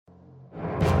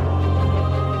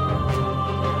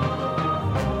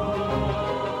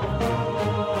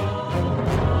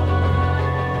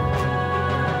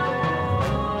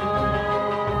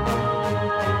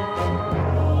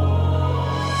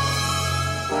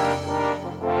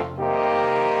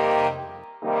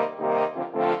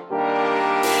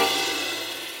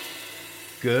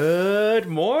Good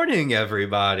morning,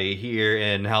 everybody, here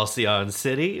in Halcyon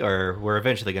City, or we're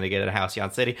eventually going to get into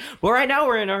Halcyon City. But right now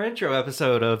we're in our intro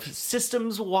episode of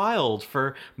Systems Wild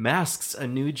for Masks, A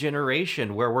New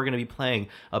Generation, where we're going to be playing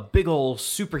a big ol'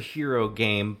 superhero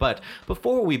game. But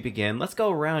before we begin, let's go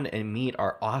around and meet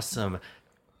our awesome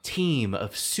team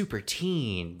of super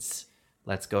teens.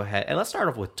 Let's go ahead and let's start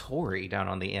off with Tori down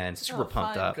on the end. Super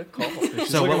pumped up. Good call.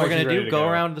 So what we're going to do, go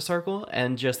around the circle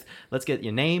and just let's get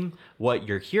your name, what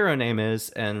your hero name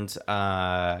is, and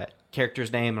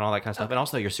character's name and all that kind of stuff, and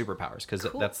also your superpowers, because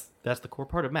that's the core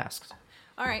part of Masks.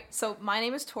 All right, so my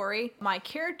name is Tori. My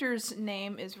character's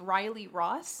name is Riley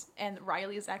Ross, and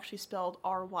Riley is actually spelled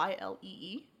Ryle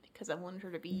because I wanted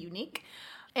her to be unique.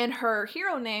 And her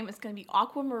hero name is going to be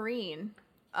Aquamarine.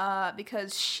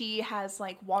 Because she has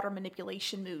like water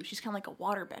manipulation moves. She's kind of like a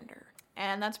waterbender.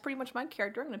 And that's pretty much my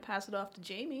character. I'm going to pass it off to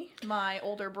Jamie, my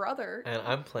older brother. And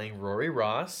I'm playing Rory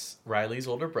Ross, Riley's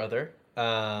older brother.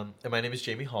 And my name is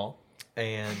Jamie Hall.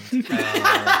 And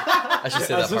I should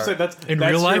say that part. That's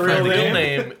real life, my real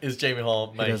name is Jamie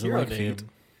Hall. My hero name, feet.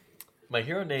 my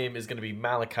hero name is going to be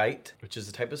Malachite, which is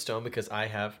a type of stone because I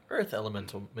have Earth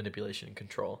Elemental manipulation and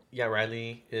control. Yeah,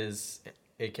 Riley is...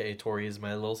 AKA Tori is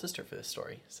my little sister for this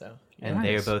story. So, and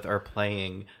they both are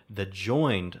playing the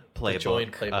joined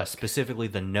playbook, specifically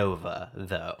the Nova,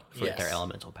 though, for their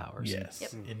elemental powers.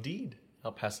 Yes, indeed.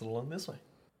 I'll pass it along this way.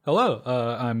 Hello,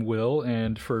 I'm Will,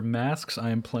 and for Masks,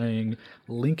 I'm playing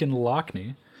Lincoln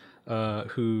Lockney,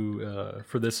 who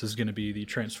for this is going to be the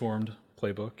transformed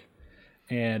playbook.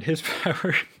 And his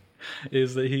power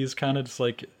is that he's kind of just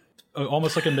like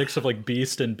almost like a mix of like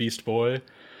Beast and Beast Boy.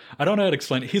 I don't know how to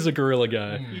explain it. He's a gorilla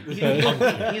guy.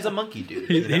 He's a monkey dude.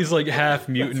 He's like half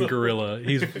mutant gorilla.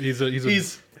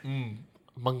 He's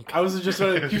monkey. I was just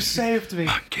like, you saved me.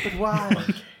 Monkey. But why?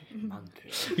 Monkey.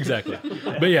 Exactly.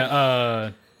 But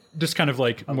yeah, just kind of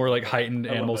like more like heightened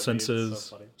animal senses,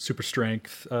 so super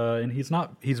strength, and he's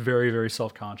very, very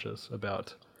self-conscious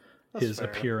about his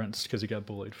appearance because he got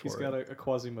bullied for it. He's got a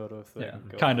Quasimodo thing. Yeah,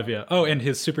 kind of, yeah. Oh, and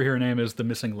his superhero name is the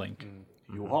Missing Link.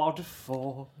 You are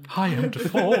deformed. I am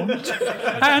deformed,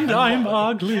 and I'm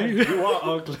ugly. You are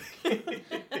ugly.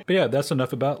 But yeah, that's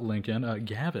enough about Lincoln.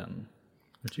 Gavin,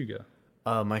 where'd you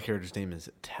go? My character's name is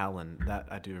Talon. That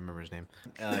I do remember his name.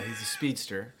 He's a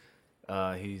speedster.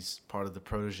 He's part of the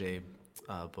Protege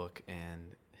book, and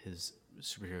his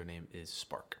superhero name is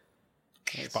Spark.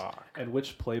 Spark. And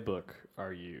which playbook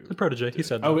are you? The Protege. He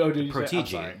said that. Oh, did you Protege.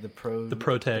 say? I'm sorry. The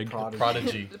Protag.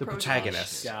 Prodigy. The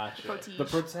protagonist. Gotcha. Protege. The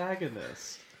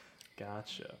protagonist.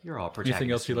 Gotcha. You're all protagonists.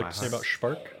 Anything else you'd like to say about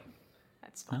Spark?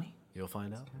 That's funny. You'll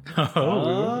find out.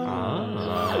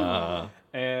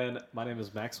 And my name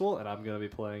is Maxwell, and I'm going to be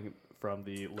playing from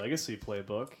the Legacy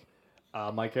playbook.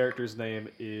 My character's name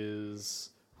is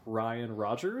Ryan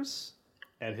Rogers,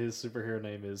 and his superhero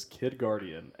name is Kid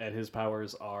Guardian, and his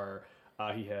powers are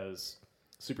he has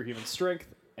superhuman strength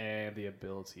and the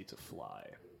ability to fly.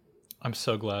 I'm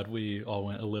so glad we all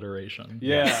went alliteration.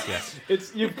 Yeah, Yes.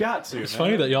 It's you've got to. It's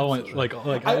funny that y'all went like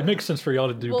it makes sense for y'all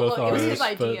to do both it was R's. his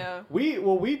idea.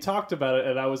 We talked about it,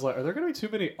 and I was like, are there going to be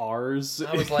too many R's?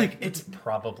 I was like, it's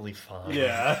probably fine.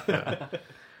 Yeah.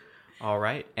 All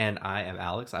right, and I am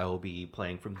Alex. I will be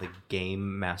playing from the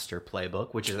Game Master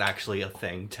Playbook, which is actually a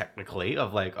thing, technically,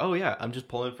 of like, oh yeah, I'm just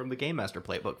pulling from the Game Master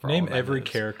Playbook for Name all of my every moves.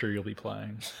 character you'll be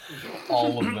playing.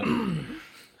 All of them.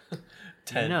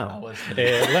 10 No. hours. Oh,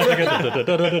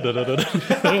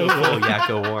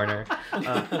 Yakko Warner.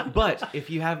 But if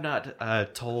you have not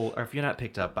if you're not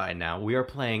picked up by now, we are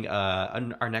playing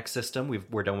our next system.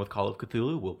 We're done with Call of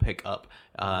Cthulhu. We'll pick up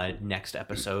next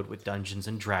episode with Dungeons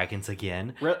and Dragons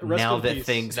again. Now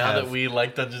that we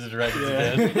like Dungeons and Dragons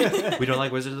again. we don't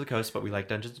like Wizards of the Coast, but we like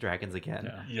Dungeons and Dragons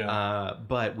again. Yeah.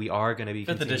 But we are going to be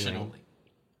 5th edition only.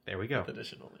 There we go. 5th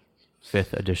edition only.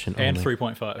 5th edition only. And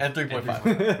 3.5. And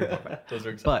 3.5. Those are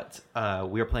exact.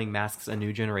 But we are playing Masks: A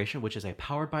New Generation, which is a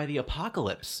Powered by the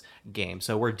Apocalypse game.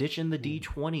 So we're ditching the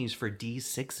D20s for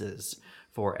D6s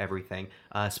for everything.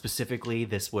 Specifically,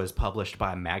 this was published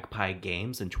by Magpie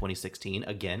Games in 2016,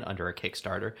 again, under a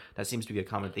Kickstarter. That seems to be a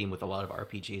common theme with a lot of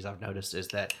RPGs I've noticed, is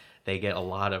that they get a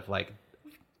lot of, like,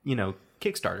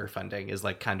 Kickstarter funding is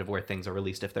like kind of where things are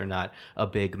released if they're not a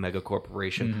big mega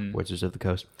corporation. Wizards of the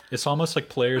Coast. It's almost like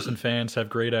players and fans have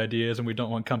great ideas, and we don't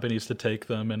want companies to take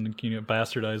them and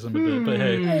bastardize them a bit. But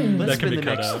hey, that can be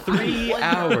cut out. 3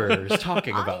 hours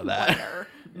talking about that.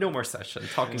 No more session.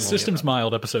 Talking Systems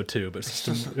Mild episode 2, but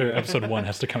episode 1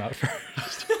 has to come out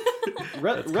first.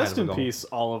 Rest a in goal. peace,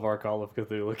 all of our Call of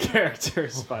Cthulhu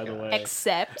characters, by the way.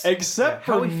 Except Except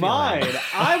How for we feeling? mine.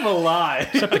 I'm alive.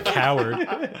 Except the coward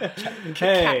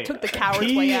Hey, took the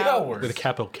coward's way out. with a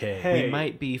capital K. Hey. We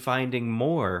might be finding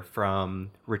more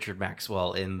from Richard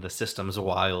Maxwell in the Systems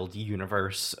Wild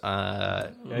universe.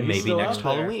 Maybe still next out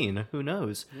there. Halloween. Who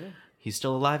knows? He's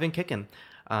still alive and kicking.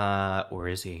 Or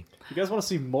is he? You guys want to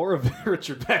see more of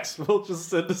Richard Maxwell? Just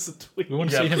send us a tweet. We want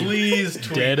to see him please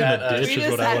tweet dead in at a us. ditch Tweet is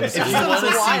us what I at want to If see. you Systems want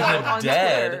to see Wild him on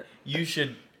dead, Twitter. you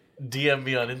should DM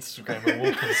me on Instagram and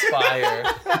we'll conspire.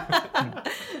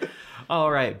 All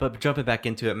right, but jumping back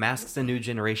into it, Masks: A New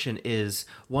Generation is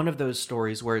one of those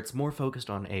stories where it's more focused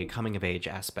on a coming-of-age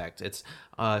aspect. It's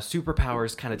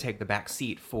superpowers kind of take the back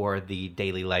seat for the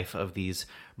daily life of these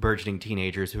burgeoning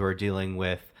teenagers who are dealing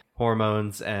with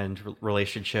hormones and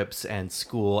relationships and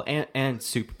school and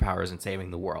superpowers and saving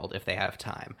the world if they have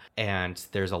time. And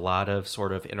there's a lot of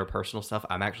sort of interpersonal stuff.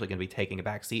 I'm actually going to be taking a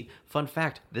back seat. Fun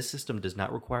fact, this system does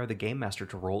not require the game master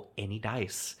to roll any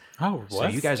dice. Oh, So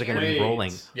what? you guys are going to be Great.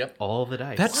 rolling Yep. all the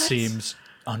dice. That seems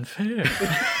unfair.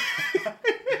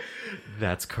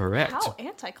 That's correct. How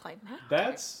anticlimactic.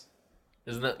 That's.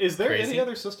 Isn't that Is there crazy? any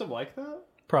other system like that?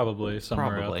 Probably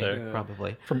somewhere Probably, out there.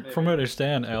 probably. From what I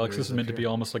understand, Alex, this is is meant to up be here.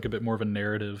 almost like a bit more of a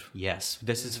narrative. Yes,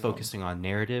 this is focusing on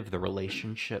narrative, the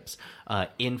relationships.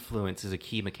 Influence is a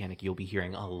key mechanic. You'll be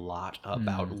hearing a lot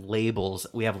about labels.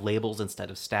 We have labels instead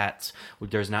of stats.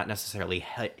 There's not necessarily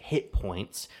hit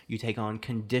points. You take on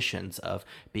conditions of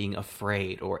being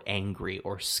afraid or angry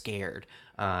or scared.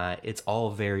 It's all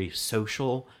very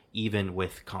social, even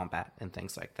with combat and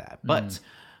things like that. But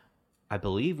I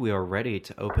believe we are ready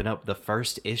to open up the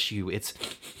first issue. It's,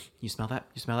 you smell that?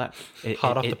 You smell that?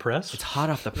 Hot off the press? It's hot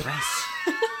off the press.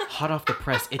 Hot off the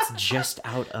press. It's just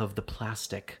out of the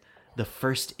plastic. The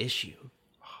first issue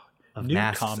of New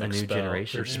Masks: A comic New spell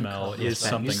Generation. or smell Yes, is that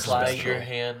something new You slide special. your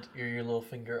hand, your little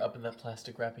finger up in that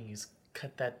plastic wrapping. You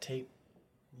cut that tape,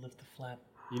 lift the flap.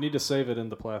 You need to save it in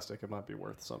the plastic. It might be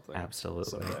worth something. Absolutely.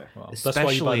 Someday. Well, that's why you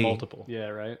buy Especially- multiple. Yeah,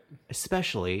 right?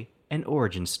 Especially an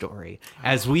origin story.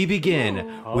 As we begin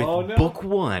with Oh, no. Book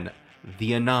 1,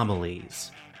 The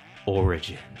Anomalies: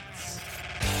 Origins.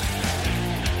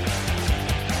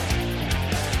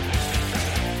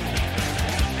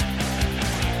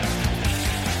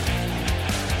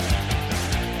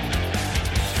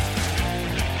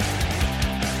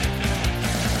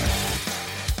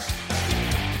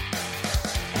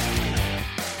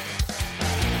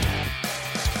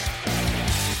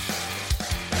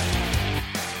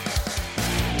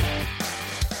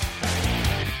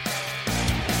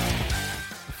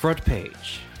 Front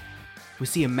page. We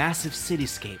see a massive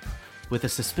cityscape with a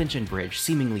suspension bridge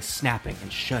seemingly snapping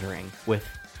and shuddering with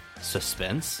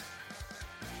suspense.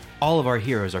 All of our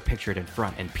heroes are pictured in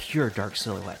front in pure dark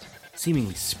silhouette,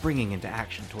 seemingly springing into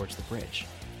action towards the bridge.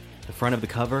 The front of the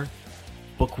cover,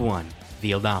 Book 1,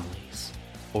 The Anomalies: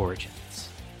 Origins.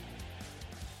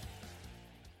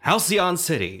 Halcyon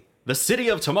City, the city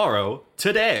of tomorrow,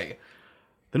 today.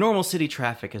 The normal city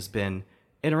traffic has been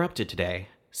interrupted today,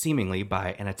 seemingly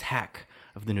by an attack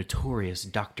of the notorious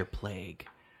Dr. Plague.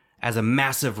 As a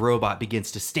massive robot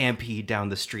begins to stampede down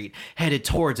the street, headed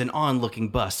towards an onlooking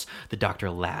bus, the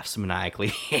doctor laughs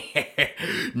maniacally.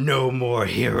 No more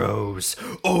heroes,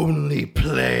 only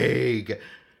plague.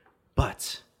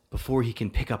 But before he can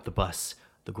pick up the bus,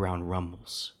 the ground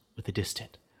rumbles with a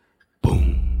distant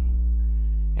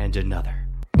boom, and another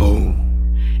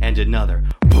boom, and another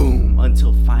boom,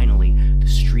 until finally the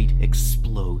street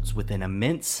explodes with an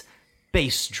immense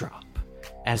bass drop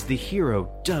as the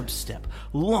hero Dubstep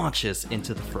launches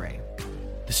into the fray.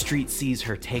 The street sees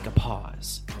her take a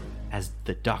pause as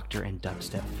the Doctor and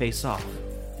Dubstep face off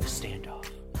in a standoff.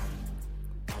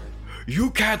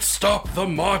 You can't stop the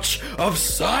march of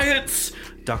science,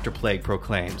 Dr. Plague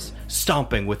proclaims,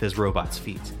 stomping with his robot's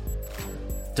feet.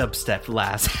 Dubstep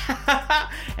laughs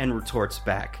and retorts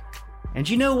back. And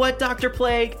you know what, Dr.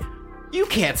 Plague? You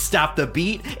can't stop the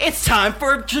beat. It's time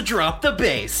for her to drop the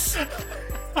bass.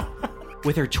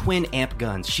 With her twin amp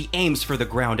guns, she aims for the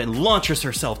ground and launches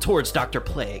herself towards Dr.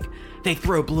 Plague. They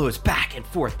throw blows back and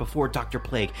forth before Dr.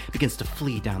 Plague begins to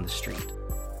flee down the street.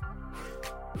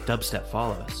 Dubstep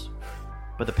follows,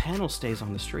 but the panel stays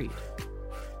on the street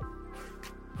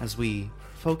as we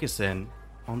focus in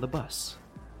on the bus.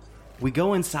 We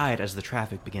go inside as the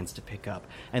traffic begins to pick up,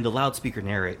 and the loudspeaker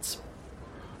narrates,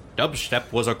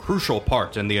 Dubstep was a crucial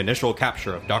part in the initial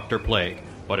capture of Dr. Plague,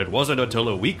 but it wasn't until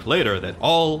a week later that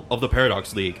all of the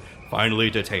Paradox League finally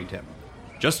detained him.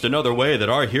 Just another way that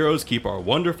our heroes keep our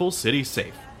wonderful city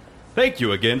safe. Thank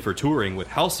you again for touring with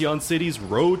Halcyon City's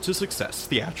Road to Success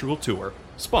theatrical tour,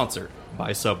 sponsored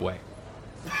by Subway.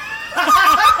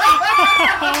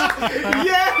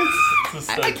 Yes!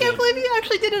 I can't believe you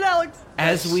actually did it, Alex.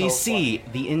 As we so see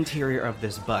the interior of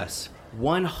this bus,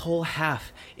 one whole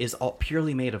half is all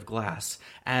purely made of glass,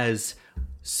 as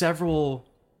several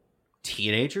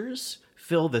teenagers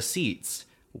fill the seats,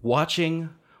 watching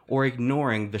or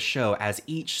ignoring the show as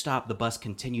each stop the bus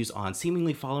continues on,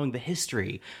 seemingly following the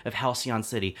history of Halcyon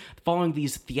City, following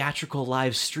these theatrical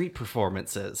live street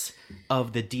performances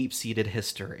of the deep-seated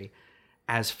history.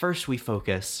 As first we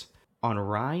focus on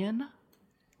Ryan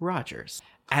Rogers.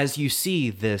 As you see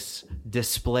this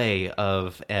display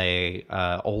of a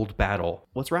old battle,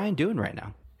 what's Ryan doing right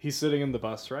now? He's sitting in the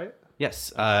bus, right?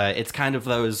 Yes, it's kind of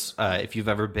those, if you've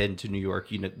ever been to New York,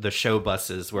 you know, the show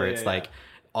buses where it's like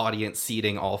audience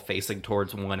seating all facing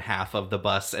towards one half of the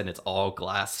bus and it's all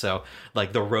glass. So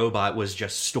like the robot was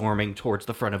just storming towards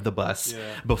the front of the bus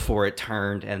before it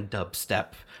turned, and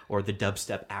dubstep, or the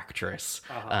dubstep actress,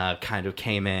 kind of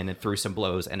came in and threw some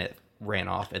blows, and it ran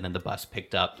off, and then the bus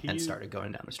picked up and started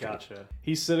going down the street. Gotcha.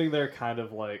 He's sitting there kind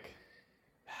of like,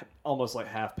 almost like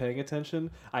half paying attention.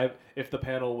 If the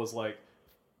panel was like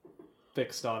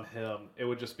fixed on him, it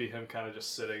would just be him kind of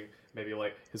just sitting, maybe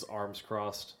like his arms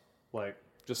crossed, like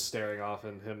just staring off,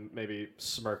 and him maybe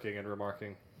smirking and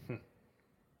remarking,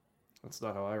 that's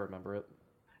not how I remember it.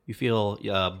 You feel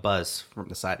a buzz from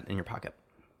the side in your pocket.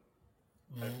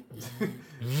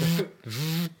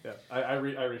 Yeah, I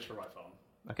reach for my phone.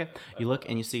 Okay. You look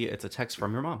and you see it's a text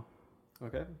from your mom.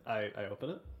 Okay, I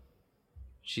open it.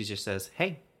 She just says,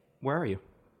 "Hey, where are you?"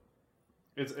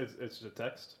 It's a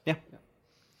text. Yeah.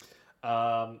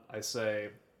 I say,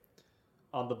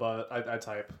 on the bus. I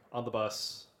type on the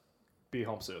bus. Be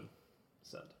home soon.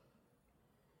 Send.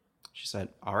 She said,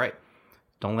 "All right,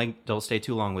 don't stay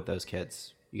too long with those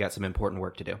kids. You got some important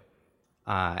work to do."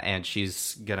 And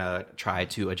she's gonna try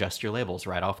to adjust your labels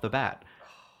right off the bat.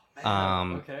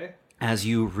 Okay. As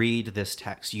you read this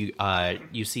text, you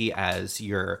see as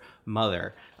your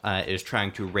mother is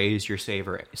trying to raise your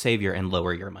savior and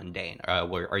lower your mundane.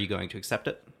 Are you going to accept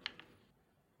it?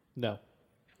 No,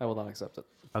 I will not accept it.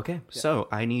 Okay, so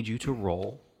I need you to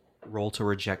roll to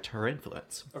reject her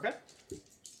influence. Okay.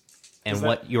 And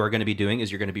what you are going to be doing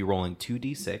is you're going to be rolling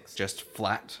 2d6, just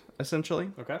flat,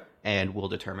 essentially. Okay. And we'll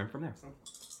determine from there.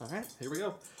 All right, here we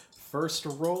go. First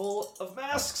roll of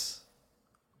masks.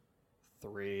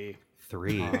 3.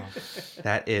 3.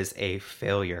 That is a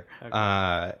failure.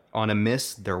 Okay. On a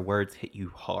miss, their words hit you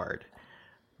hard.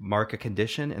 Mark a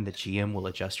condition, and the GM will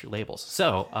adjust your labels.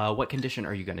 So, what condition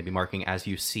are you going to be marking as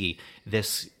you see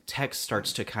this text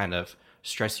starts to kind of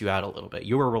stress you out a little bit?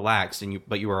 You were relaxed,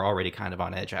 but you were already kind of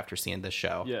on edge after seeing this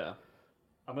show. Yeah.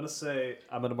 I'm going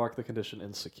to mark the condition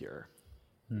insecure.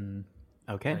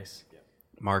 Okay. Nice.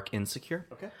 Mark insecure.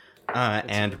 Okay.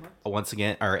 And once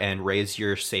again, and raise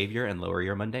your savior and lower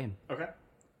your mundane. Okay.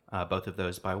 Both of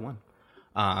those by 1.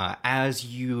 As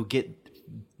you get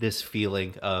this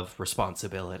feeling of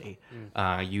responsibility,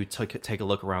 you take a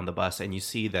look around the bus and you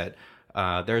see that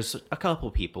there's a couple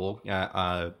people,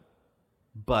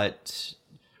 but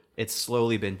it's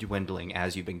slowly been dwindling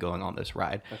as you've been going on this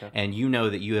ride. Okay. And you know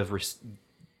that you have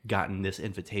gotten this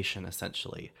invitation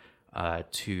essentially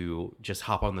to just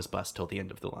hop on this bus till the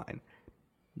end of the line.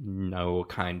 No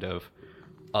kind of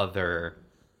other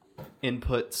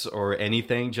inputs or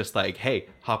anything, just like, hey,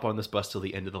 hop on this bus till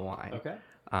the end of the line. Okay.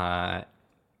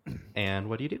 And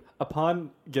what do you do?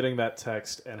 Upon getting that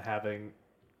text and having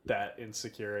that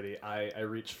insecurity, I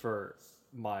reach for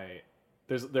my...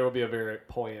 There will be a very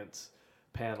poignant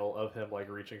panel of him like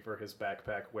reaching for his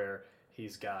backpack where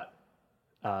he's got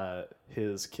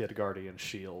his Kid Guardian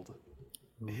shield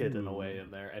hidden away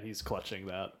in there, and he's clutching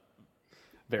that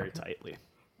very tightly.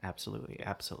 Absolutely.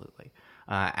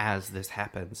 As this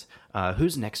happens,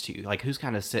 who's next to you? Like, who's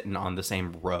kind of sitting on the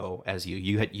same row as you?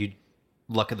 You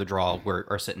luck of the draw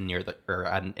are sitting near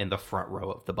in the front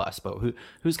row of the bus, but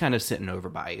who's kind of sitting over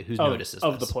by you? Who notices this?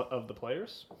 Of the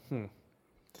players?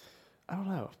 I don't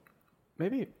know.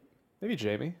 Maybe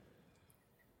Jamie.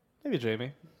 Maybe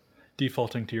Jamie.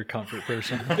 Defaulting to your comfort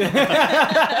person. All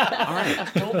right.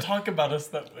 Don't talk about us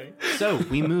that way. So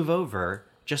we move over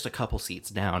just a couple seats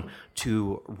down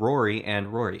to Rory.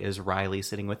 And Rory, is Riley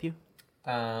sitting with you?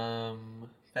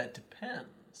 That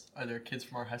depends. Are there kids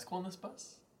from our high school on this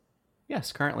bus?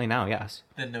 Yes, currently now, yes.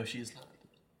 Then no, she's not.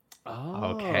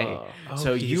 Okay.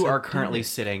 So you are currently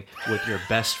sitting with your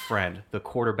best friend, the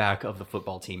quarterback of the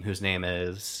football team, whose name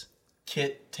is...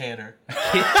 Kit Tanner.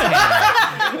 Kit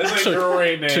Tanner. That's a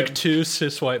great name. Took 2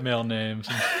 cis white male names.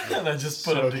 And I just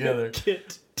put them together.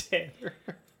 Kit Tanner.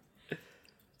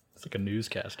 It's like a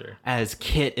newscaster. as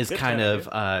Kit is kind kinda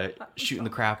of shooting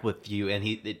the crap with you, and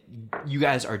you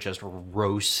guys are just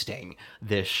roasting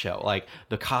this show. Like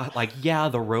the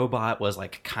robot was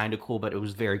like kind of cool, but it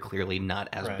was very clearly not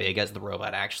as Right. big as the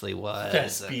robot actually was.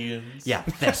 Thespians. Yeah,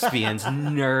 thespians,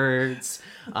 nerds.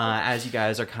 As you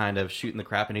guys are kind of shooting the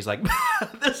crap, and he's like,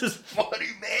 "This is funny,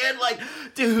 man. Like,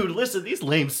 dude, listen, these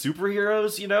lame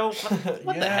superheroes. You know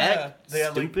what the heck? They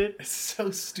are, Stupid." It's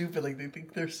so stupid. Like, they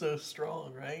think they're so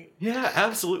strong, right? Yeah,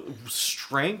 absolute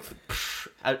strength.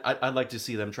 I'd like to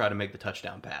see them try to make the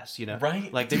touchdown pass. You know,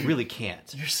 Right? Like they really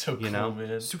can't. You're so You cool, know, man.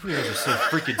 superheroes are so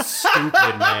freaking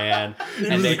stupid, man. And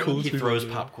really then cool he throws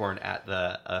superhero. popcorn at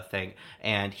the thing,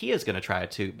 and he is going to try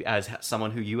to, as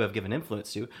someone who you have given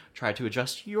influence to, try to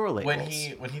adjust your labels.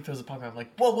 When he throws a popcorn, I'm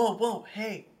like, whoa,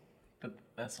 hey. But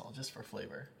that's all just for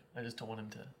flavor. I just don't want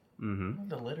him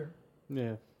to litter.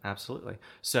 Yeah. Absolutely.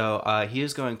 So he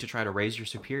is going to try to raise your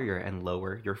superior and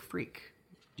lower your freak.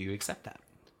 Do you accept that?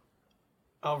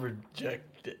 I'll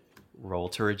reject it. Roll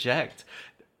to reject.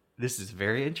 This is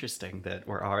very interesting that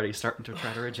we're already starting to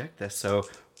try to reject this. So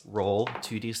roll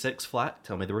 2d6 flat.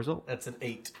 Tell me the result. That's an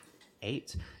 8.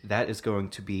 8. That is going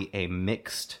to be a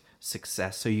mixed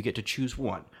success. So you get to choose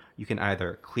one. You can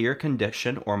either clear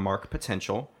condition or mark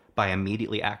potential by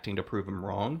immediately acting to prove them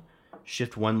wrong,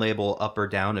 shift one label up or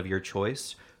down of your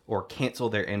choice, or cancel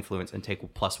their influence and take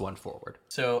 +1 forward.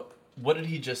 So, what did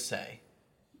he just say?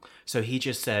 So he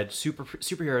just said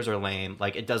superheroes are lame.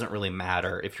 Like, it doesn't really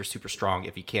matter if you're super strong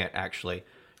if you can't actually,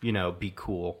 be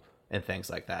cool and things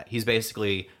like that. He's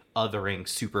basically othering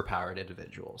superpowered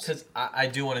individuals. Because I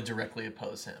do want to directly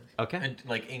oppose him. Okay. And,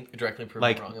 directly prove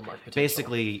Like, him wrong and mark potential.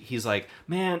 basically, he's like,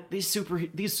 man, these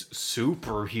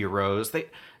superheroes, they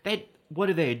what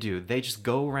do? They just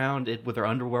go around it with their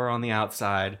underwear on the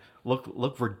outside,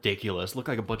 look ridiculous, look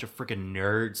like a bunch of freaking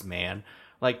nerds, man.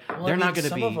 Like, Well, they're I mean, not going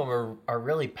to be. Some of them are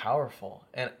really powerful.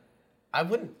 And I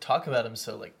wouldn't talk about them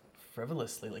so,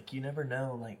 frivolously. Like, you never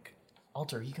know,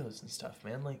 alter egos and stuff,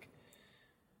 man. Like,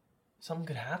 something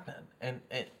could happen.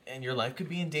 And your life could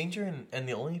be in danger. And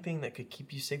the only thing that could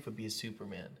keep you safe would be a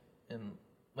Superman. And,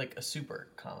 a super,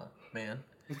 man.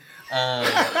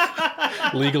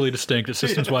 Legally distinct. At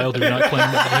Systems Wild, do not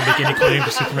make any claim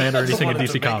to Superman or anything in wanted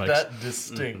to DC make Comics. that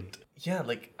distinct. Yeah,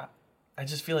 I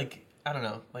just feel like, I don't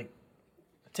know,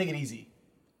 take it easy.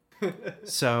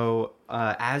 So,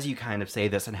 as you kind of say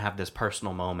this and have this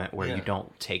personal moment where Yeah. you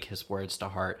don't take his words to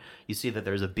heart, you see that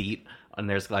there's a beat and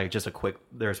there's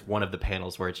there's one of the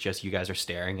panels where it's just you guys are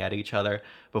staring at each other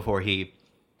before he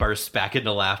bursts back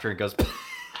into laughter and goes,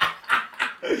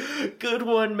 good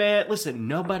one, man. Listen,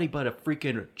 nobody but a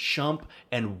freaking chump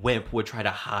and wimp would try to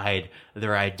hide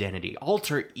their identity.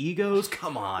 Alter egos?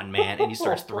 Come on, man. And he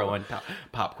starts throwing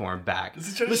popcorn back. Is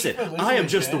he trying to Listen, shit my I am Leslie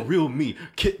just the again? real me.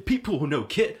 Kit, people who know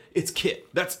Kit, it's Kit.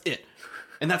 That's it.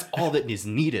 And that's all that is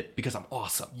needed because I'm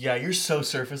awesome. Yeah, you're so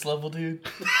surface level, dude.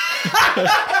 Dude,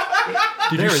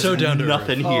 There you're is so down to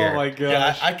nothing earth. here. Oh my Yeah,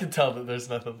 gosh. I can tell that there's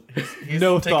nothing. He's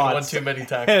No taken thoughts. one too many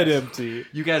times. Head empty.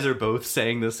 You guys are both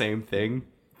saying the same thing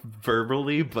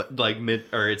verbally, but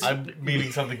it's I'm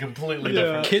meaning something completely Yeah.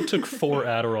 different. Kid took 4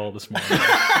 Adderall this morning.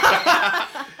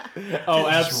 Oh,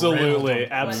 Just railed absolutely.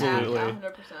 him.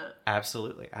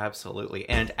 Absolutely. 100%. Absolutely.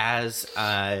 And as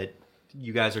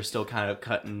you guys are still kind of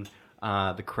cutting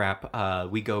the crap,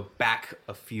 we go back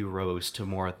a few rows to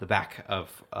more at the back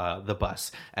of the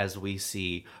bus as we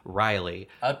see Riley.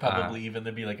 I'd probably even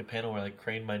there'd be a panel where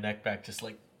crane my neck back, just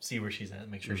see where she's at,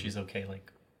 make sure Mm-hmm. she's okay.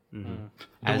 I don't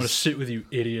want to sit with you,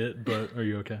 idiot, but are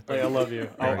you okay? Hey, I love you.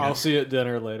 I'll see you at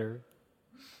dinner later.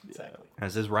 Exactly.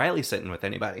 As is Riley sitting with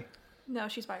anybody? No,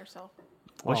 she's by herself.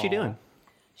 What's she Aw. doing?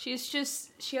 She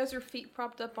has her feet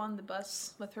propped up on the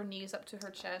bus with her knees up to her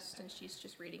chest, and she's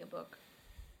just reading a book.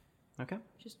 Okay.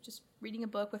 Just reading a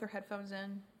book with her headphones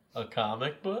in. A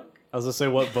comic book? I was gonna say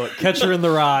what book? Catcher in the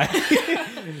Rye.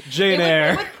 Jane It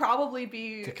Eyre. would probably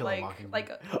be To Kill a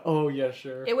Mockingbird. Oh yeah,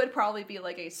 sure. it would probably be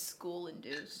a school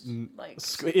induced not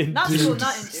Induced. school,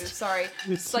 not induced. Sorry,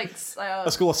 it's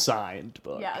A school assigned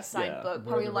book. yeah, a signed book.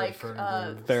 Where Probably the red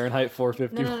fern grew. Fahrenheit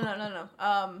 450.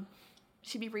 no.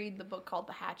 She'd be reading the book called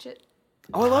The Hatchet.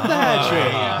 Oh, I love the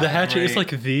Hatchet. The Hatchet is like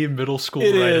the middle school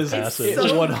It rite is. of It's passage. so-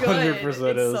 So 100%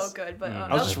 good. is. It's so good. But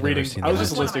I was just I've never reading. seen I was that.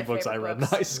 just One of my listing books I favorite read in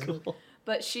books. high school.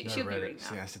 but she'll Never be read reading it.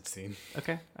 now. Yeah, it's seen.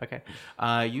 Okay.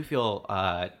 You feel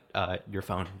your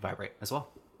phone vibrate as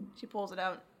well. She pulls it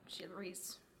out. She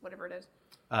reads whatever it is.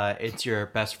 It's your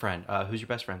best friend. Who's your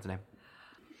best friend's name?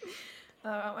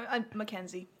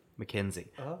 Mackenzie. Mackenzie.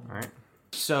 All right.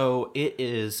 So it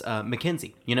is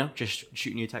Mackenzie, just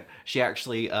shooting you a text. She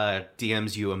actually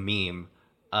DMs you a meme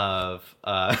of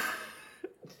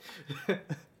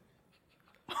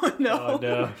Oh no. Oh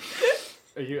no.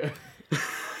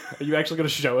 Are you actually going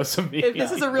to show us a meme? If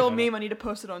this is a real meme, I need to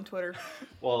post it on Twitter.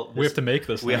 Well, We have to make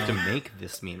this. We now. have to make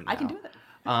this meme. I can now. do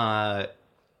that.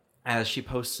 As she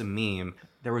posts a meme,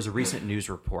 there was a recent news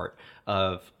report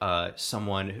of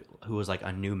someone who was like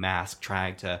a new mask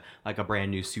trying to, like a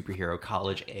brand new superhero,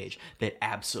 college age, that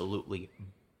absolutely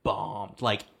bombed,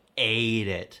 like ate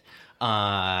it.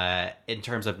 In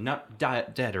terms of not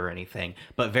dead or anything,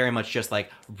 but very much just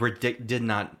like did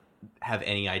not have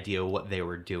any idea what they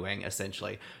were doing,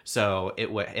 essentially. So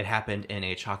it happened in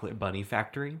a chocolate bunny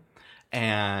factory.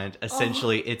 And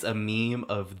essentially, it's a meme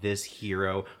of this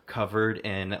hero covered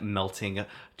in melting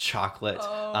chocolate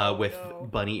with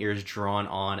bunny ears drawn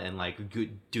on and like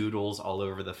doodles all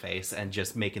over the face and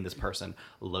just making this person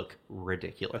look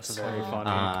ridiculous. That's very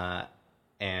funny.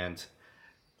 And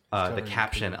the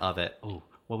caption of it. Oh,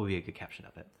 what would be a good caption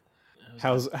of it?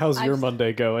 How's your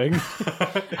Monday going?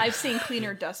 I've seen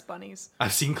cleaner dust bunnies.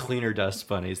 I've seen cleaner dust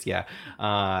bunnies. Yeah.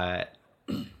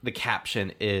 The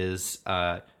caption is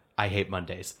I hate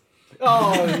Mondays.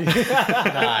 Oh,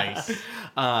 Nice.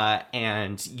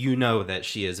 And you know that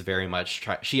she is very much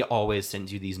she always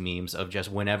sends you these memes of just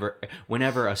whenever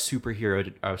a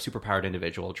superpowered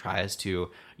individual tries to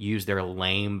use their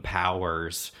lame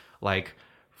powers, like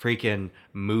freaking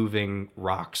moving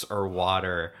rocks or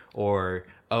water, or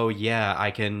oh yeah,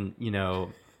 I can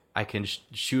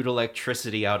shoot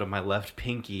electricity out of my left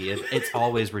pinky. It's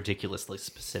always ridiculously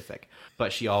specific,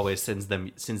 but she always sends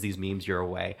these memes your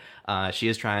way. She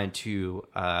is trying to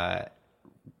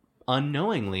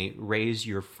unknowingly raise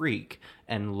your freak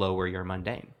and lower your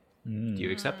mundane. Do you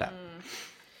accept that?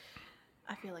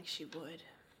 I feel like she would.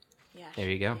 Yeah. There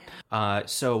you go.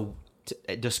 So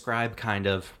describe kind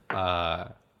of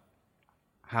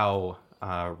how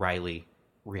Riley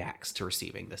reacts to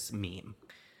receiving this meme.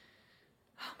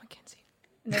 Oh, Mackenzie.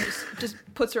 And then just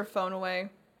puts her phone away,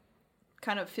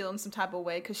 kind of feeling some type of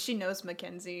way, because she knows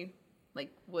Mackenzie like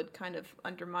would kind of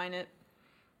undermine it,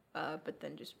 but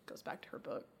then just goes back to her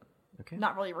book. Okay.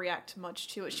 Not really react much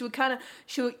to it. You can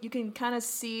kind of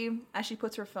see as she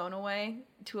puts her phone away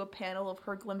to a panel of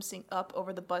her glimpsing up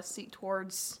over the bus seat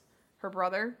towards her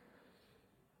brother,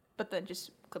 but then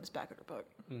just glimpses back at her book.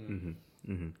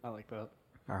 I like that.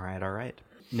 All right.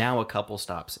 Now a couple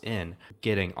stops in,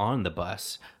 getting on the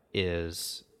bus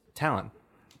is Talon.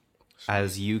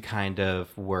 As you kind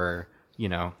of were,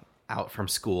 out from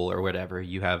school or whatever,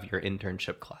 you have your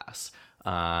internship class. He's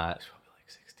probably like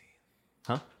 16.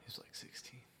 Huh? He's like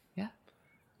 16. Yeah.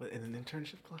 What, in an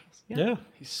internship class? Yeah.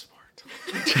 He's smart.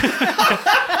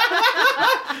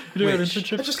 You do an Which-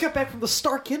 internship? I just got back from the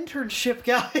Stark internship,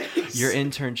 guys. Your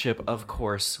internship, of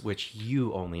course, which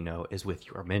you only know is with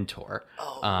your mentor.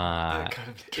 That kind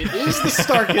of It is the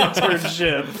Stark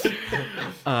internship.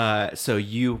 So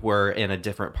you were in a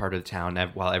different part of the town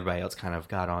while everybody else kind of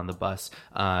got on the bus.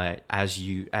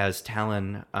 As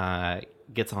Talon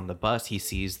gets on the bus, he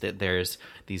sees that there's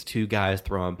these two guys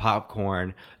throwing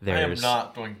popcorn. I am There's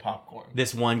not throwing popcorn.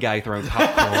 this one guy throwing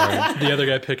popcorn. The other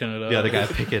guy picking it up. The other guy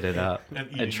picking it up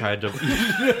eating and tried to.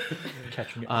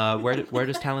 catching it. Where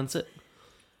does Talon sit?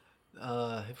 He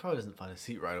probably doesn't find a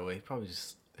seat right away.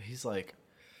 He's like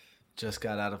just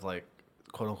got out of like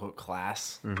quote unquote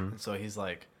class, and so he's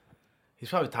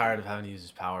probably tired of having to use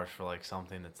his powers for like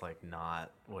something that's like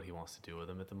not what he wants to do with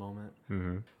them at the moment.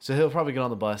 Mm-hmm. So he'll probably get on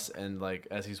the bus and like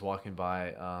as he's walking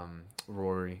by,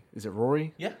 Rory. Is it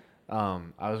Rory? Yeah.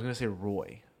 I was gonna say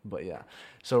Roy, but yeah.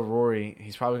 So Rory,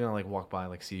 he's probably gonna like walk by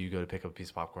and like see you go to pick up a piece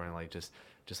of popcorn and like just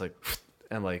like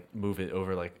and like move it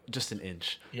over like just an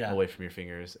inch away from your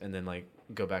fingers, and then like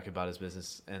go back about his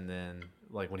business. And then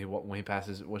like when he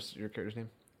passes, what's your character's name?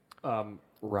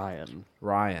 Ryan.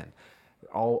 Ryan.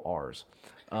 All R's.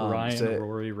 Ryan, so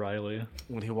Rory, Riley.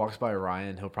 when he walks by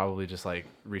Ryan, he'll probably just like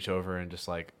reach over and just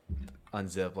like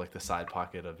unzip like the side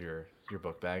pocket of your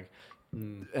book bag,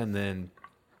 and then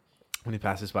when he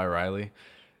passes by Riley,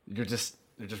 you're just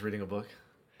reading a book.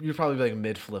 You'd probably be like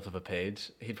mid flip of a page.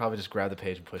 He'd probably just grab the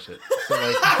page and push it. So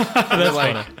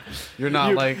like, you're not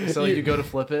you go to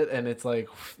flip it and it's like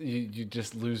you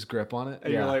just lose grip on it.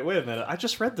 And you're like, wait a minute, I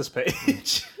just read this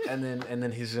page. and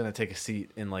then he's gonna take a seat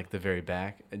in like the very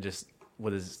back and just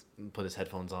put his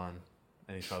headphones on,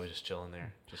 and he's probably just chilling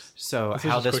there. So This is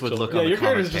how just this quick would look chill. on Yeah, the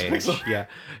your comic character's just page,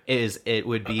 is it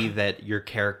would be that your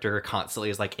character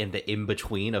constantly is like in the in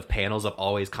between of panels of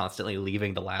always constantly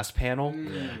leaving the last panel.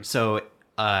 So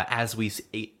as we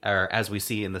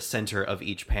see in the center of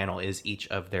each panel is each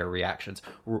of their reactions.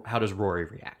 How does Rory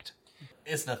react?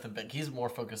 It's nothing big. He's more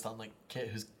focused on like Kit,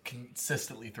 who's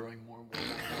consistently throwing more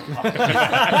and more.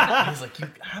 He's like, you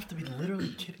have to be literally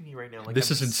kidding me right now. Like, This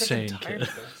I'm is sick and insane, tired Kit.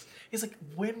 of this. He's like,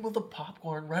 when will the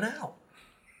popcorn run out?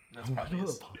 That's probably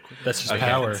his. That's just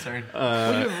power.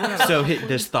 So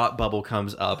this thought bubble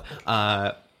comes up.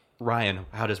 Ryan,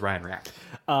 how does Ryan react?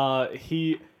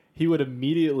 He would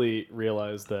immediately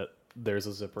realize that there's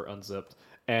a zipper unzipped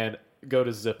and go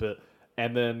to zip it,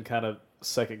 and then kind of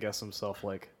second guess himself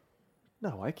like,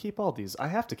 no, I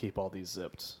have to keep all these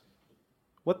zipped.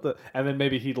 What the? And then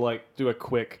maybe he'd like do a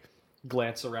quick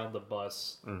glance around the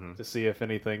bus to see if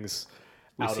anything's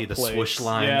We out see of the place. swoosh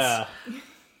lines. Yeah.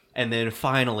 And then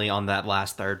finally, on that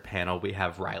last third panel, we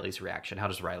have Riley's reaction. How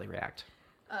does Riley react?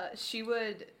 She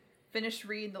would finish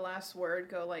reading the last word,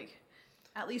 go like,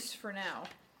 at least for now.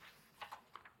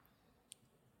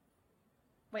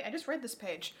 Wait, I just read this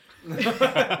page.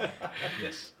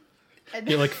 Yes. And,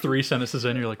 You're like 3 sentences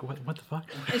in, you're like, what the fuck?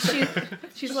 and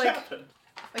she's like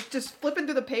just flipping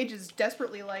through the pages,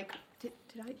 desperately like, did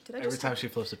I Every just... time she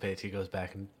flips a page, he goes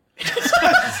back and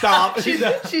Stop. She's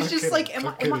just like, am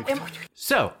I...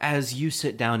 So, as you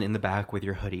sit down in the back with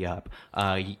your hoodie up,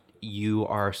 you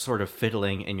are sort of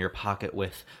fiddling in your pocket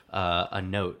with a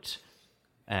note,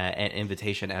 an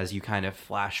invitation, as you kind of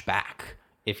flash back,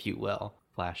 if you will.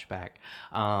 Flashback.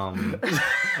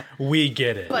 We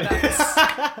get it.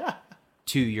 But,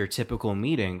 to your typical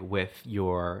meeting with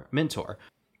your mentor.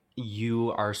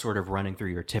 You are sort of running through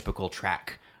your typical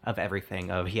track of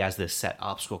everything. He has this set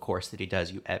obstacle course that he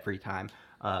does you every time.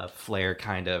 Flair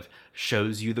kind of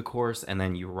shows you the course and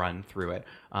then you run through it.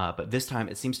 But this time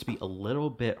it seems to be a little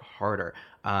bit harder.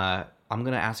 I'm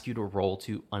going to ask you to roll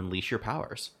to unleash your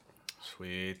powers.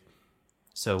 Sweet.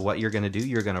 So what you're going to do,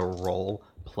 you're going to roll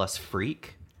plus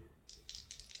freak.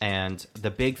 And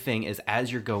the big thing is,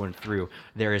 as you're going through,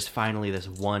 there is finally this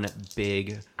one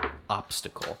big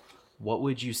obstacle. What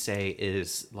would you say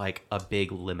is like a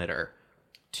big limiter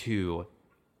to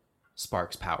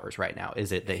Spark's powers right now?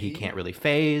 Is it that he can't really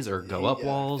phase or go up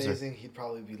walls? Phasing, he'd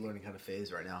probably be learning how to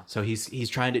phase right now. So he's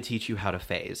trying to teach you how to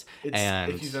phase.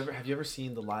 And If have you ever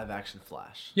seen the live action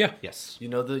Flash? Yeah. yes, You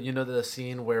know the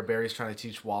scene where Barry's trying to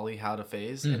teach Wally how to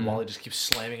phase, and Wally just keeps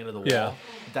slamming into the wall. Yeah.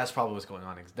 That's probably what's going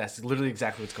on. That's literally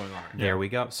exactly what's going on. Right now. there we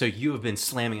go. So you have been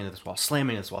slamming into this wall,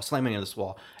 slamming into this wall, slamming into this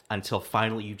wall until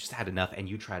finally you just had enough and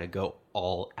you try to go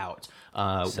all out.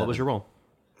 What was your roll?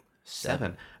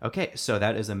 7. Okay, so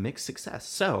that is a mixed success.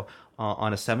 So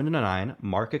on a 7 and a 9,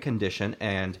 mark a condition,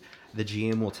 and the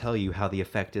GM will tell you how the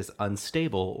effect is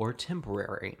unstable or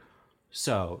temporary.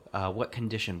 So what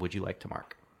condition would you like to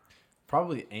mark?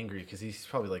 Probably angry because he's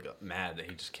probably like mad that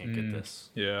he just can't get this.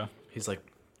 Yeah. He's like,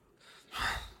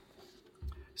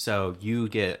 So you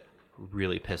get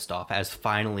really pissed off as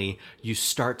finally you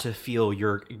start to feel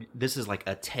this is like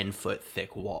a 10-foot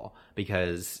thick wall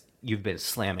because you've been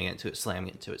slamming into it, slamming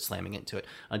into it, slamming into it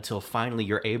until finally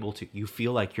you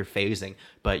feel like you're phasing,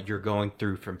 but you're going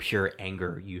through from pure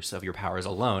anger use of your powers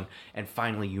alone. And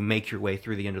finally you make your way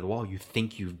through the end of the wall. You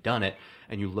think you've done it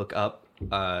and you look up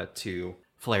to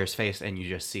Flair's face and you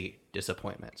just see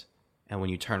disappointment. And when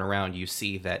you turn around, you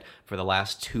see that for the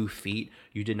last 2 feet,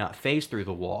 you did not phase through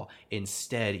the wall.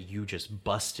 Instead, you just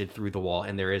busted through the wall,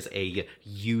 and there is a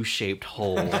U-shaped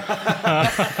hole.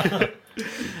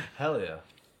 hell yeah.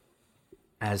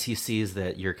 As he sees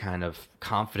that you're kind of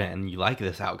confident and you like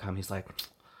this outcome, he's like,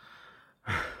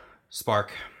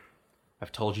 Spark,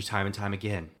 I've told you time and time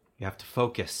again, you have to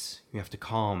focus, you have to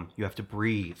calm, you have to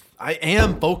breathe. I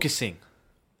am focusing.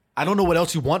 I don't know what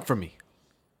else you want from me.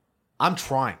 I'm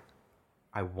trying.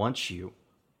 I want you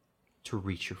to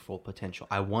reach your full potential.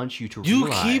 I want you to You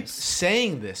realize... keep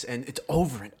saying this, and it's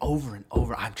over and over and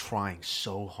over. I'm trying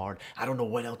so hard. I don't know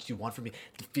what else you want from me.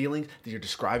 The feelings that you're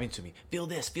describing to me. Feel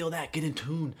this, feel that. Get in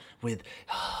tune with...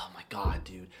 Oh, my God,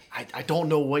 dude. I don't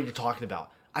know what you're talking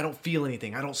about. I don't feel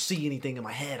anything. I don't see anything in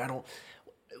my head. I don't...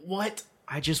 What?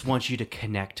 I just want you to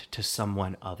connect to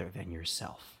someone other than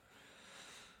yourself.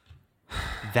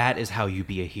 That is how you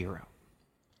be a hero.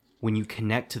 When you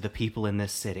connect to the people in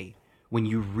this city, when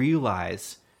you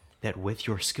realize that with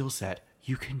your skill set,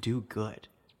 you can do good.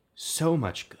 So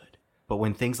much good. But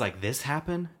when things like this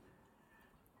happen...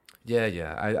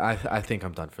 Yeah. I think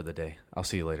I'm done for the day. I'll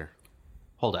see you later.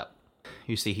 Hold up.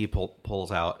 You see he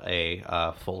pulls out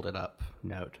a folded up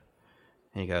note.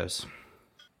 And he goes,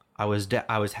 I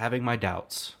was having my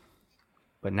doubts,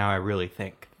 but now I really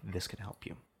think this can help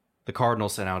you. The Cardinal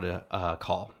sent out a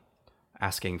call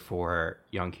asking for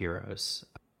young heroes.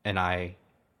 And I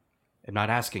am not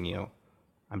asking you.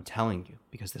 I'm telling you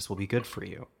because this will be good for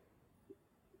you.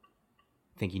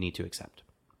 I think you need to accept.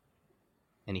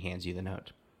 And he hands you the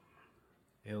note.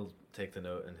 He'll take the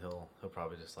note and he'll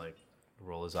probably just like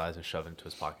roll his eyes and shove it into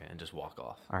his pocket and just walk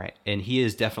off. All right. And he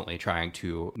is definitely trying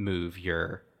to move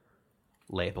your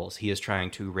labels. He is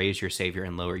trying to raise your savior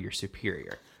and lower your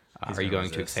superior. Are you gonna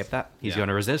going to resist. accept that? He's Yeah. going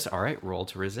to resist. All right, roll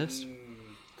to resist.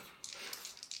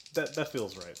 That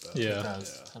feels right though. It Yeah.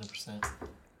 does, 100%.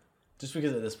 Just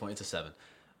because at this point it's a 7.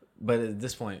 But at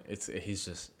this point,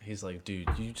 he's like, dude,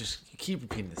 you keep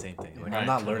repeating the same thing. Like, Right, I'm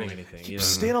not totally. learning anything. You know?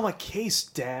 Stand on my case,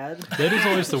 Dad. That is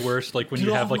always the worst. Like when Get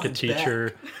you have off like a my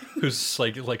teacher who's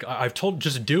like I've told,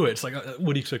 just do it. It's like,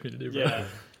 what do you expect me to do, bro? Yeah.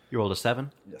 You rolled a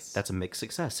 7? Yes. That's a mixed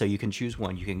success. So you can choose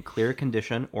one. You can clear a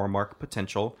condition or mark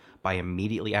potential by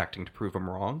immediately acting to prove them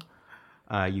wrong.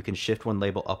 You can shift one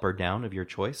label up or down of your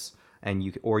choice, and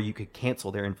you could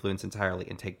cancel their influence entirely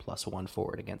and take +1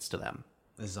 forward against them.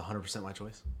 This is 100% my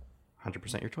choice.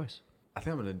 100% your choice. I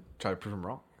think I'm gonna try to prove him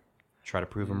wrong. Try to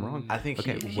prove them wrong. I think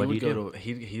Okay, he what do would you go do? to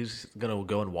he's gonna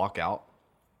go and walk out,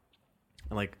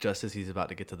 and like just as he's about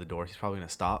to get to the door, he's probably gonna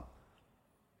stop.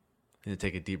 He's gonna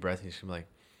take a deep breath. And he's gonna be like,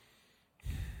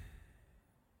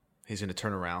 he's gonna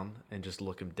turn around and just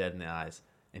look him dead in the eyes,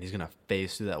 and he's gonna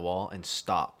phase through that wall and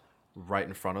stop right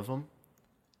in front of him.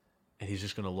 And he's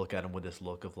just gonna look at him with this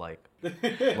look of like look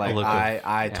of,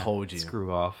 I yeah, told you.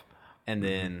 Screw off. And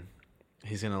then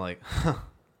he's gonna like,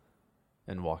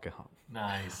 and walk out.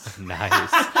 Nice.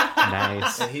 Nice.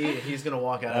 Nice. And he's gonna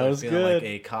walk out That of it was feeling like good.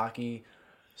 a cocky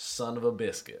son of a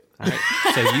biscuit. All right.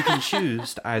 So you can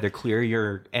choose to either clear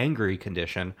your angry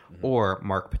condition or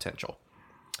mark potential.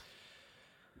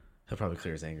 He'll probably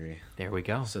clear his angry. There we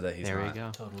go. So that he's there not- we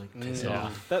go. Totally pissed Yeah.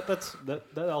 off.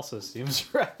 That also seems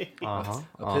right. Uh-huh.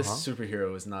 A pissed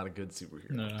superhero is not a good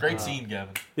superhero. No. Great scene,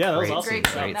 Gavin. Yeah, that was Great. awesome. Great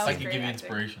scene. Great That If was I could great give you acting.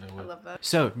 inspiration, I I would. love that.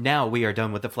 So now we are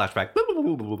done with the flashback.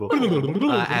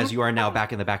 As you are now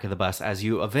back in the back of the bus, as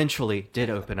you eventually did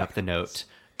open up the note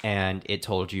and it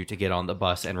told you to get on the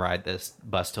bus and ride this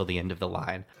bus till the end of the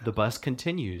line. The bus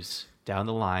continues down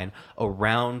the line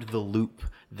around the loop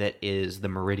that is the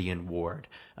Meridian Ward.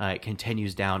 It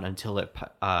continues down until it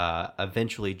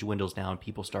eventually dwindles down.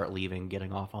 People start leaving,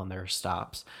 getting off on their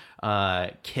stops.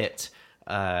 Kit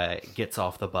gets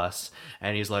off the bus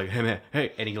and he's like, hey man,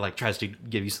 hey, and he like tries to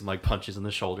give you some like punches in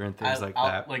the shoulder and things like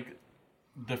that. Like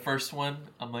the first one,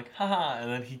 I'm like, haha,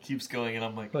 and then he keeps going, and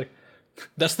I'm like, Like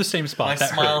that's the same spot. my That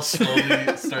smile hurts.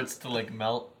 slowly starts to like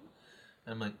melt.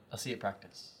 And I'm like, I'll see you at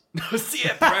practice. See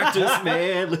it practice,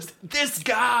 man. Listen, this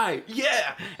guy,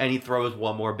 yeah. And he throws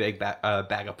one more big bag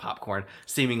of popcorn,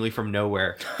 seemingly from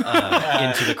nowhere,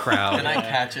 into the crowd. And I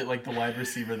catch it like the wide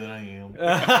receiver that I am.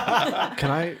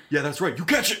 Can I Yeah, that's right. You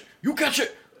catch it. You catch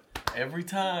it. Every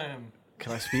time.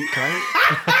 speak? Can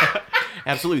I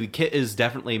Absolutely. Kit is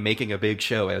definitely making a big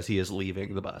show as he is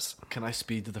leaving the bus. can I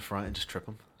speed to the front and just trip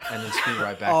him, and then speed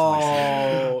right back to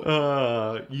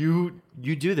my seat?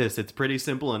 You do this. It's pretty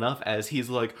simple enough as he's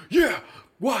like, yeah,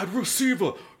 wide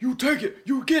receiver. You take it.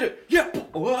 You get it. Yeah.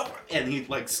 And he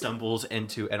like stumbles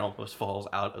into and almost falls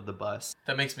out of the bus.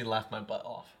 That makes me laugh my butt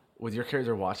off. With your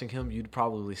character watching him, you'd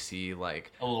probably see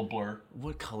like A little blur.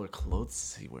 what color clothes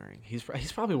is he wearing? He's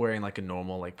probably wearing like a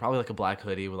normal, like probably like a black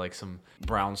hoodie with like some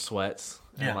brown sweats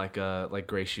Yeah. and like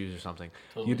gray shoes or something.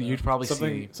 Totally You'd probably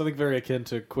Something very akin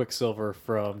to Quicksilver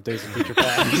from Days of Future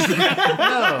Past. see.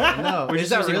 No. We're Is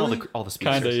just that using really? all the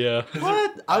speakers. Kinda, yeah.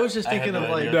 What? I was just I had thinking no of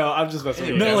like. idea. No, I'm just messing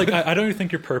with you. No, like I don't even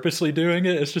think you're purposely doing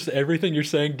it. It's just everything you're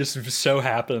saying just so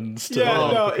happens to. Yeah,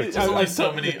 line no, up with it- There's I- only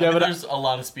so many. yeah, but there's a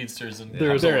lot of speedsters and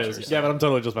There is. soldiers. Yeah, but I'm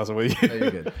totally just messing with you. No,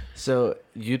 you're good. So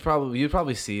you'd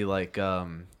probably see like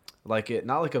it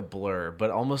not like a blur, but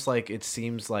almost like it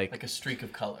seems like a streak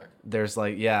of color. there's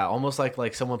like almost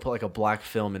like someone put like a black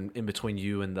film in between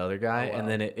you and the other guy, Oh, wow. and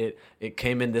then it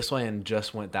came in this way and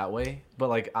just went that way. But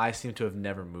like I seem to have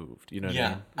never moved. You know what I Yeah,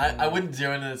 mean? I wouldn't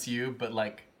zero in as you, but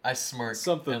like I smirk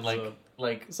Something's and like up.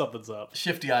 like Something's up.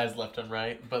 shifty eyes left and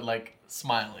right, but like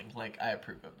smiling, like I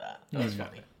approve of that. That was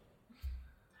funny.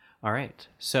 All right.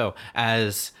 So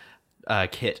as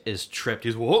Kit is tripped,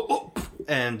 he's whoa, whoa,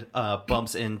 and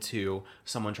bumps into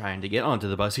someone trying to get onto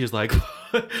the bus. He's like,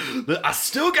 "I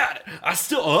still got it. I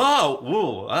still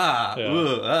whoa,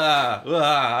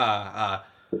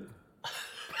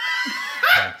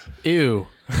 Ew.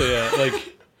 So yeah,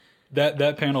 like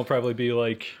that panel probably be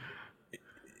like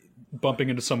bumping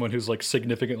into someone who's like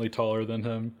significantly taller than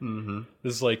him. Mm-hmm.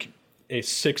 This is like a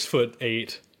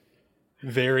 6'8",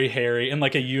 very hairy, and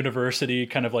like a university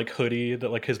kind of like hoodie that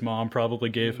like his mom probably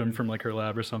gave him from like her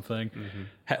lab or something.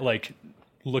 Like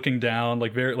looking down,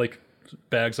 like very like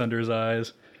bags under his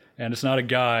eyes. And it's not a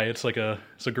guy; it's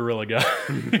a gorilla guy.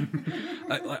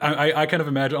 I kind of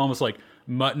imagine almost like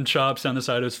mutton chops down the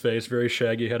side of his face, very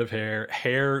shaggy head of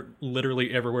hair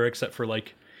literally everywhere except for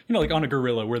like like on a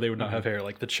gorilla where they would not have hair,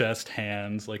 like the chest,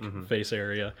 hands, like face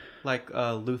area. like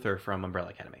Luther from Umbrella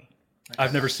Academy.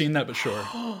 I've never seen that, but sure.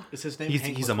 Is his name?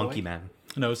 He's a monkey man.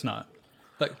 No, it's not.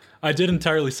 Like, I did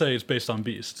entirely say it's based on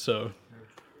Beast, so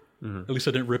at least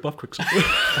I didn't rip off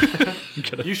Quicksilver.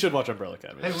 You should watch Umbrella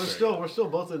Academy. Hey, we're still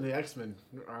both in the X-Men.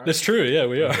 All right? It's true, yeah,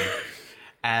 we are.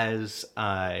 As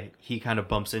he kind of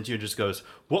bumps into you and just goes,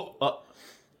 "Whoa,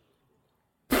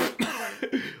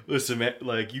 listen, man,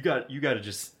 like you got to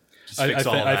just fix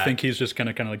all that." I think he's just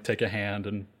gonna kind of like take a hand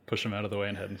and push him out of the way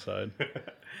and head inside.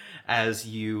 As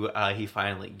he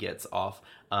finally gets off,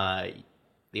 the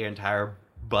entire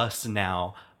bus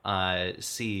now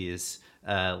sees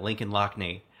Lincoln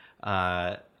Lockney,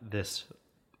 this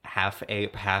half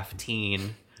ape, half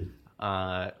teen.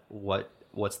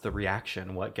 What's the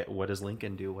reaction? What does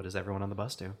Lincoln do? What does everyone on the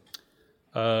bus do?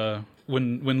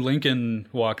 When Lincoln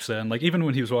walks in, like even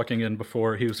when he was walking in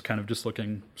before, he was kind of just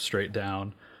looking straight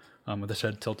down, with his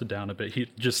head tilted down a bit.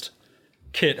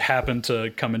 Kit happened to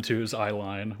come into his eye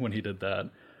line when he did that.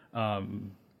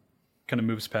 Kind of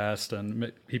moves past,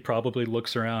 and he probably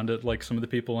looks around at like some of the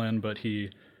people in, but he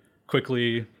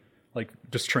quickly like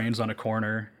just trains on a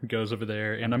corner, goes over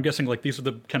there, and I'm guessing like these are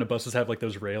the kind of buses that have like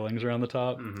those railings around the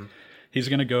top. Mm-hmm. He's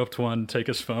gonna go up to one, take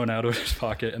his phone out of his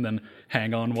pocket, and then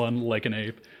hang on one like an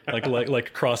ape,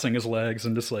 like crossing his legs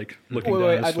and just like looking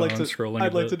down his phone, scrolling.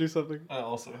 I'd like to do something. I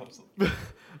also have something.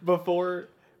 Before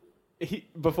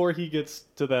he gets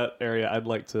to that area, I'd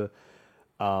like to.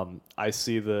 I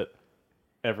see that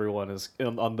everyone is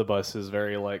on the bus is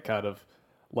very like kind of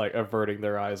like averting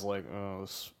their eyes, like, oh,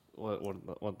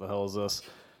 what the hell is this?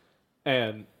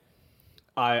 And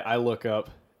I look up.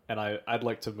 And I'd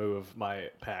like to move my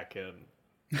pack and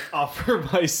offer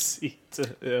my seat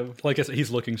to him. Like I said,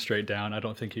 he's looking straight down. I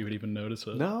don't think he would even notice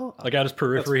it. No? Like at his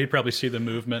periphery, he'd probably see the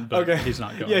movement, but he's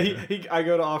not going. Yeah, I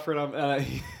go to offer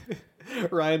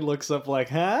it. Ryan looks up like,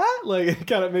 huh? Like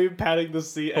kind of maybe patting the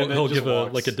seat. And he'll just give a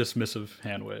walks. dismissive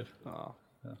hand wave. Oh.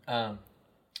 Yeah.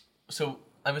 So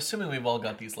I'm assuming we've all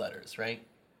got these letters, right?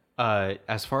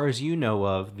 As far as you know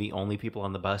of, the only people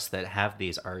on the bus that have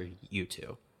these are you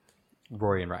two.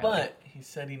 Rory and Riley. But he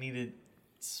said he needed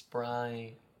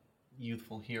spry,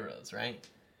 youthful heroes, right?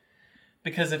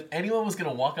 Because if anyone was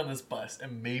going to walk on this bus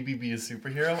and maybe be a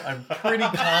superhero, I'm pretty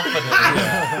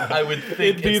confident I would think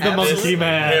It'd be it's the Monkey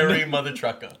Man. Harry Mother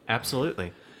Trucka.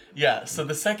 Absolutely. Yeah, so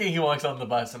the second he walks on the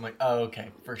bus, I'm like, oh,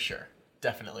 okay, for sure.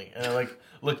 Definitely. And I like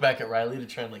look back at Riley to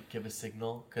try and like give a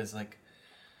signal, because like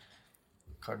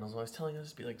Cardinal's always telling us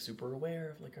to be like super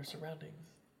aware of like our surroundings.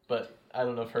 But I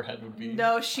don't know if her head would be.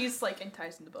 No, she's like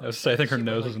enticed in the book. I think her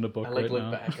nose is in the book I like right look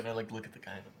now. back and I like look at the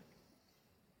guy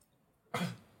and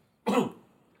I'm like,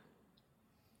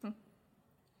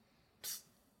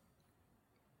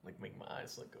 like make my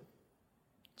eyes like go.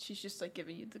 She's just like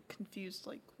giving you the confused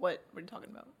like, what are you talking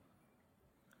about?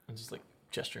 I'm just like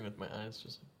gesturing with my eyes,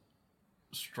 just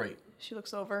straight. She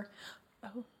looks over.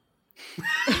 Oh.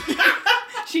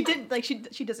 She did like she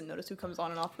doesn't notice who comes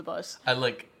on and off the bus. I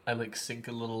like sink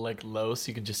a little like low so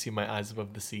you can just see my eyes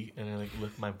above the seat, and I like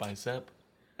lift my bicep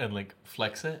and like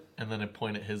flex it, and then I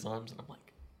point at his arms and I'm like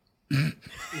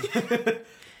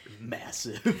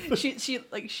Massive.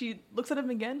 She looks at him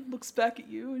again, looks back at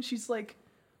you, and she's like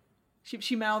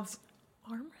she mouths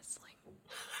arm wrestling.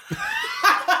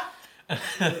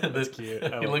 That's cute.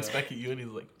 He looks back at you and he's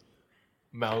like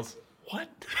mouths what?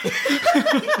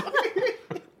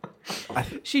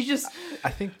 She's just I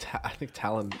think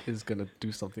Talon is gonna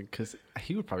do something because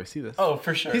he would probably see this. Oh,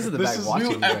 for sure. He's in the This back is watching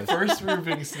new. you At guys. first, we were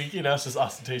being sneaky. Now it's just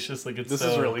ostentatious. Like it's This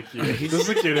so... is really cute. This is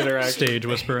a cute interaction. Stage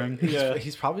whispering. Yeah.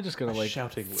 He's probably just gonna like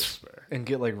Shouting whisper. and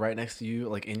get like right next to you,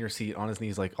 like in your seat on his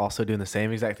knees, like also doing the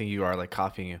same exact thing you are, like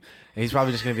copying you. And he's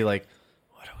probably just gonna be like,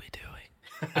 "What are we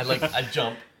doing?" I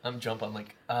jump. I'm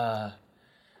like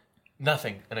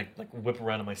nothing, and I like whip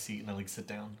around in my seat and I like sit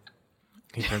down.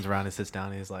 He turns around and sits down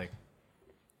and he's like,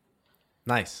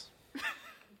 "Nice.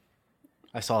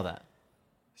 I saw that.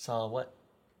 Saw what?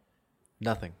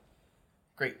 Nothing.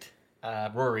 Great.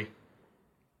 Rory.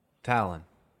 Talon."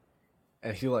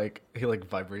 And he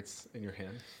vibrates in your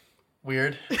hand.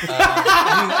 Weird.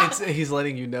 He's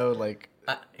letting you know, like,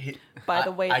 by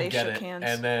the way I they get shook it. hands.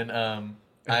 And then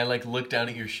I like look down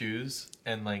at your shoes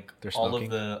and like They're all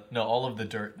smoking? of the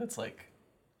dirt that's like,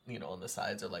 on the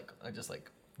sides are like I just like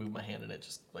move my hand and it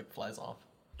just like flies off.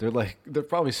 they're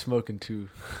probably smoking too.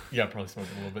 Yeah, probably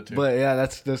smoking a little bit too. But yeah,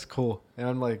 that's cool. And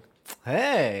I'm like,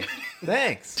 "Hey,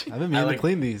 thanks. I've been meaning to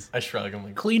clean these." I shrug. I'm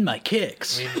like, Clean my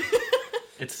kicks. I mean,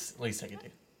 it's at least I can do.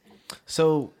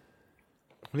 So,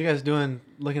 what are you guys doing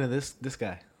looking at this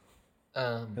guy?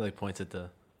 Um, He like points at the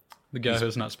The guy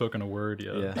who's not spoken a word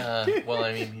yet. yeah. well,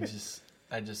 I mean,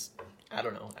 I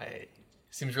don't know.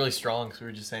 Seems really strong. So we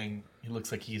were just saying he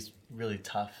looks like he's really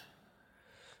tough.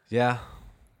 Yeah.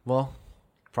 Well,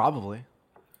 probably.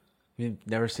 You've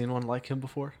never seen one like him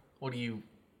before? What do you...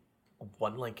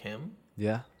 One like him?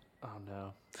 Yeah. Oh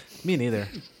no. Me neither.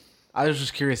 I was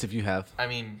just curious if you have. I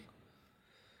mean,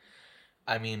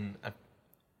 I've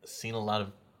seen a lot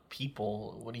of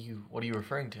people. What are you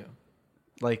referring to?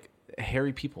 Like,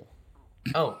 hairy people.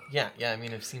 Oh, yeah. I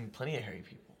mean, I've seen plenty of hairy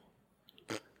people.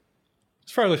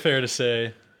 It's probably fair to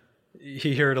say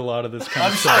he heard a lot of this kind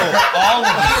I'm of sure stuff. all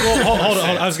of Well, hold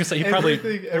on. I was gonna say he probably.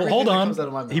 Everything Hold that on. comes out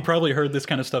of my mouth. He probably heard this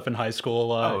kind of stuff in high school a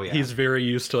lot. Oh, yeah. He's very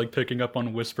used to like picking up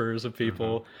on whispers of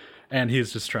people, and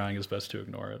he's just trying his best to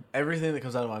ignore it. Everything that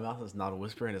comes out of my mouth is not a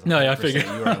whisper and is No, yeah, I 100% figured.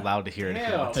 you are allowed to hear it if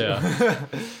you want to.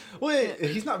 Yeah. Wait,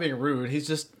 he's not being rude. He's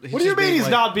just. What do you mean he's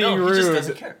not being No, rude? he just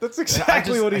doesn't care. That's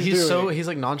exactly what he's doing. He's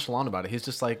like nonchalant about it. He's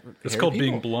just like. It's hairy called people.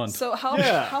 being blunt. So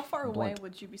Yeah. how far away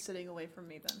would you be sitting away from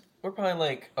me then? We're probably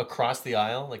like across the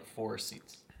aisle, like 4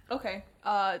 seats. Okay.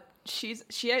 She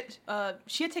had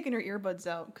taken her earbuds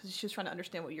out because she was trying to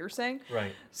understand what you're saying.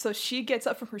 Right. So she gets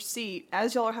up from her seat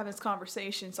as y'all are having this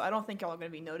conversation. So I don't think y'all are going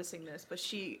to be noticing this, but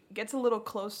she gets a little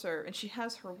closer and she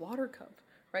has her water cup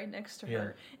right next to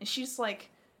her, and she's like,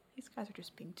 "These guys are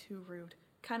just being too rude."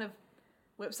 Kind of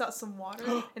whips out some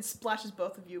water and splashes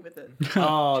both of you with it.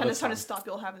 Oh, trying that's to stop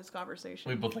y'all having this conversation.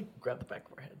 We both like grab the back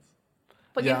of our heads.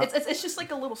 But Yeah. it's just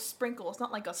like a little sprinkle. It's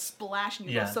not like a splash and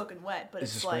you go soaking wet. But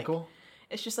It's it's a like sprinkle?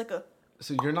 it's just like a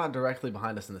So you're not directly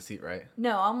behind us in the seat, right?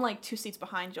 no. I'm like 2 seats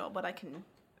behind y'all, but I can.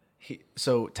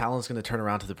 So Talon's gonna turn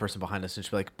around to the person behind us and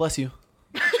she'll be like, "Bless you."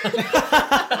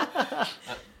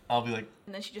 I'll be like,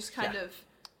 And then she just kind of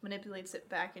manipulates it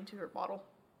back into her bottle.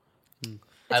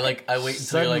 I wait until you're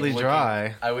Suddenly like dry.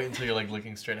 looking, I wait until you're like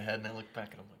looking straight ahead, and I look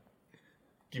back, and I'm like,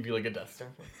 give you like a death stare.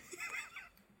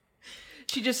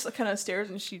 She just kind of stares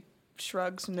and she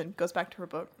shrugs and then goes back to her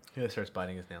book. He starts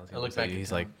biting his nails. He I look looks at back. you, at he's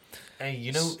Talon. like, "Hey,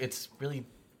 you know, it's really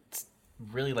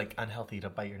like unhealthy to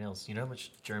bite your nails. You know how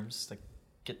much germs like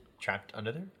get trapped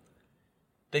under there?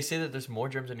 They say that there's more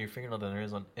germs on your fingernail than there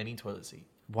is on any toilet seat.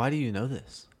 "Why do you know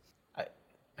this?"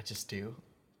 I just do.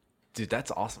 Dude, that's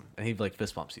awesome. And he like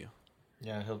fist bumps you.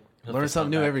 Yeah, he'll Learn fist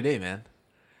something bump new back. every day, man.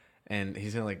 And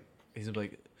he's gonna be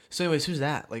like, "So anyways, who's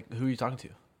that? Like, who are you talking to?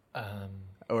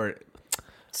 Or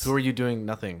who are you doing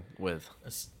nothing with?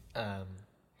 It's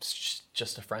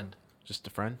just a friend. Just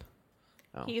a friend?"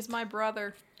 Oh. He's my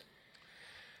brother.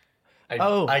 He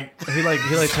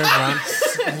turns around.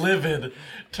 Livid,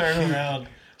 turn around,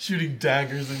 shooting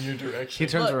daggers in your direction. He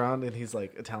turns Look. around and he's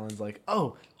like, Talon's like,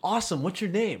 "Oh, awesome. What's your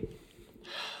name?"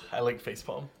 I like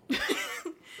facepalm.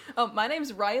 Oh, my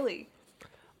name's Riley.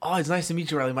 "Oh, it's nice to meet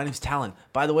you, Riley. My name's Talon.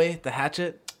 By the way, The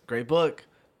Hatchet, great book.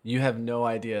 You have no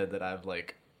idea that I've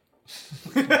like."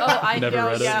 Oh, I Never know.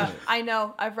 read it? Yeah, I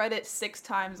know. I've read it 6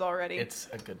 times already. It's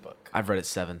a good book. I've read it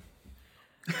 7.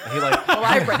 He like well,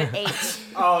 I've read it 8.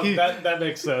 Oh, that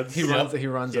makes sense. he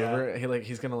runs Yeah. over.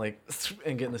 He's gonna like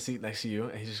and get in the seat next to you,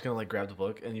 and he's just gonna like grab the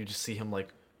book, and you just see him like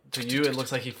to you. It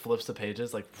looks like he flips the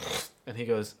pages like, and he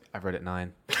goes, "I've read it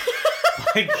 9."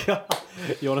 My God.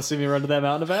 You want to see me run to that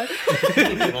mountain and back?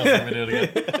 You can also do it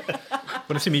again.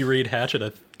 Want to see me read Hatchet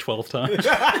a 12 times?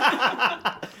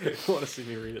 You want to see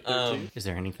me read it 13? Is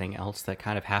there anything else that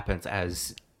kind of happens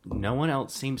as no one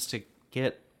else seems to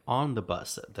get on the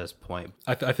bus at this point?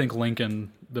 I think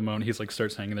Lincoln, the moment he's like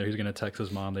starts hanging there, he's gonna text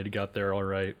his mom that he got there all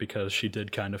right because she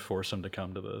did kind of force him to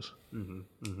come to this.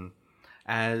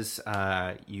 As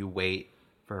you wait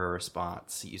for her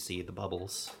response, you see the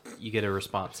bubbles. You get a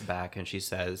response back, and she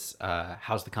says,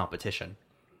 "How's the competition?"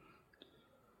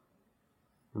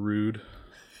 Rude.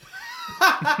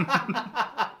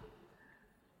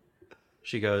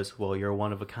 She goes, "Well, you're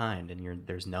one of a kind, and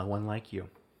there's no one like you."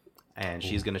 And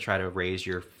she's going to try to raise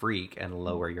your freak and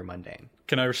lower your mundane.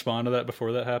 Can I respond to that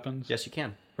before that happens? Yes, you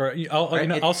can. Or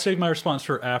I'll save my response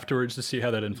for afterwards to see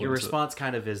how that influences Your it. response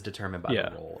kind of is determined by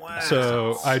the roll.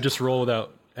 So I just roll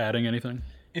without adding anything.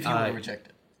 If you want to reject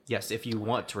it. Yes, if you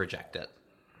want to reject it.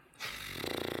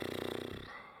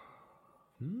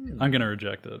 I'm gonna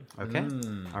reject it. Okay.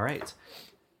 All right.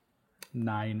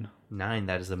 9. 9,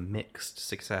 that is a mixed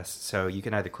success. So you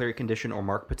can either clear a condition or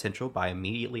mark potential by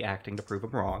immediately acting to prove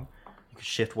them wrong. You can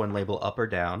shift one label up or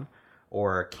down,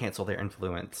 or cancel their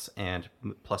influence and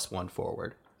 +1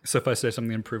 forward. So if I say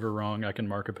something and prove her wrong, I can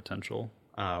mark a potential.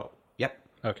 Yep.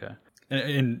 Okay.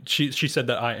 And she said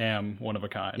that I am one of a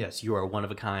kind. Yes, you are one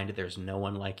of a kind. There's no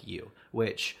one like you,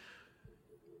 which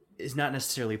is not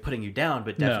necessarily putting you down,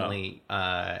 but definitely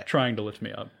Trying to lift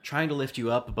me up. trying to lift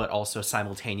you up, but also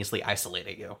simultaneously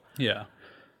isolating you. Yeah.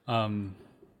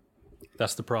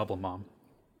 That's the problem, Mom.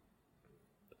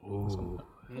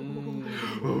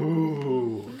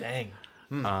 Dang.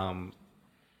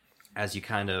 As you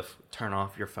kind of turn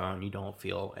off your phone, you don't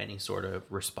feel any sort of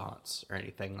response or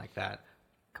anything like that.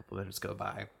 A couple minutes go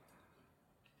by,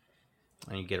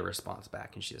 and you get a response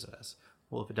back, and she says,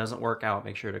 well, if it doesn't work out,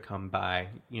 make sure to come by,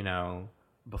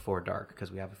 before dark,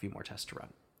 because we have a few more tests to run.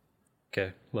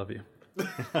 Okay, love you.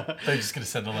 They're just gonna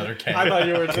send the letter K. I thought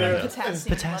you were there.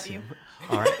 Potassium.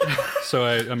 All right. So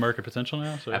I mark potential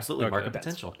now? So, Absolutely, okay. market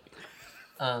potential.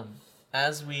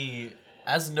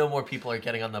 As no more people are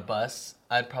getting on the bus,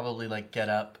 I'd probably like get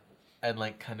up and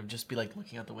like kind of just be like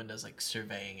looking out the windows, like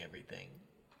surveying everything.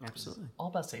 Absolutely. All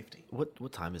about safety.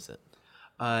 What time is it?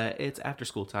 It's after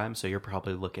school time, so you're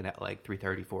probably looking at like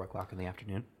 3:30, 4 o'clock in the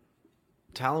afternoon.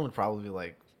 Talon would probably be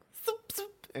like, zoop,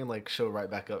 zoop, and like show right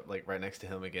back up, like right next to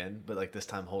him again, but like this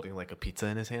time holding like a pizza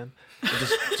in his hand, and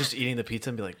just eating the pizza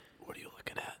and be like, "What are you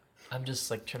looking at?" I'm just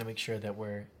like trying to make sure that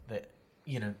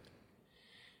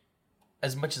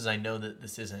as much as I know that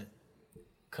this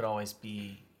could always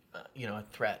be, a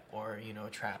threat or a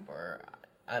trap or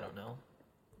I don't know.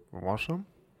 Wash them?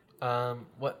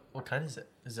 What kind is it?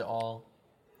 Is it all?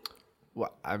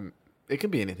 Well, it can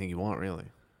be anything you want, really.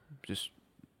 Just,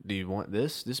 do you want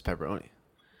this? This is pepperoni.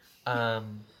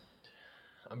 I'm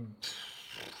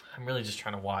really just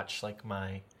trying to watch like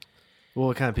my. Well,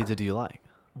 what kind of pizza do you like?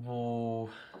 Well,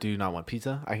 Do you not want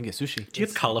pizza? I can get sushi. Do you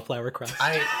have cauliflower crust?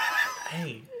 I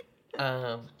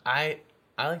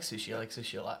like sushi. I like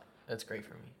sushi a lot. That's great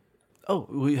for me. Oh,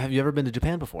 have you ever been to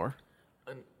Japan before?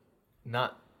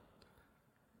 Not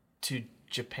to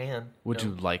Japan. Would no.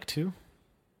 you like to?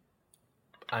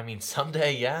 I mean,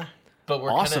 someday, yeah. But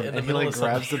we're Awesome. kind of in the And he middle like of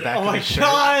grabs something. the back of his shirt.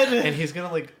 God! And he's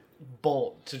gonna like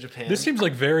bolt to Japan. This seems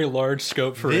like very large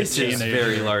scope for This a is teenager.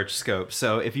 very large scope,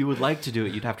 so if you would like to do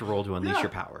it, you'd have to roll to unleash your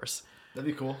powers. That'd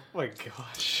be cool. Oh my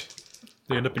gosh.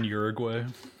 They end up in Uruguay.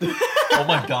 Oh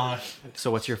my gosh. So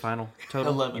what's your final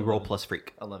total? 11. You roll plus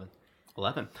freak. 11.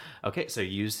 11. Okay, so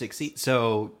you succeed.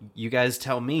 So you guys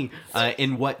tell me,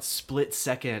 in what split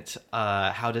second,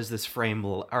 how does this frame,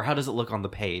 or how does it look on the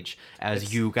page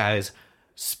as you guys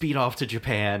speed off to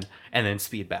Japan and then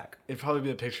speed back? It'd probably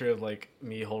be a picture of like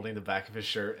me holding the back of his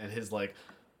shirt and his like,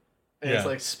 Yeah.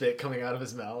 like spit coming out of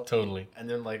his mouth. Totally. And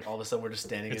then like all of a sudden we're just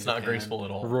standing. It's in not Japan. graceful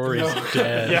at all. Rory's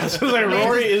dead. Yeah, so like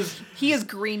Rory is. He is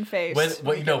green faced.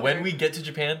 When we get to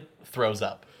Japan, throws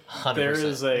up. 100%. There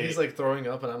is a. He's like throwing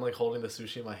up, and I'm like holding the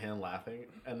sushi in my hand, laughing.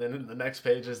 And then the next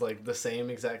page is like the same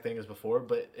exact thing as before,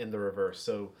 but in the reverse.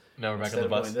 So Now we're back on instead the of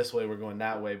bus. going this way, we're going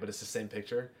that way, but it's the same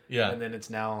picture. Yeah. And then it's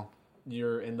now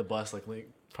you're in the bus, like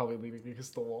probably leaning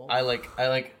against the wall. I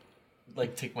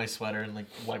take my sweater and like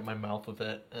wipe my mouth with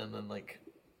it, and then like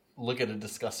look at it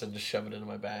disgusted and just shove it into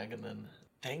my bag, and then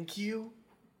thank you,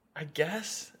 I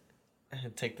guess,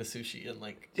 and take the sushi and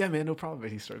like Yeah, man, no problem.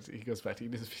 And he goes back to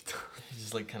eating his pizza. he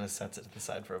just like kind of sets it to the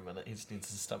side for a minute. He just needs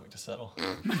his stomach to settle.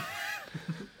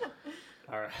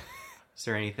 All right. Is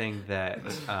there anything that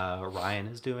Ryan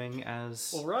is doing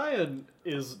as... Well, Ryan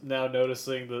is now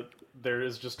noticing that there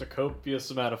is just a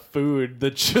copious amount of food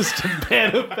that just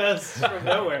manifests from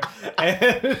nowhere.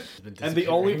 And the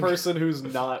only person who's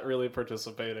not really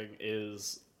participating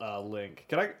is Link.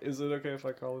 Is it okay if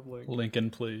I call him Link? Lincoln,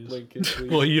 please. Lincoln,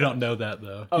 please. Well, you don't know that,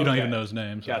 though. You don't Okay. even know his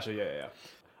name. So. Gotcha, yeah.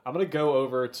 I'm going to go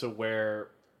over to where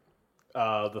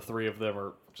the three of them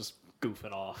are just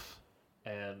goofing off.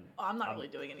 And I'm not really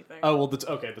doing anything. oh, well, the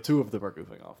two of them are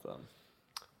goofing off then.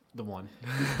 The one.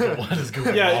 What is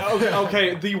going Yeah, on?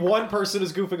 okay. The one person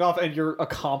is goofing off, and your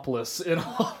accomplice in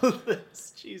all of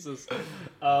this. Jesus.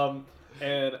 And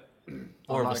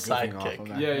Or I'm a not goofing off, sidekick. I'm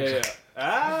not- yeah.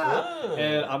 Oh.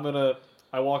 And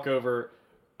I walk over,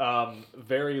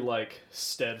 very like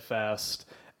steadfast,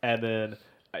 and then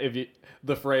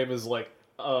the frame is like,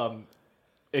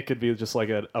 it could be just like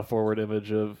a forward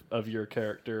image of your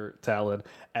character, Talon,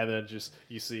 and then just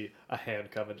you see a hand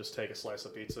come and just take a slice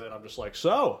of pizza, and I'm just like,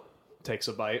 so, takes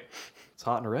a bite. It's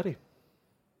hot and ready.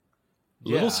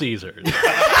 Little Caesars.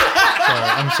 Sorry,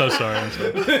 I'm so sorry.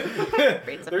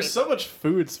 There's so much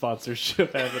food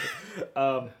sponsorship happening.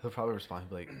 He'll probably respond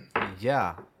like,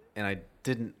 "Yeah," and I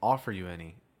didn't offer you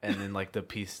any. And then like the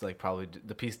piece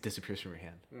disappears from your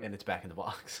hand, and it's back in the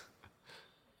box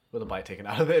with a bite taken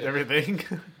out of it and everything.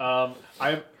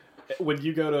 When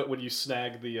you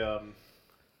snag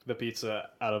the pizza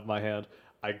out of my hand,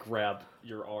 I grab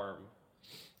your arm.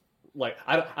 Like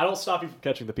I don't stop you from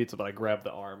catching the pizza, but I grab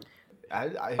the arm.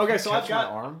 Okay, so I've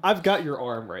got your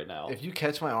arm right now. If you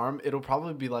catch my arm, it'll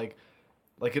probably be like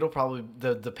it'll probably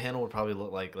the panel would probably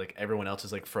look like everyone else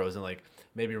is like frozen, like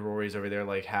maybe Rory's over there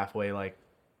like halfway like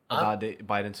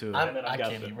bite into. I then I got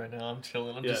can't you. eat right now. I'm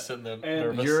chilling. I'm Yeah. just sitting there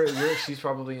And nervous. She's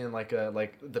probably in like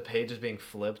the page is being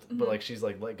flipped, but like she's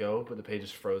like let go, but the page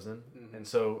is frozen,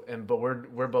 but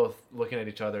we're both looking at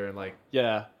each other and like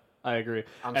Yeah, I agree.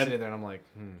 I'm And- sitting there and I'm like,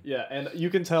 Yeah, and you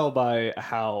can tell by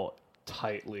how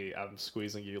tightly I'm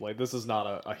squeezing you. Like, this is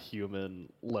not a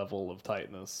human level of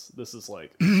tightness. This is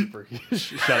like super huge.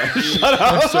 Shut up. Shut up.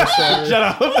 I'm so sorry. Shut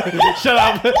up. Shut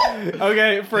up.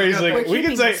 Okay, phrasing. We're We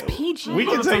can keeping say this PG. we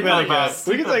can take that again.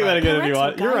 We can take that again if you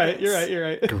want. Parental You're right. guidance. You're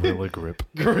right. You're right. gorilla grip.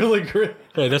 Gorilla grip.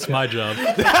 Hey, that's my job.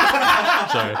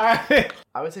 Sorry.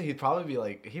 I would say he'd probably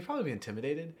be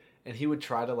intimidated, and he would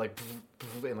try to like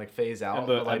and like phase out, And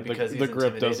but like because the he's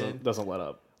grip intimidated. doesn't let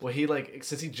up. Well, he like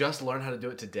since he just learned how to do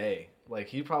it today, like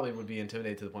he probably would be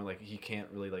intimidated to the point like he can't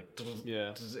really like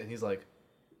Yeah. and he's like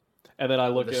And then I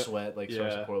look the at sweat like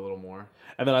starts to yeah. pour a little more.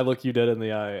 And then I look you dead in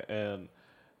the eye, and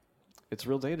it's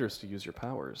real dangerous to use your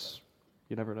powers.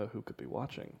 You never know who could be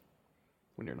watching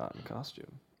when you're not in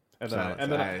costume. And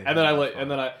then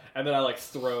I like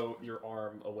throw your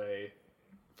arm away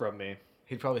from me,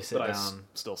 He'd probably sit but down,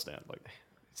 still stand like.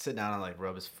 and like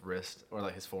rub his wrist or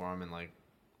like his forearm and like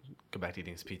go back to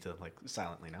eating his pizza like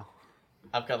silently now.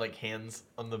 I've got like hands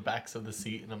on the backs of the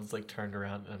seat, and I'm just like turned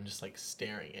around, and I'm just like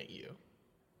staring at you,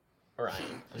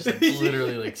 Ryan. I'm just like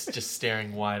literally like just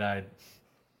staring wide eyed.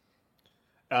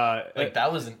 Like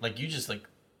that wasn't like you just like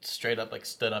straight up like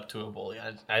stood up to a bully.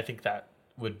 I think that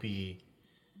would be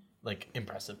like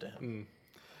impressive to him.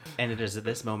 And it is at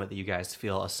this moment that you guys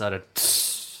feel a sudden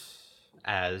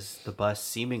as the bus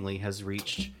seemingly has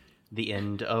reached the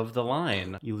end of the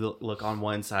line. You look on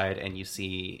one side and you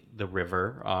see the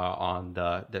river on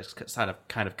this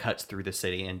kind of cuts through the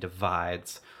city and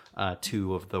divides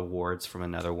two of the wards from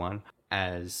another one.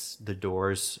 As the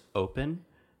doors open,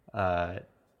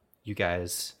 you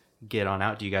guys get on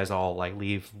out. Do you guys all like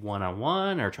leave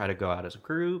one-on-one or try to go out as a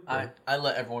group? Or? I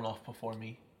let everyone off before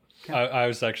me. I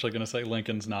was actually going to say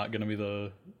Lincoln's not going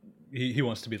to be he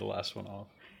wants to be the last one off.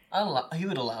 He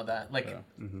would allow that. Like,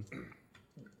 Yeah.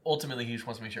 ultimately, he just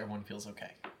wants to make sure everyone feels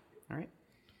okay. All right.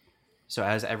 So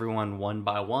as everyone one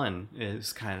by one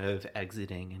is kind of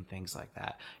exiting and things like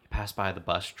that, you pass by the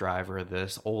bus driver,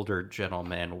 this older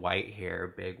gentleman, white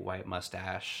hair, big white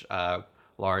mustache,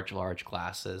 large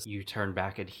glasses. You turn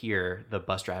back and hear the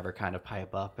bus driver kind of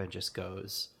pipe up and just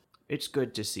goes, "It's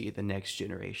good to see the next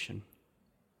generation."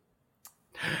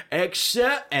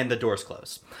 And the doors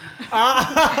close.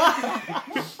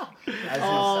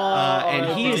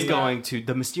 And he is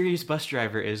the mysterious bus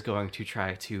driver is going to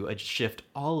try to shift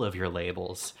all of your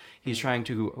labels. He's trying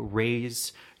to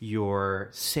raise your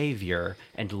savior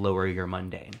and lower your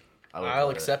mundane. I'll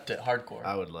accept it hardcore.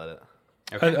 I would let it.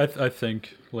 Okay. I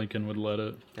think Lincoln would let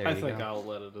it. There I you think go. I'll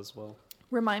let it as well.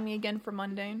 Remind me again for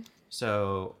mundane.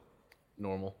 So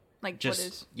Normal. Like just what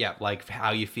is? yeah, like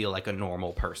how you feel like a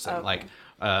normal person. Okay. Like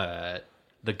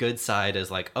the good side is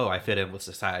like, oh, I fit in with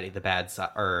society. The bad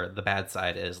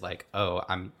side is like, oh,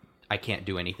 I can't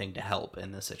do anything to help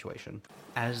in this situation.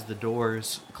 As the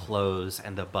doors close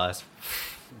and the bus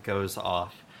goes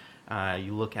off,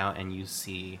 you look out and you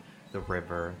see the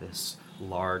river, this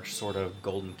large sort of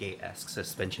Golden Gate-esque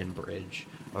suspension bridge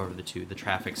over the two. The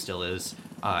traffic still is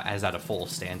as at a full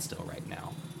standstill right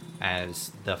now.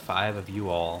 As the five of you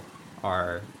all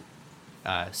are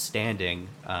standing,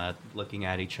 looking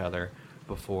at each other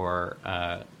before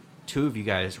two of you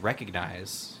guys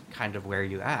recognize kind of where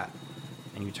you at.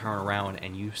 And you turn around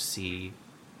and you see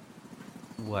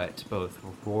what both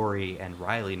Rory and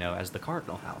Riley know as the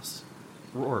Cardinal House.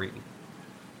 Rory,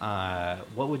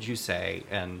 what would you say,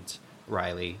 and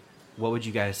Riley, what would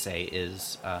you guys say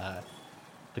is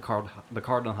the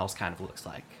Cardinal House kind of looks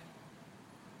like?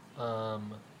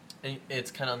 It's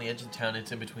kind of on the edge of town.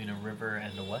 It's in between a river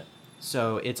and a what?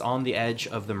 So it's on the edge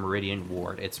of the Meridian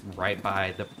Ward. It's right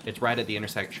at the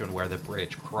intersection where the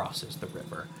bridge crosses the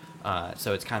river.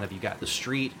 So it's kind of, you got the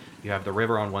street, you have the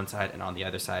river on one side, and on the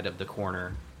other side of the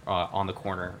corner, on the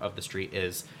corner of the street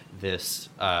is this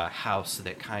house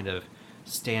that kind of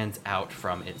stands out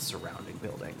from its surrounding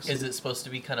buildings. Is it supposed to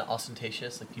be kind of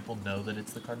ostentatious, like people know that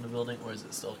it's the Cardinal Building, or is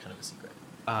it still kind of a secret?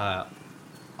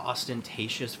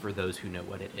 Ostentatious for those who know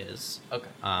what it is. Okay.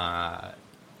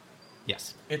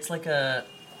 Yes. It's like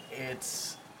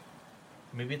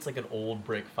maybe it's like an old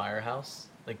brick firehouse.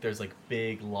 Like there's like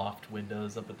big loft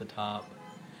windows up at the top,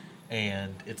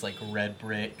 and it's like red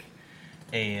brick,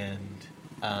 and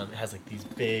it has like these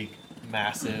big,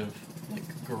 massive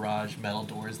like garage metal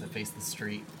doors that face the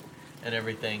street, and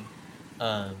everything.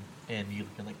 And you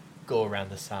can like go around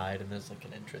the side, and there's like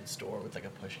an entrance door with like a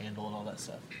push handle and all that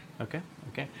stuff. Okay.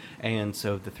 And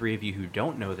so the three of you who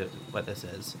don't know what this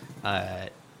is,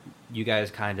 you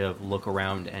guys kind of look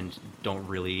around and don't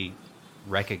really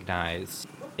recognize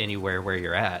anywhere where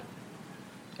you're at.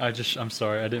 I'm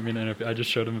sorry, I didn't mean to interrupt. I just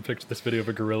showed him a picture, this video of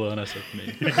a gorilla, and I said,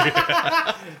 me.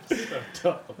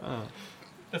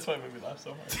 That's why it made me laugh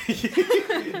so hard.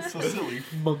 It's so silly.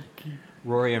 Monkey.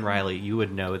 Rory and Riley, you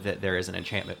would know that there is an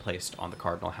enchantment placed on the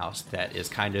Cardinal House that is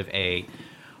kind of a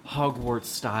Hogwarts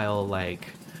style, like,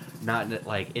 not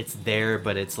like it's there,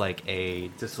 but it's like a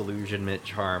disillusionment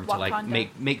charm to like Wakanda.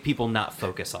 make people not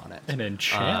focus on it. An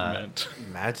enchantment.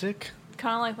 Magic?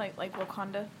 Kind of like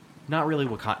Wakanda. Not really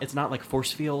Wakanda. It's not like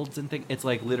force fields and things. It's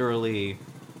like literally,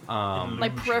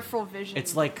 Like peripheral vision.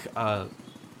 it's like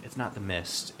it's not the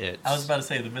mist. It's I was about to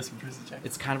say the Miss from Percy Jackson.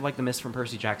 it's kind of like the mist from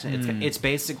Percy Jackson. It's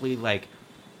basically like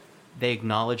they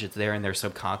acknowledge it's there in their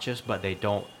subconscious, but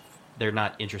they're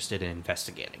not interested in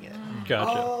investigating it.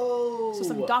 Gotcha. Oh. so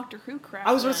some Doctor Who crap.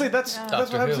 I was going to say, then. that's Yeah. what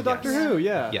happens to Doctor Doctor Who, Who,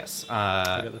 yeah. Yes.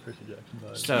 I got the Percy Jackson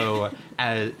vibe. So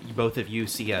as both of you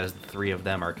see, as the three of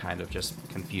them are kind of just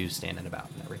confused, standing about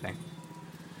and everything.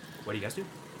 What do you guys do?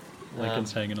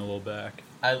 Lincoln's hanging a little back.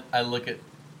 I look at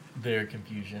their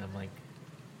confusion. I'm like,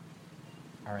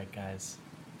 all right, guys,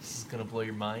 this is gonna blow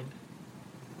your mind.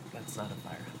 That's not a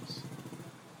firehouse.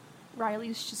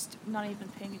 Riley's just not even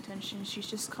paying attention. She's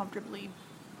just comfortably,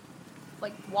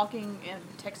 like, walking and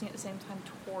texting at the same time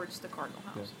towards the Cardinal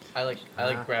House.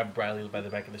 I grab Riley by the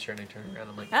back of the shirt and I turn around.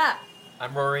 I'm like, Ah!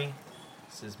 I'm Rory.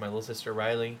 This is my little sister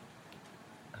Riley.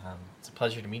 It's a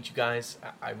pleasure to meet you guys.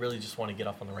 I really just want to get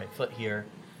off on the right foot here.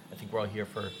 I think we're all here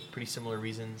for pretty similar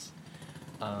reasons.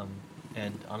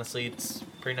 And honestly, it's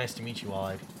pretty nice to meet you all.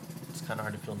 It's kind of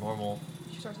hard to feel normal.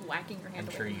 She starts whacking her hand.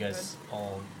 I'm sure you guys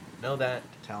all know that.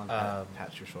 Talon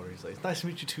pats your shoulder. He's like, "It's nice to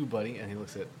meet you too, buddy." And he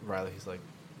looks at Riley. He's like,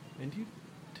 "And you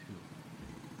too."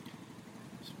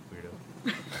 Just weirdo.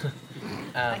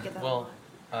 I get that a Well,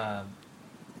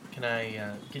 can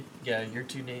I get your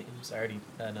two names? I already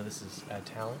know this is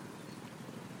Talon.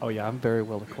 Oh, yeah, I'm very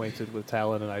well acquainted with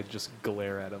Talon, and I just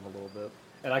glare at him a little bit.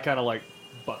 And I kind of, like,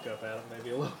 buck up at him maybe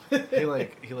a little bit.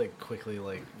 he quickly,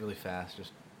 like really fast,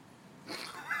 just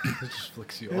just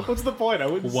flicks you off. What's the point? I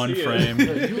wouldn't One see frame.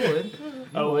 No, you would.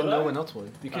 Oh, would. would No I? one else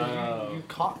would because you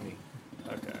caught me.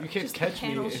 Okay. You can't Just the catch me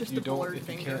handle's if just you a don't. blurred If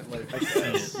you finger. can't like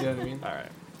see. You know what I mean? All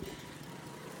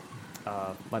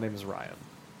right. My name is Ryan.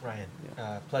 Ryan.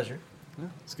 Yeah. Pleasure. Yeah,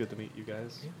 it's good to meet you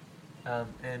guys.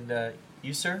 And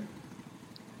you, sir?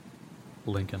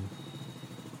 Lincoln.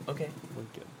 Okay.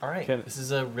 Lincoln. All right. Can- This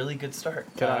is a really good start.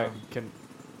 Do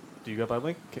you go by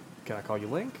Link? Can I call you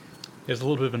Link? He has a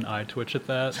little bit of an eye twitch at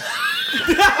that.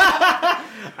 I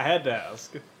had to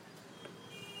ask.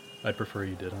 I'd prefer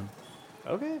you didn't.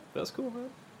 Okay, that's cool, man.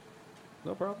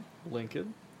 No problem.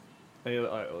 Lincoln. And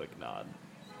I like nod.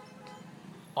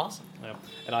 Awesome. Yeah.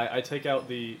 And I take out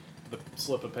the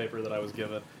slip of paper that I was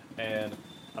given, and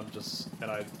I just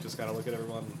kind of look at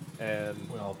everyone, and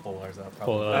We all pull ours out.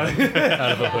 Pull Probably. it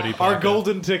out of a hoodie pocket. our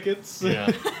golden tickets.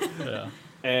 Yeah. Yeah.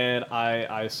 And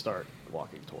I start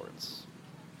walking towards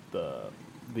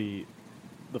the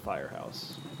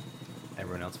firehouse.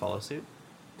 Everyone else follow suit.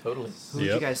 Totally. Who would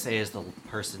you Yep. guys say is the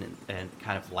person and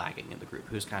kind of lagging in the group?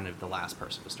 Who's kind of the last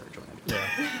person to start joining?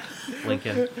 Yeah.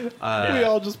 Lincoln. We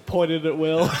all just pointed at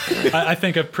Will. I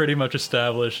think I've pretty much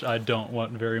established I don't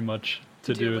want very much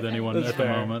to do with anyone That's at the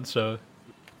fair. moment, so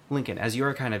Lincoln, as you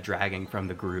are kind of dragging from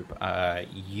the group,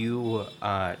 you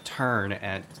turn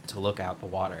to look out the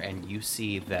water, and you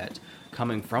see that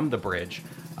coming from the bridge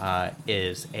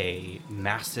is a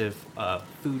massive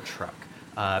food truck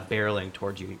barreling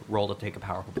towards you. Roll to take a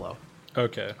powerful blow.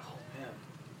 okay.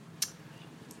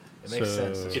 It makes So-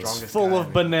 sense. The It's strongest full guy of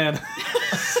in bananas.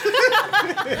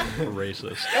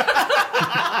 Racist.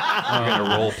 You're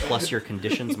gonna roll plus your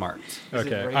conditions marked. Is it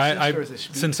Okay. racist or is it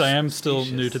Since I am still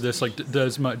new to specious? this,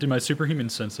 like, do my superhuman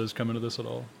senses come into this at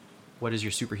all? What is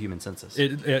your superhuman senses?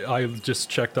 I just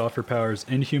checked off her powers: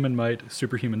 inhuman might,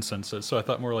 superhuman senses. So I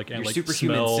thought more like Your like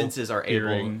superhuman smell, senses are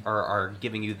hearing. are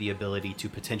giving you the ability to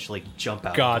potentially jump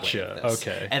out. Gotcha, Of the way of this.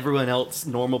 okay. Everyone else,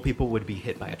 normal people, would be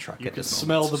hit by a truck You at can this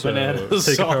smell moment. the bananas.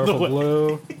 Take a on the powerful way.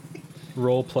 blow.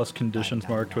 Roll plus conditions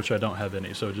marked, which I don't have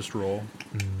any, so just roll.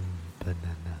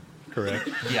 Correct.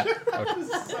 Yeah.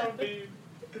 So mean.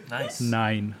 Nice.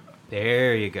 9.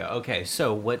 There you go. Okay,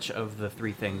 so which of the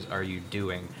three things are you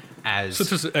doing as... So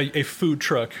this is a food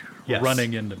truck Yes.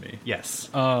 running into me. Yes.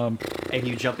 And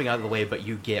you jumping out of the way, but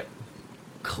you get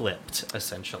clipped,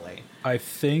 essentially. I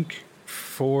think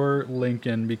for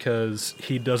Lincoln, because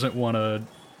he doesn't want to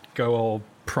go all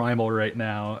primal right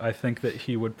now, I think that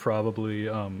he would probably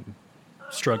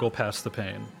struggle past the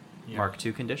pain. Mark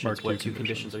 2 conditions. Mark What 2 two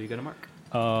conditions are you going to mark?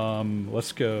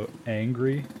 Let's go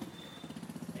angry.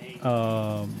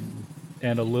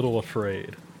 and a little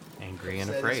afraid Angry and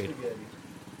Said afraid. spaghetti.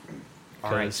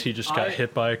 All right. because he just got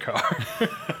hit by a car.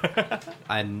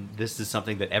 And this is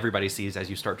something that everybody sees as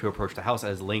you start to approach the house,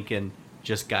 as Lincoln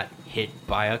just got hit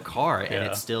by a car, and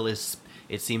Yeah. it still is.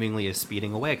 It seemingly is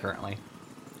speeding away currently.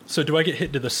 So do I get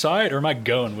hit to the side, or am I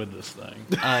going with this thing?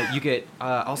 You get,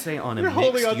 I'll say on a You're mix,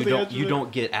 holding on to you the don't edge of you it.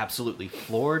 don't get absolutely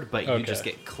floored, but you Okay. just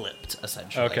get clipped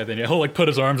essentially. Okay, then yeah, he'll like put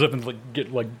his arms up and like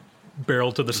get like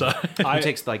barreled to the side. Who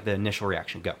takes like the initial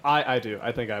reaction? Go. I do.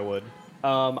 I think I would.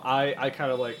 I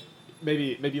kind of like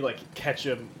maybe like catch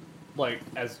him, like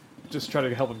as just try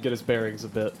to help him get his bearings a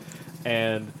bit,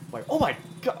 and like, oh my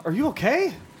god, are you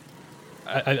okay?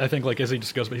 I think like as he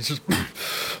just goes, but he's just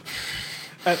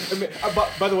And, I mean,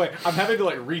 by the way, I'm having to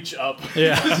like reach up.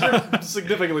 Yeah. 'Cause you're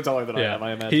significantly taller than I yeah. am.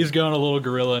 I imagine. He's going a little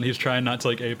gorilla, and he's trying not to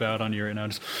like ape out on you right now.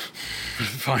 Just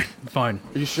fine.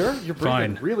 Are you sure? You're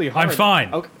breathing Fine. really hard. I'm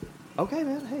fine. Okay,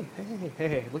 man.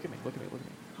 Hey. Look at me.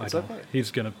 I It's don't- okay.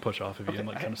 He's gonna push off of you and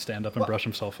like kind of stand up and brush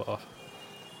himself off.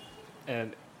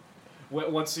 And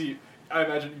once I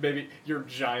imagine maybe your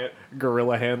giant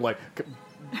gorilla hand like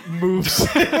moves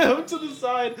him to the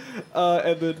side,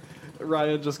 and then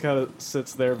Ryan just kind of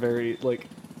sits there very like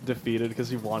defeated because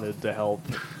he wanted to help.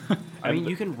 I mean,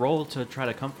 you can roll to try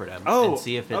to comfort him Oh. and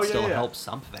see if it Oh, yeah, still yeah. helps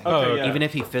something. Oh, yeah. Even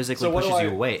if he physically So what pushes do you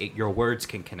I- away, your words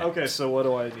can connect. Okay, so what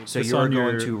do I need? So It's you're on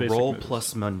going your to basic roll moves.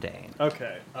 plus mundane.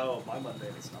 Okay. Oh, my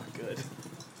mundane is not good.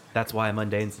 That's why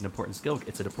mundane's an important skill.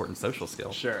 It's an important social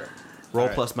skill. Sure. Roll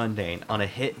Alright. plus mundane. On a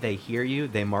hit, they hear you,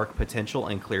 they mark potential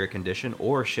and clear a condition,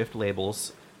 or shift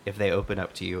labels if they open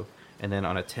up to you. And then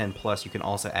on a 10 plus, you can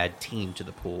also add team to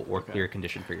the pool or clear a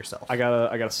condition for yourself. I got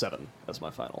a 7 as my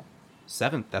final.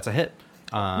 7, that's a hit.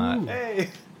 Hey.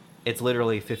 It's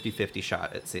literally 50-50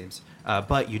 shot, it seems.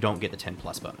 But you don't get the 10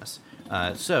 plus bonus.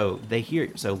 So they hear.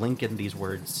 So Lincoln, these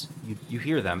words, you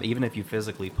hear them, even if you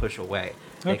physically push away.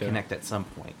 They Okay. connect at some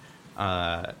point.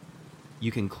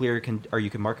 You can clear, or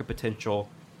you can mark a potential,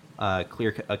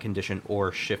 clear a condition,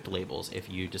 or shift labels if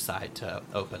you decide to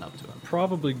open up to him.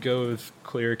 Probably go with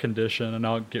clear condition, and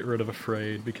I'll get rid of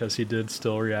afraid because he did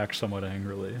still react somewhat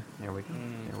angrily. There we go.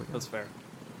 There we go. That's fair.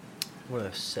 I want to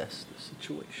assess the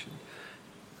situation.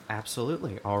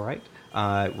 Absolutely. All right.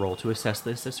 Roll to assess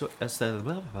this.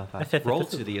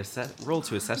 Roll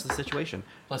to assess the situation.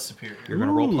 Plus superior. You're going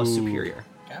to roll plus Ooh. superior.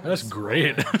 That's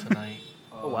great. Tonight.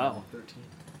 Oh wow. 13.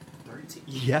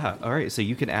 Yeah. All right. So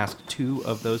you can ask 2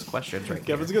 of those questions right here.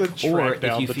 Kevin's gonna track Or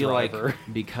down if you the feel driver. like,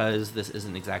 because this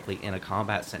isn't exactly in a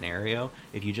combat scenario,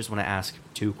 if you just want to ask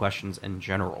 2 questions in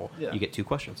general, Yeah. you get 2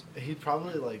 questions. He'd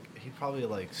probably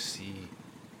see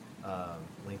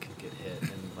Lincoln get hit,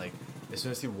 and like as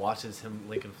soon as he watches him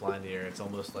Lincoln fly in the air, it's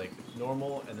almost like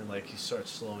normal, and then like he starts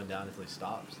slowing down until he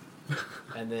stops,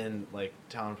 and then like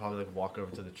Talon probably like walk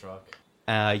over to the truck.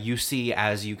 You see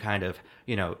as you kind of,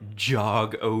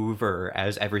 jog over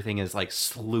as everything is like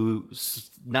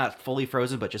not fully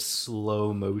frozen, but just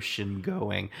slow motion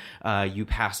going. You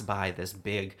pass by this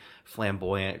big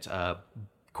flamboyant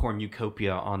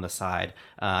cornucopia on the side,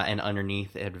 and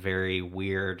underneath it, very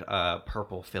weird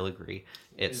purple filigree.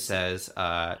 It says,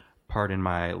 pardon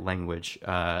my language,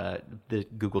 the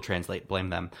Google Translate, blame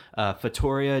them,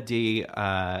 Fattoria di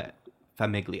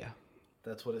Famiglia.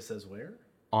 That's what it says. Where?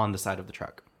 On the side of the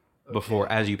truck before,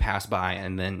 as you pass by,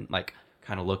 and then like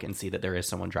kind of look and see that there is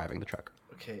someone driving the truck.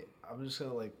 Okay, I'm just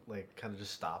gonna like kind of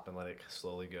just stop and let it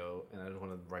slowly go, and I just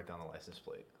want to write down the license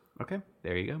plate. Okay,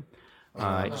 there you go.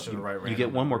 I'm just gonna write You random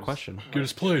get one more numbers. question. Get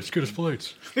his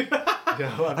plates. Yeah,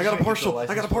 well, I got a I'm just partial- gonna I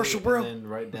got a keep the partial, license bro. plate And then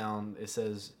write down. It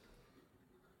says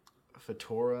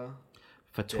Fattoria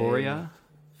Fattoria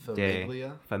de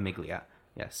Famiglia, Famiglia.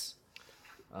 Yes.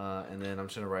 and then I'm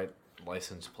just gonna write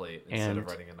license plate instead And- of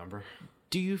writing a number.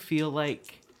 Do you feel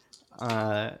like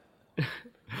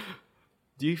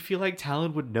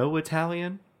Talon would know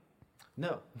Italian?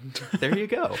 No. There you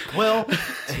go. Well,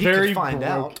 he very could find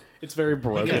broke. out. It's very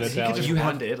broken He could Italian. just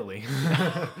run to Italy.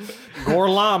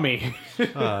 Gorlami.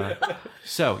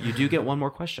 So you do get one more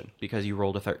question because you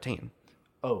rolled a 13.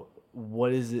 Oh, what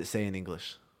does it say in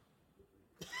English?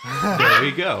 There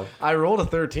we go. I rolled a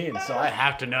 13, so I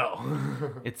have to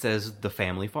know. It says the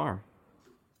family farm.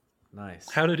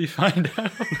 Nice. How did he find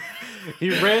out? He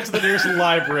ran to the nearest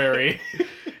library.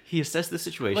 He assessed the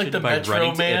situation Like the by Metro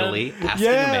running to Man? Italy, asking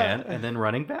Yeah. a man, and then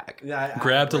running back. Yeah,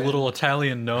 Grabbed a little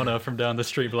Italian Nona from down the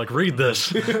street, be like, read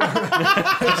this.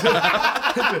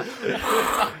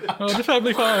 Oh, the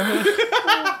family farm.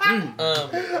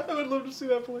 I would love to see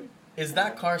that play. Is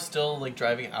that car still like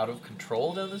driving out of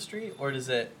control down the street, or does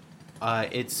it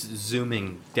It's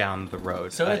zooming down the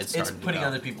road. So it's starting to putting go.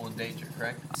 other people in danger,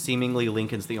 correct? Seemingly,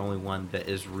 Lincoln's the only one that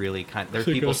is really kind. There's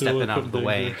Think people I feel stepping like out I'm of the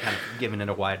way, danger. kind of giving it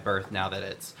a wide berth. Now that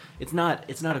it's not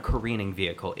a careening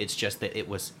vehicle. It's just that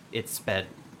it sped.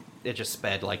 It just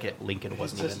sped like Lincoln He's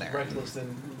wasn't just even there.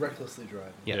 recklessly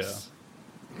driving. Yes.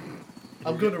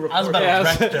 I'm going to report. I was about to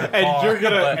wreck their car,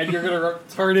 and but you're gonna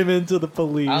turn him into the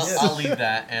police. I'll leave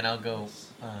that and I'll go.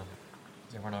 Is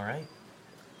everyone all right?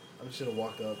 I'm just gonna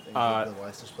walk up and give the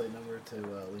license plate number to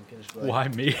Lincoln. Just be like, Why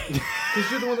me?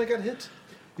 Because you're the one that got hit.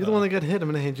 You're the one that got hit. I'm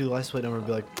gonna hand you the license plate number and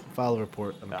be like, file a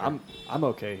report. I don't care. I'm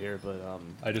okay here, but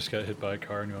I just got hit by a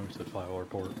car and you want me to file a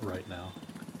report right now.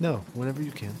 No, whenever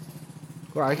you can.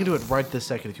 Or I can do it right this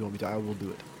second if you want me to. I will do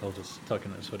it. I'll just tuck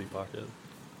in his hoodie pocket.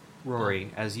 Rory,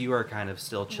 as you are kind of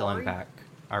still chilling Rory? back,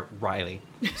 or Riley,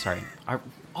 sorry,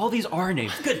 all these are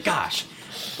names. Good gosh,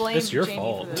 Blame It's your Jamie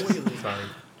fault. for this. Sorry.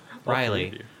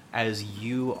 Riley. As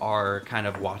you are kind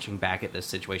of watching back at this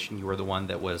situation, you were the one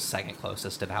that was second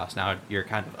closest to the house. Now you're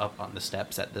kind of up on the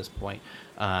steps at this point.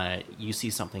 You see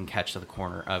something catch to the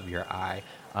corner of your eye,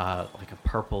 like a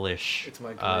purplish. It's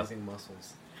my glazing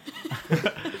muscles.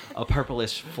 A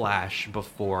purplish flash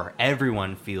before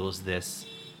everyone feels this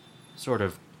sort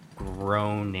of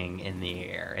groaning in the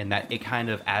air, and that it kind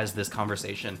of, as this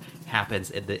conversation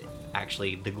happens,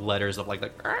 actually the letters of like the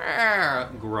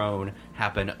groan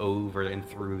happen over and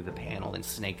through the panel and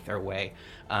snake their way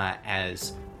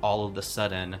as all of the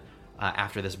sudden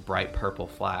after this bright purple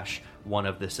flash, one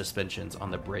of the suspensions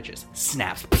on the bridges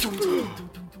snaps.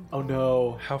 oh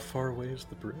no. How far away is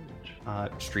the bridge?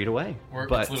 Street away.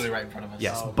 It's literally right in front of us.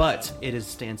 Yes, Oh, but it is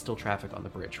standstill traffic on the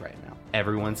bridge right now.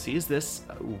 Everyone sees this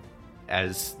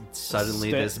as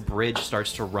suddenly this bridge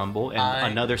starts to rumble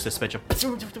and another suspension.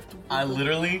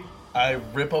 I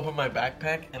rip open my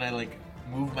backpack and I like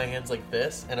move my hands like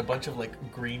this, and a bunch of like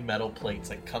green metal plates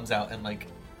like comes out and like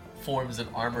forms an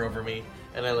armor over me,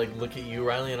 and I like look at you,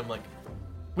 Riley, and I'm like,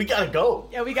 we gotta go.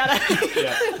 Yeah, we gotta.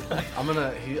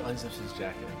 He unzips his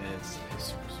jacket and it's super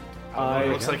suit. I don't know what it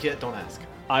looks like yet. Don't ask.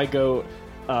 I go.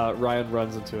 Ryan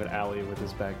runs into an alley with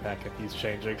his backpack and he's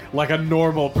changing like a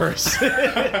normal person.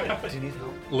 Do you need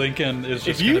help? Lincoln is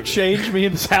just if you change me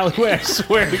in this alleyway, I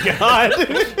swear to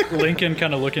God. Lincoln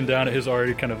kind of looking down at his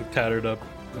already kind of tattered up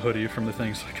hoodie from the thing.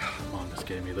 He's like, oh, Mom just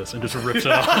gave me this, and just rips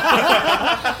it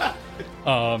off.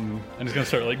 And he's gonna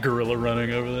start like gorilla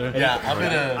running over there.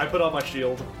 Yeah, I put on my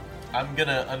shield. I'm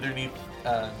gonna underneath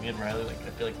me and Riley. Like, I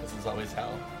feel like this is always how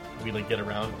we like get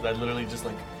around. I literally just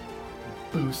like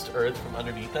boost Earth from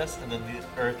underneath us, and then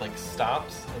the Earth like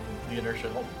stops, and the inertia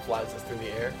flies us through the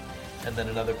air, and then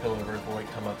another pillar of Earth will like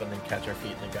come up and then catch our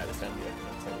feet and then guide us down the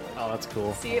exit. Oh, that's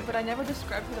cool. See it, but I never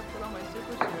described what I put on my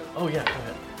super suit. Oh yeah, go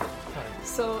ahead.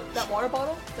 So that water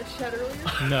bottle that she had earlier.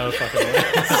 No fucking way.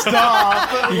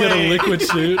 Stop! You get a liquid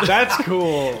suit. That's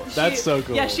cool. That's She- so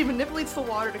cool. Yeah, she manipulates the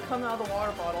water to come out of the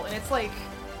water bottle, and it's like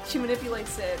she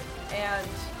manipulates it, and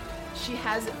she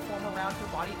has it form around her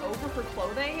body over her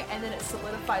clothing, and then it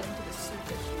solidifies into the suit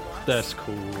that she wants. That's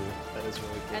cool. That is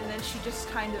really cool. And then she just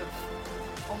kind of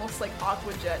almost like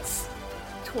aqua jets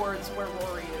towards where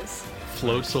Rory is.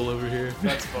 Floats all over here.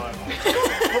 That's fun.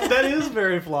 That is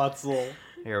very Flotsal.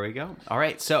 Here we go. All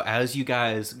right, so as you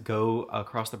guys go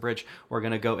across the bridge, we're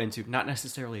going to go into not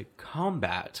necessarily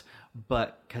combat,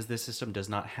 but because this system does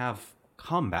not have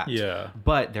combat. Yeah.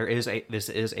 But this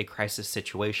is a crisis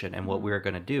situation, and what we're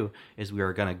going to do is we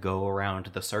are going to go around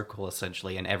the circle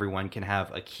essentially, and everyone can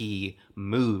have a key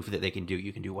move that they can do.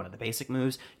 You can do one of the basic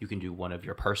moves, you can do one of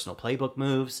your personal playbook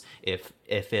moves if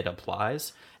it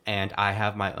applies, and I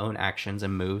have my own actions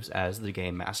and moves as the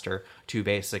game master to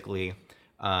basically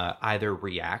either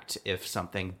react if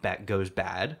something goes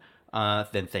bad,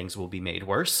 then things will be made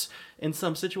worse in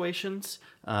some situations.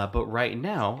 But right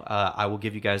now, I will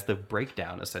give you guys the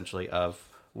breakdown, essentially, of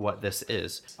what this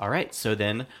is. All right, so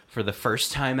then, for the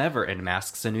first time ever in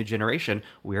Masks: A New Generation,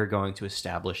 we are going to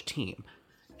establish team.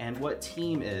 And what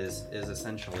team is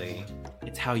essentially,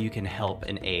 it's how you can help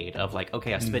and aid of like,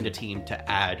 okay, I spend a team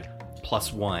to add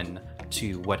 +1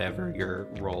 to whatever your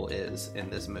role is in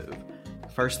this move.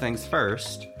 First things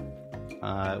first,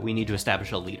 we need to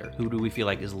establish a leader. Who do we feel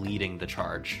like is leading the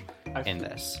charge in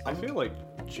this? I feel like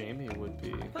Jamie would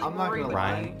be. I'm not Rory gonna would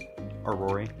lie. Ryan or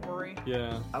Rory? be Rory.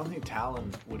 Yeah. I don't think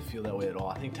Talon would feel that way at all.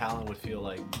 I think Talon would feel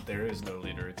like there is no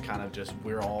leader. It's kind of just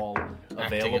we're all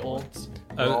available.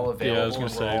 We're all available. Yeah, I was gonna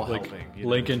and we're say all like helping, you know?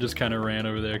 Lincoln just kind of ran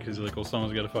over there because he's like, well,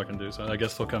 someone's got to fucking do something. I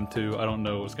guess they'll come too. I don't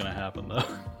know what's gonna happen though.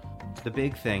 The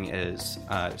big thing is,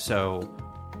 so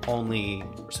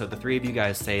the three of you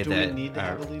guys say Do that we need to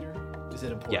have a leader? Is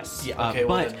it important? Yes. Yeah, okay,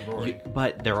 well but then Rory.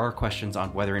 but there are questions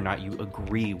on whether or not you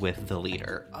agree with the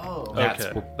leader. Oh. That's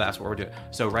Okay. that's what we're doing.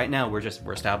 So right now we're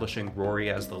establishing Rory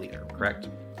as the leader, correct?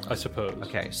 I suppose.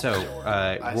 Okay. So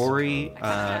Rory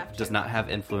have to. does not have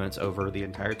influence over the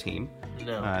entire team.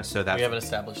 No. So that's we haven't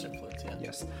established influence yet.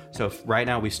 yes. So right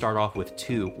now we start off with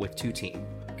two team.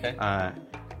 Okay.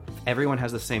 Everyone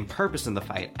has the same purpose in the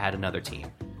fight. Add another team.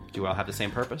 Do you all have the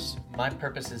same purpose? My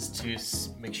purpose is to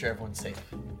make sure everyone's safe.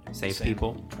 Save Same.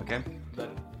 people. Okay.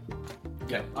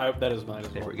 Yeah, that is mine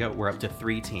as There well. we go. We're up to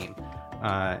 3 team.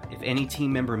 If any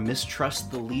team member mistrusts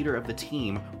the leader of the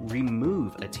team,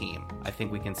 remove a team. I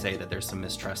think we can say that there's some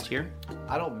mistrust here.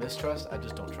 I don't mistrust. I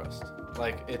just don't trust.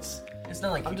 Like it's It's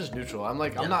not like I'm just neutral. I'm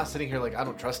like Yeah. I'm not sitting here like I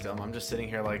don't trust him. I'm just sitting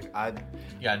here like I.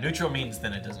 yeah. Neutral means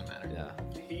then it doesn't matter. Yeah.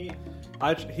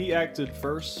 He acted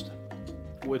first,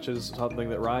 which is something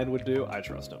that Ryan would do. I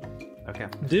trust him. Okay.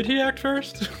 Did he act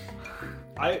first?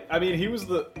 I mean, he was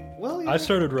the well. I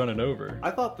started running over.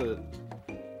 I thought that.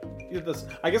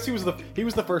 I guess he was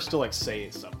the first to like say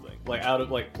something like out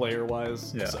of like player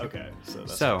wise. Yeah. Okay. So.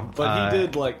 That's So, he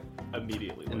did like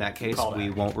immediately. In like, that case, call to we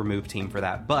action. won't remove team for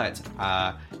that. But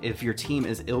if your team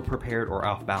is ill prepared or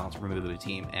off balance, remove the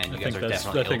team. And you guys are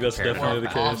definitely I think that's ill-prepared. definitely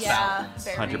the Off case. Yeah,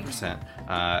 very.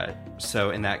 100%. So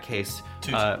in that case,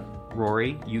 Two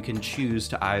Rory, you can choose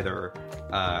to either,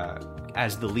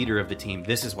 as the leader of the team,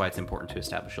 this is why it's important to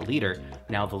establish a leader.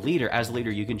 Now, as a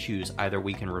leader, you can choose either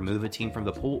we can remove a team from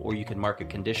the pool or you can mark a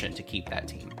condition to keep that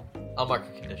team. I'll mark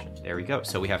a condition. There we go.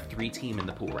 So we have 3 team in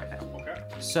the pool right now. Okay.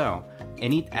 So,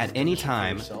 at any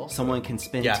time, yourself, someone can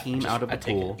spend Yeah, team just- out of the I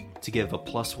take pool to give a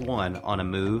 +1 on a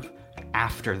move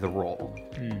after the roll.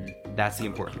 That's the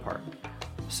important part.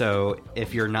 So,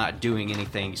 if you're not doing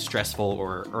anything stressful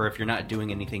or if you're not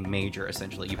doing anything major,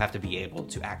 essentially, you have to be able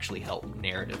to actually help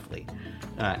narratively.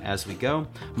 As we go,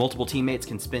 multiple teammates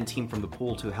can spend team from the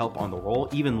pool to help on the roll.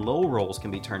 Even low rolls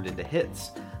can be turned into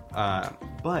hits.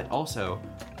 But also,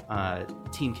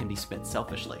 team can be spent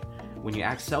selfishly. When you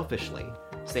act selfishly,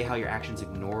 say how your actions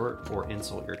ignore or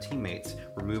insult your teammates,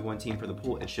 remove 1 team from the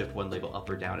pool, and shift 1 label up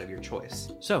or down of your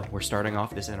choice. So we're starting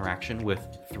off this interaction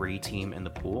with 3 team in the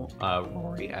pool.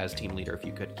 Rory as team leader, if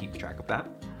you could keep track of that.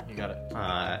 You got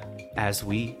it. As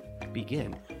we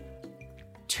begin.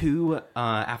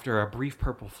 After a brief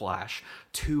purple flash,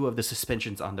 2 of the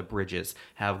suspensions on the bridges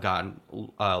have gotten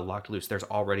locked loose. There's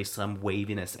already some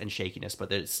waviness and shakiness,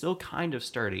 but it's still kind of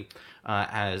sturdy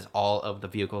as all of the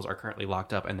vehicles are currently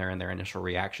locked up and they're in their initial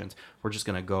reactions. We're just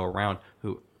going to go around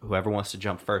whoever wants to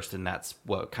jump first, and that's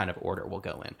what kind of order we'll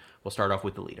go in. We'll start off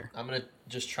with the leader. I'm gonna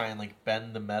just try and like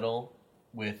bend the metal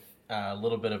with a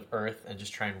little bit of earth and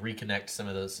just try and reconnect some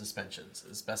of those suspensions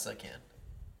as best I can.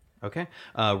 Okay.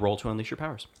 Roll to unleash your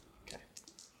powers.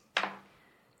 Okay.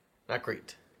 Not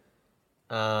great.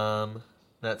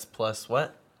 That's plus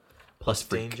what? Plus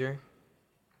freak. Danger.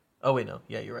 Oh wait, no.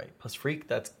 Yeah, you're right. Plus freak.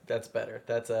 That's better.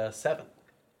 That's a 7.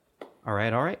 All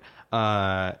right.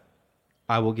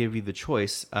 I will give you the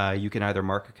choice. You can either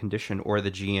mark a condition or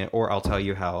the GM, or I'll tell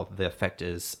you how the effect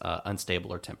is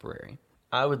unstable or temporary.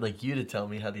 I would like you to tell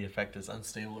me how the effect is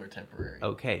unstable or temporary.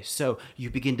 Okay, so you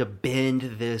begin to bend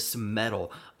this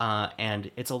metal, and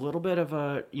it's a little bit of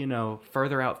a,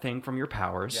 further out thing from your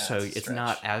powers, Yeah, so it's a it's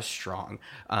not stretch. as strong.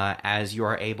 As you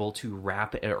are able to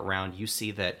wrap it around, you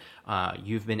see that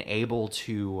you've been able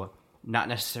to not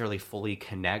necessarily fully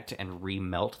connect and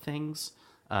remelt things,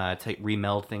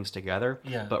 remeld things together,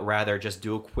 Yeah. but rather just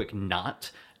do a quick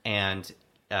knot, and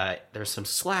there's some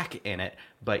slack in it,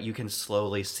 but you can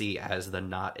slowly see as the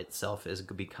knot itself is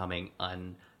becoming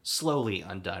slowly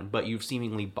undone. But you've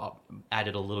seemingly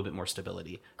added a little bit more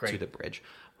stability to Great. the bridge.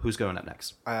 Who's going up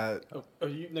next?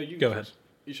 You Go ahead.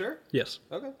 You sure? Yes.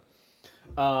 Okay.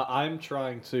 I'm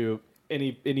trying to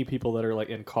any people that are like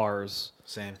in cars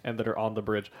Same. and that are on the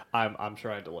bridge. I'm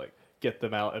trying to like get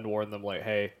them out and warn them like,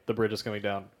 hey, the bridge is coming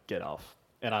down. Get off.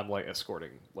 And I'm like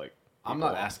escorting like. I'm people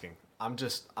not off. asking.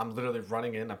 I'm literally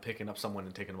running in. I'm picking up someone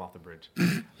and taking them off the bridge,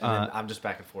 and then I'm just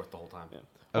back and forth the whole time.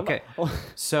 Okay,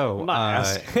 so I'm not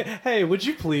asking. Hey, would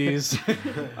you please?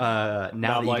 now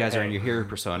that you like, guys are in hey. your hero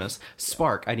personas,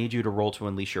 Spark, I need you to roll to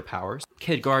unleash your powers.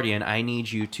 Kid Guardian, I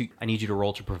need you to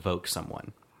roll to provoke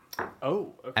someone.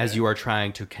 Oh, okay. As you are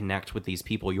trying to connect with these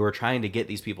people, you are trying to get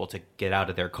these people to get out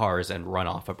of their cars and run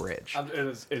off a bridge.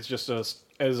 It's just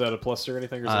is that a plus or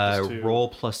anything? Or is it just 2? Roll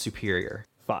plus superior.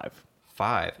 5.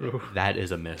 5. That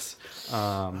is a miss.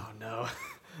 Oh no,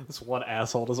 this one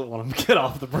asshole doesn't want him to get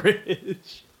off the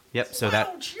bridge. Yep. So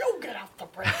Don't you get off the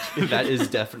bridge? that is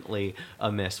definitely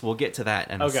a miss. We'll get to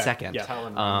that in a Okay, second. yeah.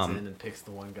 Talon runs in and picks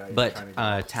the one guy. But trying to get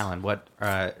off. Talon, what?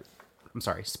 I'm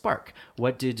sorry, Spark.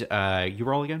 What did you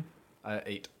roll again?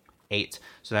 8. 8.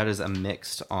 So that is a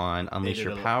mixed on Unleash Ate it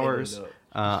Your up, Powers. ate it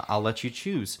up. I'll let you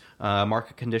choose. Mark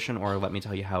a condition, or let me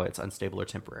tell you how it's unstable or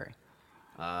temporary.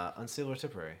 Unstable or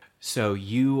temporary. So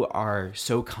you are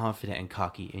so confident and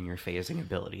cocky in your phasing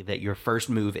ability that your first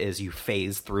move is you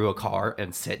phase through a car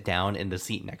and sit down in the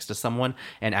seat next to someone.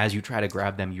 And as you try to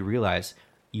grab them, you realize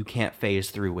you can't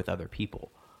phase through with other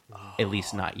people. At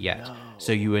least not yet. No.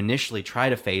 So you initially try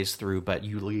to phase through, but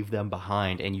you leave them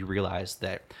behind, and you realize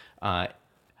that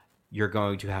you're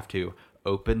going to have to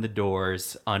open the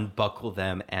doors, unbuckle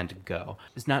them, and go.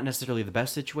 It's not necessarily the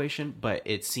best situation, but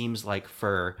it seems like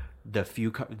for the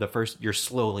first, you're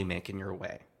slowly making your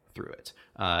way through it.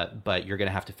 But you're going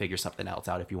to have to figure something else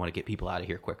out if you want to get people out of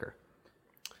here quicker.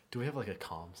 Do we have like a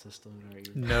comm system?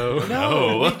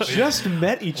 No. We just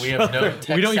met each We other. have no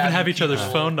tech We don't even savvy have each other's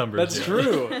people. phone numbers. That's yet.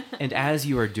 true. And as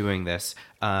you are doing this,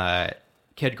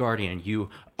 Kid Guardian, you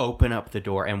open up the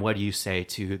door, and what do you say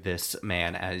to this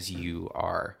man as you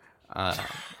are,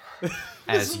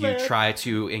 try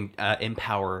to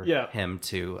empower him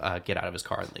to get out of his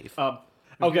car and leave?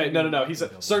 Okay, no. He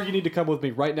said, "Sir, you need to come with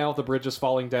me right now. The bridge is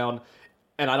falling down,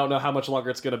 and I don't know how much longer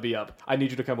it's going to be up. I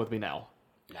need you to come with me now."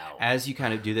 As you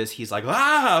kind of do this, he's like,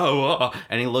 "Ah!"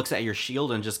 And he looks at your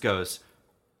shield and just goes,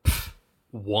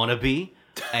 "Wannabe?"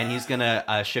 And he's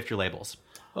gonna shift your labels.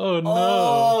 Oh no!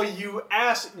 Oh, you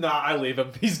ass! Nah, I leave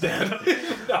him. He's dead.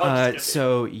 No, I'm just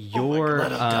So your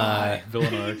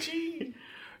Villain arc.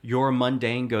 your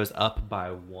mundane goes up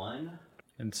by 1,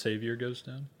 And Savior goes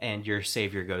down. and your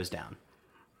savior goes down.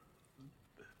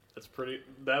 That's pretty.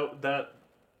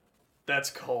 That's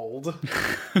cold.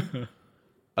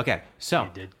 Okay, so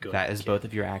did good, that is both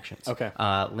of your actions. Okay.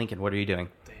 Lincoln, what are you doing?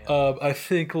 I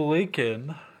think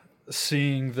Lincoln,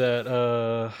 seeing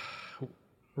that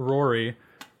Rory,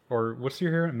 or what's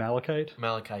your hero? Malachite?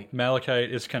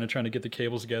 Malachite is kind of trying to get the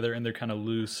cables together, and they're kind of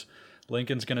loose.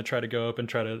 Lincoln's going to try to go up and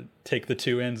try to take the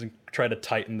two ends and try to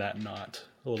tighten that knot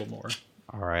a little more.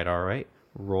 All right.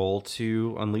 Roll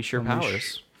to unleash your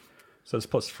powers. So it's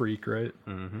plus freak, right?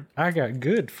 Mm-hmm. I got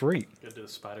good freak. Good to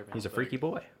Spider-Man. He's a freaky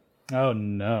boy. Oh,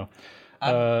 no.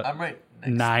 I'm right next.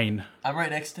 9. I'm right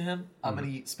next to him. I'm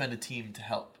going to spend a team to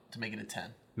help to make it a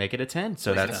 10. Make it a 10.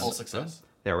 So Make it a that's full success.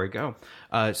 There we go.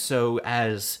 So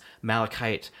as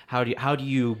Malachite, how do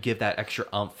you give that extra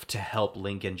oomph to help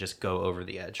Lincoln just go over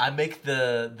the edge? I make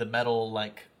the metal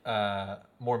like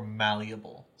more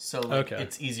malleable, so like, Okay.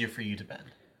 it's easier for you to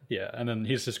bend. Yeah, and then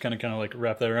he's just kind of like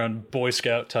wrap that around Boy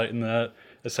Scout, tighten that.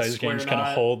 The size Square games kind of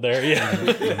knot. hold there. Yeah.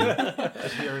 Did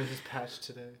he earn his patch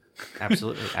today?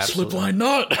 Absolutely. Slip line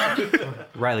knot.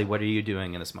 Riley, what are you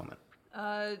doing in this moment?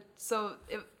 So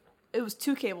it was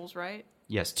 2 cables, right?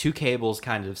 Yes, 2 cables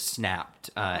kind of snapped,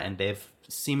 and they've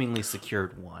seemingly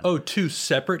secured one. Oh, 2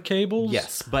 separate cables?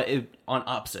 Yes, but on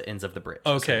opposite ends of the bridge.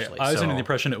 Okay, essentially. I was So- under the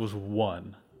impression it was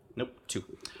 1. Nope, 2.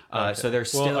 Okay. So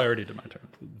there's Well, still I already did my turn.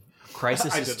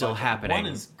 crisis I is did still my turn. happening.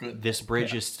 One is good. This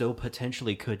bridge is still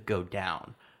potentially could go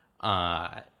down.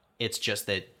 It's just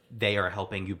that they are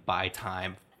helping you buy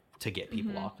time to get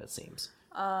people off. It seems.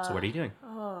 So what are you doing?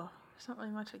 There's not really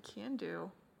much I can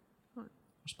do.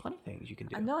 There's plenty of things you can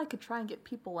do. I know I could try and get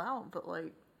people out, but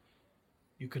like,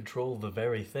 You control the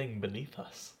very thing beneath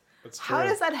us. That's how true.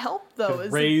 does that help though?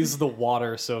 Could raise the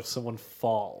water so if someone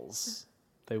falls,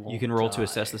 they won't. You can roll to die.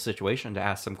 assess the situation, to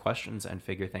ask some questions and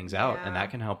figure things out, and Yeah. that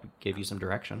can help give you some I'm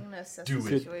direction. gonna assess Do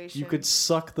the it. situation. You could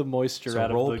suck the moisture So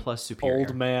out roll of the plus superior.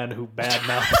 old man who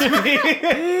badmouthed me.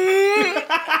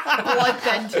 blood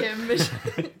bend him.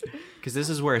 Because this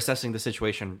is where assessing the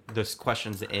situation, those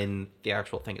questions in the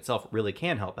actual thing itself really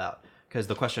can help out. Because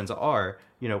the questions are,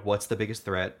 what's the biggest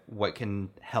threat? What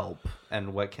can help?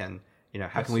 And what can,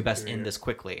 how can we best end this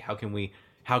quickly? How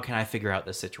can I figure out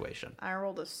this situation? I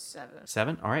rolled a 7.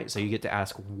 7? All right. So you get to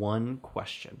ask one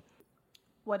question.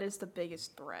 What is the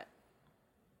biggest threat?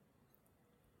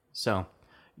 So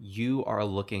you are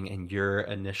looking, and your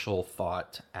initial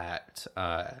thought at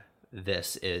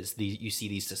this is you see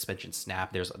these suspensions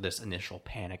snap. There's this initial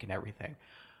panic and everything.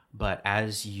 But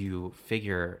as you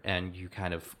figure and you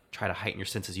kind of try to heighten your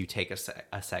senses, you take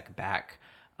a sec back,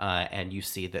 and you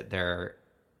see that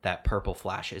that purple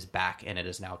flash is back, and it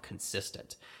is now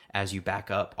consistent. As you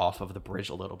back up off of the bridge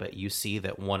a little bit, you see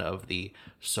that one of the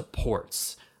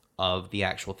supports of the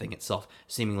actual thing itself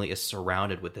seemingly is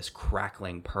surrounded with this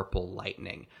crackling purple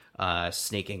lightning,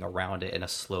 snaking around it in a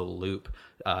slow loop,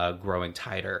 growing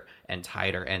tighter and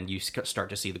tighter, and you start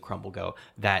to see the crumble go.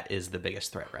 That is the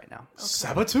biggest threat right now.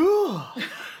 Saboteur.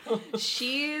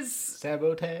 She's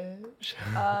Sabotage.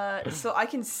 so I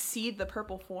can see the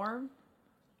purple form.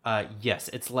 Yes,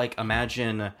 it's like,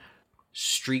 imagine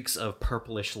streaks of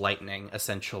purplish lightning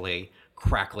essentially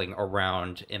crackling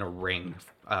around in a ring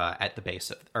at the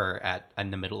base of, or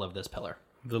in the middle of this pillar.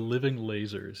 The living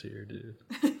lasers here, dude.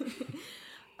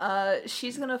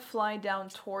 She's gonna fly down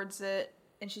towards it,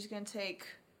 and she's gonna take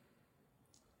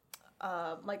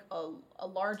like a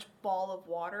large ball of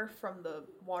water from the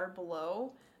water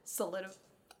below,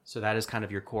 So that is kind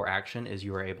of your core action, is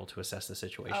you are able to assess the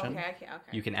situation. Okay.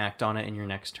 You can act on it in your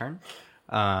next turn.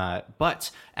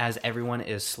 But as everyone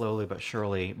is slowly but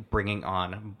surely bringing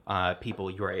on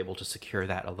people, you are able to secure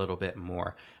that a little bit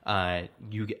more.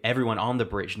 Everyone on the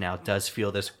bridge now does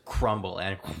feel this crumble,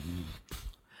 and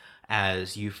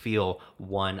as you feel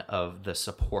one of the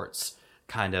supports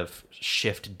kind of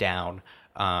shift down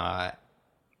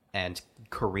and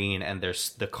careen, and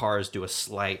the cars do a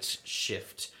slight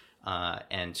shift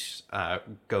and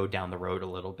go down the road a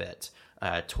little bit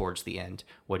towards the end.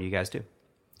 What do you guys do?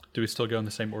 Do we still go in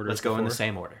the same order? Let's as go in the before?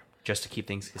 same order, just to keep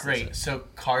things consistent. Great. So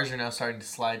cars are now starting to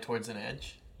slide towards an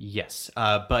edge. Yes,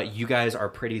 but you guys are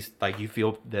pretty, like, you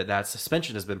feel that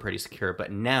suspension has been pretty secure, but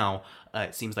now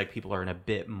it seems like people are in a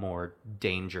bit more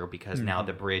danger because now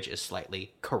the bridge is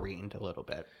slightly careened a little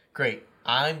bit. Great.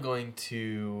 I'm going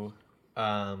to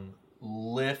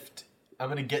lift. I'm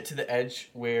going to get to the edge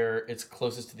where it's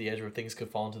closest to the edge where things could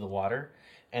fall into the water,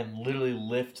 and literally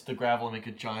lift the gravel and make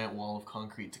a giant wall of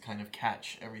concrete to kind of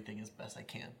catch everything as best I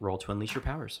can. Roll to unleash your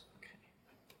powers.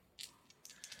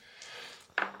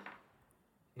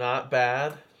 Not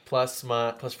bad. Plus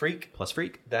freak. Plus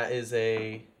freak. That is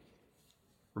a...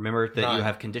 Remember that 9. you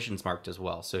have conditions marked as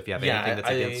well, so if you have Yeah, anything that's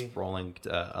I- against rolling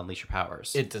unleash your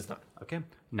powers. It does not. Okay.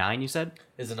 9, you said?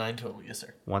 It's a 9 total, yes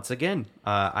sir. Once again,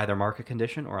 either mark a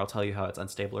condition or I'll tell you how it's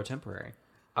unstable or temporary.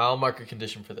 I'll mark a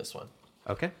condition for this one.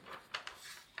 Okay.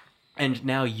 And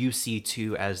now you see,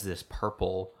 too, as this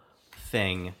purple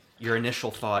thing, your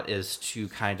initial thought is to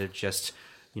kind of just,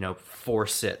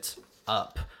 force it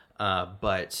up.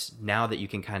 But now that you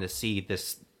can kind of see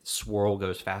this swirl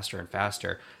goes faster and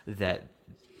faster, that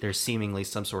there's seemingly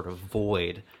some sort of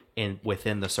void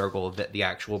within the circle that the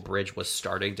actual bridge was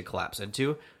starting to collapse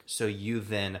into. So you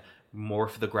then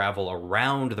morph the gravel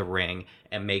around the ring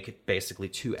and make basically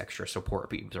 2 extra support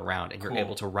beams around, and you're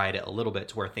able to ride it a little bit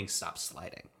to where things stop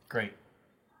sliding. Great.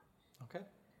 Okay.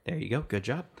 There you go. Good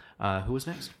job. Who was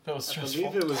next? That was I stressful.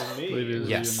 believe it was me. Believe it was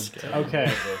Yes. you and-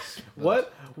 Okay.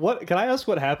 What? Can I ask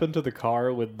what happened to the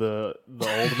car with the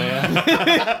old man?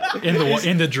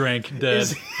 in the drink, dead.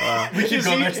 We should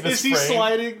go back to the is he spray.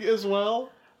 sliding as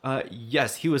well?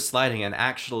 Yes, he was sliding, and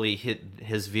actually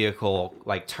his vehicle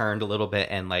turned a little bit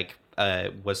and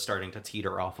was starting to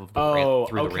teeter off of the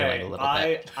through the railing a little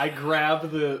bit. I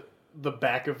grab the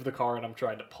back of the car and I'm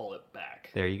trying to pull it back.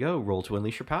 There you go. Roll to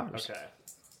unleash your powers. Okay.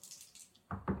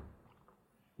 My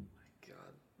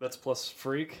God, that's plus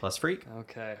freak. Plus freak.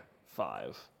 Okay,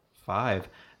 5. 5.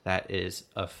 That is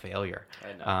a failure.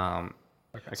 I know.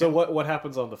 So what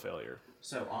happens on the failure?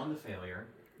 So on the failure,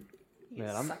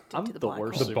 Man, Sucked I'm into the black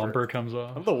worst. hole. The bumper comes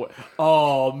off. I'm the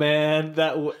oh man,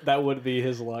 that would be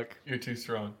his luck. You're too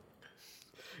strong.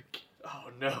 Oh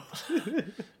no.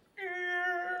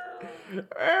 You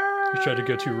try to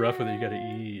go too rough with it, you gotta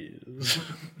ease.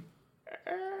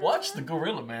 Watch the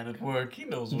gorilla man at work. He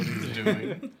knows what he's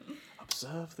doing.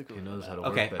 Observe the He gorilla. knows how to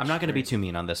work okay, that I'm not going to be string. too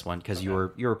mean on this one because you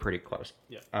were pretty close.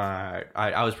 Yeah.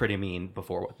 I was pretty mean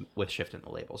before with shifting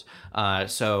the labels. That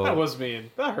So was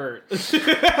mean. That hurt.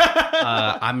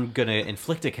 I'm going to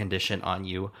inflict a condition on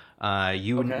you.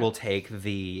 You Okay. will take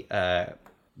the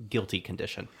guilty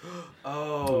condition.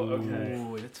 Oh, okay.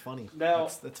 Ooh, that's funny. Now-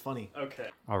 That's funny. Okay.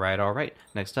 All right.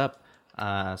 Next up,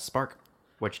 Spark.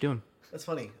 What you doing? That's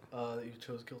funny. You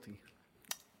chose guilty.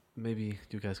 Maybe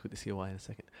you guys get to see why in a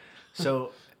second.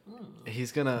 So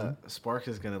Spark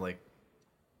is gonna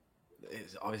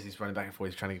obviously he's running back and forth.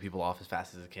 He's trying to get people off as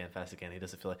fast as he can. He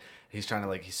doesn't feel like he's trying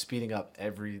to he's speeding up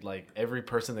every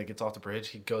person that gets off the bridge.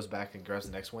 He goes back and grabs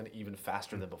the next one even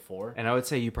faster than before. And I would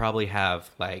say you probably have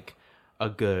a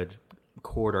good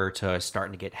quarter to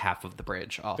starting to get half of the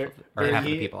bridge off, Very- or half of the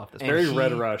he- people off this and bridge. Very he-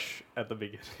 Red Rush at the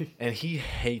beginning. And he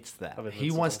hates that. Of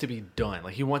He wants to Invincible. be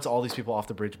done. He wants all these people off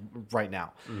the bridge right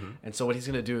now. Mm-hmm. And so what he's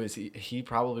gonna do is he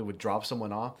probably would drop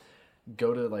someone off,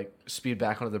 go to speed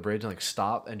back onto the bridge and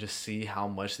stop and just see how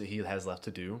much that he has left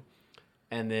to do.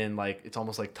 And then it's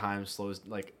almost like time slows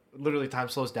literally time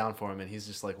slows down for him, and he's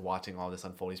just watching all this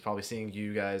unfold. He's probably seeing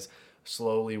you guys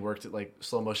slowly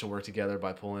slow motion work together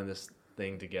by pulling this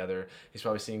thing together. He's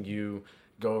probably seeing you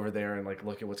go over there and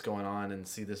look at what's going on and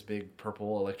see this big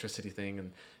purple electricity thing,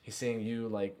 and he's seeing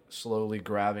you slowly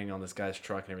grabbing on this guy's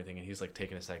truck and everything, and he's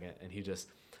taking a second, and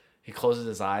he closes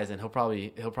his eyes, and he'll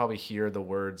probably hear the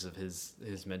words of his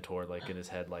mentor like in his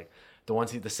head, like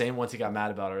the same ones he got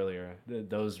mad about earlier,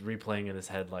 those replaying in his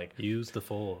head, like Use the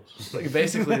force. like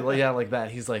basically like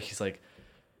that. He's like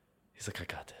I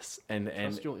got this, and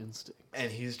Trust your instincts.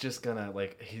 and he's just gonna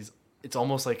like it's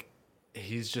almost like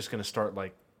he's just gonna start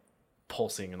like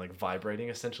pulsing and like vibrating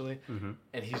essentially,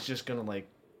 and he's just gonna like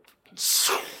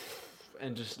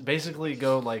and just basically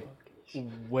go like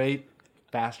way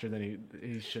faster than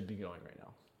he should be going right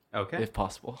now, Okay. if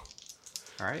possible.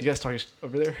 All right. You guys talking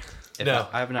over there? No.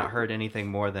 I have not heard anything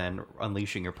more than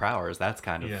unleashing your powers. That's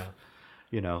kind of,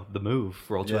 the move.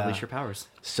 Roll to Yeah. unleash your powers.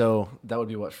 So that would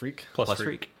be what, freak? Plus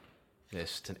freak.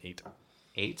 Yes, it's an 8.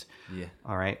 8. Yeah.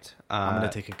 All right. I'm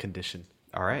gonna take a condition.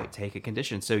 All right. Take a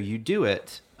condition. So you do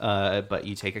it, but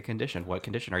you take a condition. What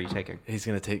condition are you taking? He's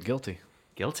gonna take guilty.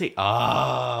 Guilty.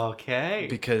 Oh, okay.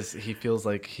 Because he feels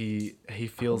like he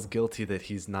feels guilty that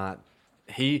he's not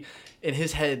in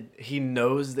his head he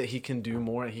knows that he can do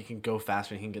more and he can go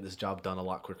faster and he can get this job done a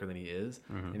lot quicker than he is,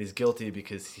 and he's guilty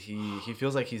because he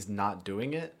feels like he's not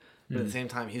doing it, but at the same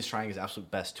time he's trying his absolute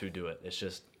best to do it. It's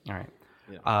just All right.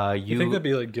 Yeah. You think that'd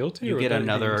be like guilty? you or get would that be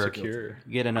another insecure?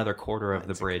 you get another quarter of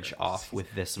the bridge off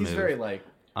with this he's move. very like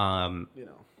Um, you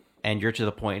know and you're to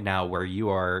the point now where you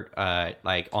are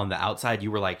like on the outside.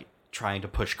 You were like trying to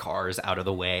push cars out of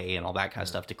the way and all that kind of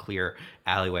stuff to clear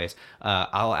alleyways.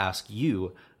 I'll ask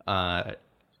you.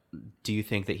 Do you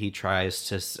think that he tries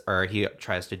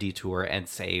to detour and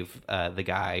save the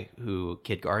guy who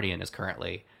Kid Guardian is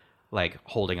currently like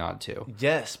holding on to?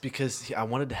 yes, because I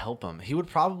wanted to help him. He'd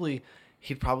probably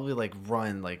like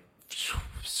run like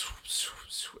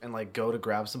and like go to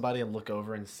grab somebody and look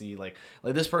over and see like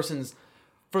this person's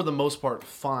for the most part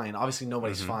fine. Obviously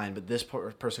nobody's fine, but this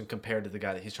person compared to the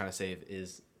guy that he's trying to save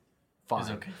is fine. It's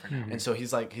okay for now. And so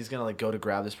he's gonna like go to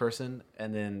grab this person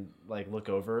and then like look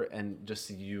over and just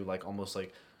see you like almost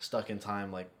like stuck in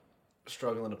time, like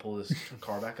struggling to pull this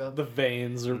car back up. The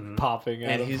veins are popping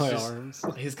out And of he's my just arms.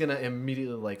 he's gonna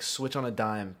immediately like switch on a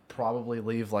dime, probably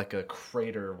leave like a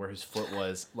crater where his foot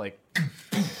was, like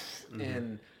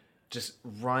and just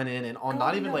run in and on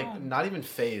not even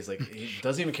phase, like he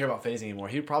doesn't even care about phasing anymore.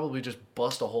 He'd probably just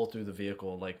bust a hole through the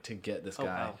vehicle like to get this guy.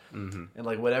 wow. And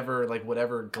like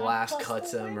whatever glass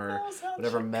cuts him or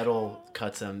whatever metal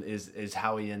cuts him is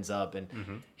how he ends up.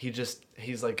 And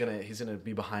he's gonna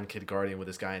be behind Kid Guardian with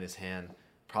this guy in his hand,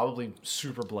 probably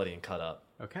super bloody and cut up,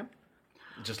 Okay.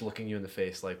 just looking you in the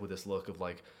face like with this look of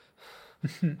like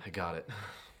I got it.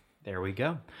 There we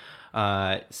go.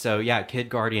 So yeah, Kid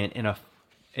Guardian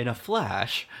in a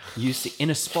flash, you see in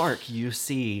a spark, you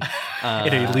see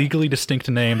In a legally distinct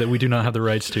name that we do not have the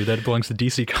rights to, that belongs to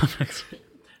DC Comics.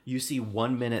 you see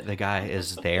 1 minute the guy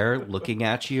is there looking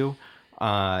at you. It's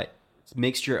a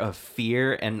mixture of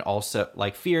fear and also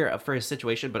like fear for his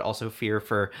situation, but also fear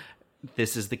for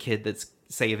this is the kid that's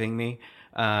saving me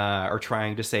or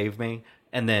trying to save me.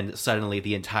 And then suddenly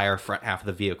the entire front half of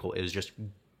the vehicle is just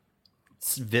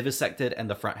vivisected and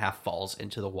the front half falls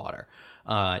into the water.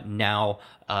 Now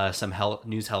some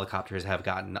news helicopters have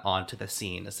gotten onto the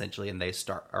scene essentially, and they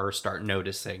start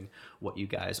noticing what you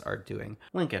guys are doing.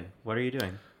 Lincoln, what are you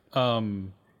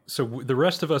doing? So the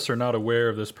rest of us are not aware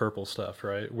of this purple stuff,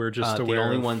 right? We're just aware. The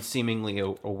only of... one seemingly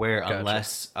aware, Gotcha.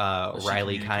 unless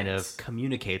Riley kind of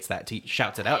communicates that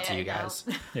shouts it out to you guys.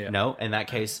 Yeah. No, in that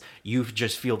case, you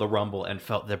just feel the rumble and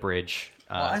felt the bridge.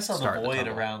 Well, I saw the start to void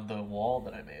tumble. around the wall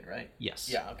that I made, right? Yes.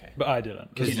 Yeah. Okay. But I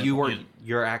didn't. Because You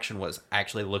your action was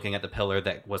actually looking at the pillar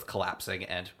that was collapsing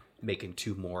and making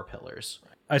 2 more pillars.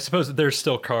 I suppose there's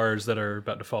still cars that are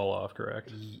about to fall off,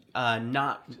 correct?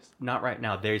 Not right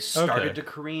now. They started Okay. to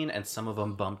careen, and some of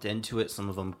them bumped into it. Some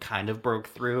of them kind of broke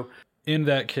through. In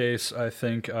that case, I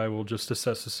think I will just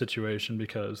assess the situation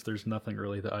because there's nothing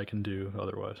really that I can do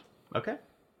otherwise. Okay.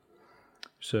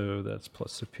 So that's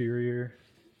plus superior.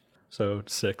 So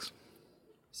 6.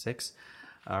 6.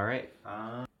 All right.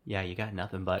 Yeah, you got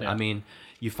nothing. But Yeah. I mean,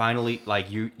 you finally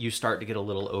you start to get a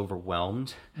little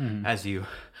overwhelmed as you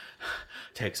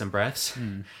take some breaths,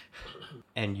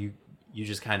 and you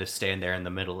just kind of stand there in the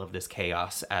middle of this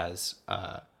chaos as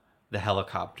the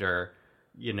helicopter.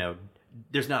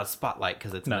 There's not a spotlight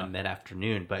because it's No. in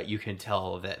mid-afternoon, but you can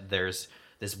tell that there's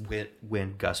this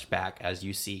wind gust back as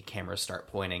you see cameras start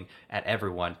pointing at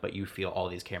everyone, but you feel all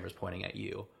these cameras pointing at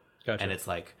you. Gotcha. And it's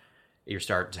like you're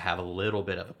starting to have a little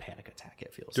bit of a panic attack,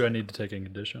 it feels. Do I need to take a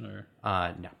condition or?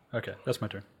 No. Okay, that's my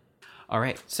turn. All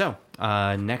right. So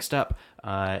next up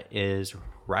is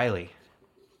Riley.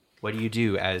 What do you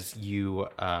do as you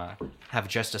have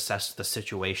just assessed the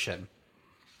situation?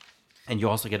 And you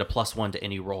also get a +1 to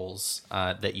any rolls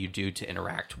that you do to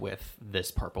interact with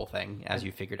this purple thing, as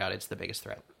you figured out it's the biggest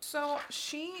threat. So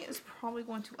she is probably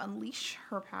going to unleash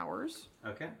her powers.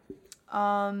 Okay.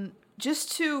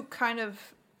 Just to kind of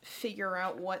figure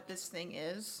out what this thing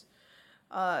is.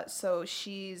 So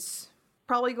she's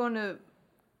probably going to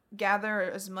gather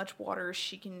as much water as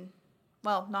she can.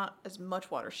 Well, not as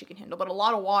much water as she can handle, but a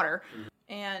lot of water,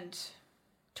 and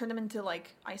turn them into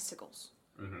like icicles,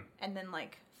 and then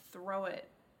like throw it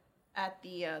at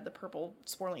the purple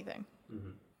swirling thing.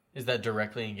 Is that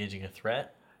directly engaging a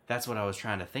threat? That's what I was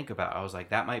trying to think about. I was like,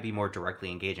 that might be more directly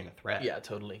engaging a threat. Yeah,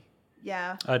 totally.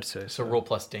 Yeah. I'd say So roll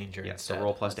plus danger. Yeah, so instead.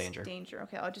 roll plus That's danger. Danger.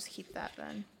 Okay, I'll just keep that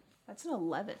then. That's an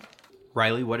 11.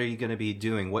 Riley, what are you going to be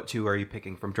doing? What 2 are you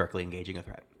picking from directly engaging a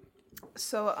threat?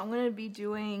 So I'm going to be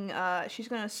doing, she's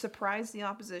going to surprise the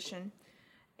opposition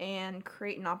and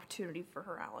create an opportunity for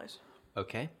her allies.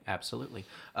 Okay, absolutely.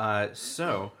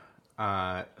 Who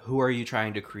are you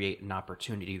trying to create an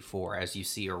opportunity for? As you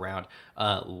see around,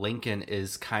 Lincoln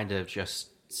is kind of just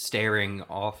staring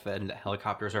off and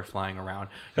helicopters are flying around.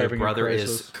 Your Having a brother is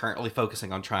crisis. currently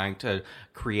focusing on trying to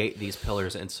create these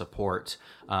pillars and support.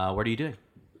 What are you doing?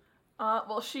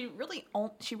 Well, she really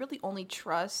only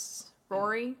trusts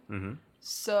Rory. Mm-hmm.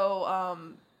 So,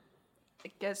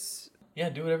 I guess... Yeah,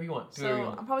 do whatever you want. Do whatever you So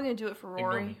want. I'm probably going to do it for Ignore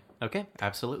Rory. me. Okay,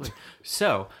 absolutely.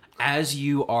 So, as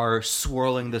you are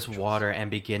swirling this water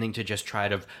and beginning to just try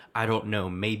to, I don't know,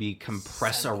 maybe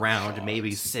compress around,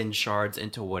 maybe send shards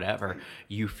into whatever,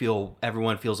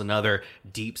 everyone feels another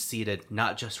deep-seated,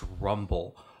 not just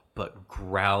rumble, but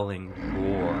growling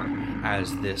roar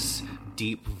as this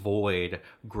deep void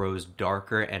grows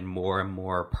darker and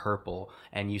more purple.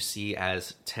 And you see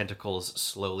as tentacles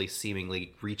slowly,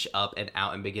 seemingly reach up and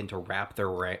out and begin to wrap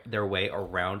their way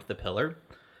around the pillar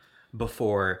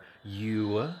before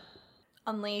you...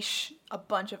 Unleash a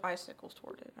bunch of icicles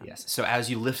toward it. Yes. So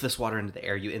as you lift this water into the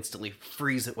air, you instantly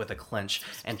freeze it with a clench,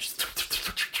 and just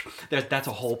that's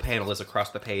a whole panel is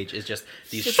across the page. Is just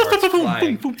these shards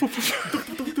flying.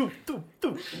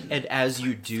 And as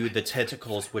you do, the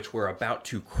tentacles, which were about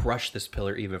to crush this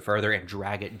pillar even further and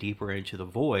drag it deeper into the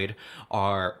void,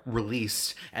 are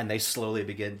released, and they slowly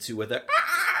begin to, with a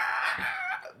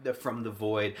from the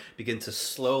void, begin to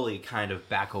slowly kind of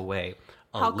back away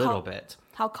a little bit.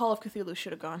 How Call of Cthulhu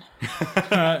should have gone.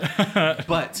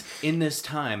 But in this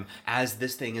time, as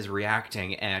this thing is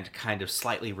reacting and kind of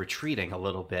slightly retreating a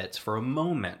little bit for a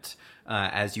moment,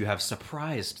 as you have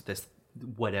surprised this,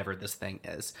 whatever this thing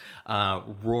is,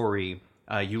 Rory,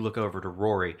 you look over to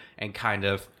Rory and kind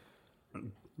of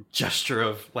gesture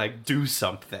of like, do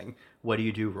something. What do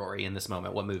you do, Rory, in this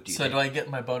moment? What move do you So take? do I get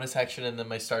my bonus action and then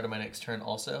my start of my next turn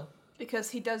also? Because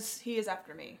he is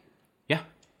after me. Yeah.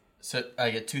 So I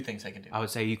get 2 things I can do. I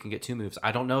would say you can get 2 moves.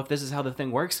 I don't know if this is how the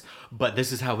thing works, but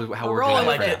this is how we're rolling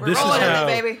doing with it. it. We're This is rolling with how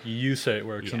it, baby. you say it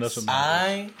works, and that's Yes. what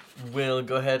matters. I will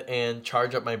go ahead and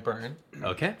charge up my burn.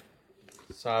 Okay.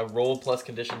 So I roll plus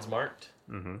conditions marked.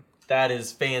 Mm-hmm. That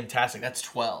is fantastic. That's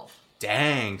 12.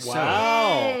 Dang.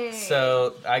 Hey.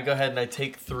 So I go ahead and I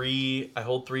take 3. I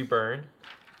hold 3 burn.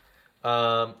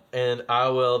 And I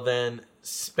will then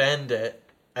spend it,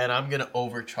 and I'm going to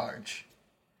overcharge.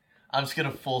 I'm just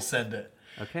going to full send it.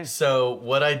 Okay. So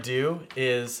what I do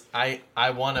is I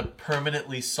want to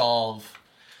permanently solve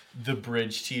the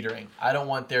bridge teetering. I don't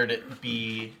want there to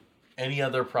be any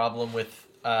other problem with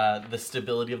the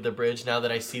stability of the bridge now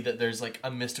that I see that there's like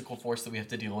a mystical force that we have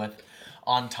to deal with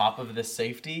on top of this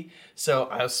safety. So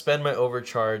I'll spend my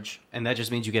overcharge. And that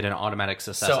just means you get an automatic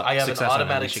success. So I have an success on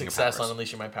automatic unleashing your success powers. on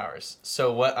unleashing my powers.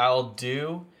 So what I'll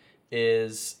do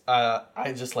is I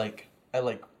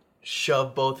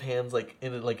shove both hands like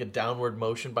in like a downward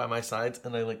motion by my sides,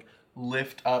 and I like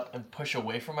lift up and push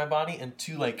away from my body, and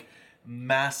 2 like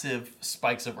massive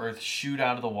spikes of earth shoot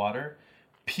out of the water,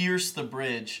 pierce the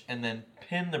bridge, and then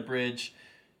pin the bridge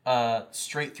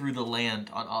straight through the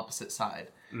land on opposite side.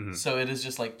 Mm-hmm. So it is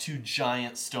just like 2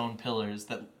 giant stone pillars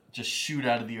that just shoot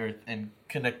out of the earth and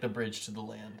connect the bridge to the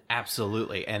land.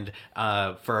 Absolutely. And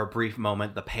for a brief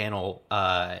moment, the panel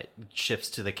shifts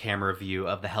to the camera view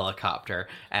of the helicopter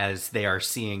as they are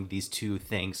seeing these 2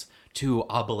 things, 2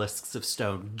 obelisks of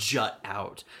stone jut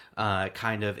out,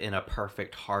 kind of in a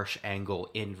perfect harsh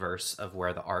angle inverse of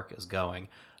where the arc is going.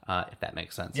 if that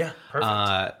makes sense. Yeah,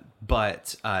 perfect.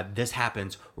 But this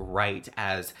happens right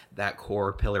as that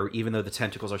core pillar, even though the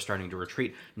tentacles are starting to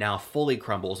retreat, now fully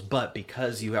crumbles. But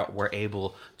because you were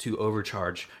able to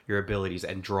overcharge your abilities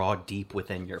and draw deep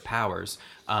within your powers,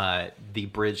 the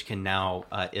bridge can now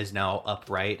is now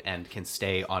upright and can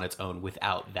stay on its own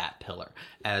without that pillar.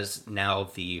 As now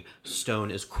the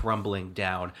stone is crumbling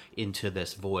down into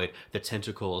this void, the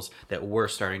tentacles that were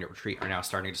starting to retreat are now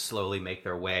starting to slowly make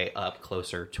their way up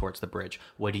closer towards the bridge.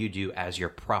 What do you do as your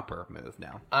proper move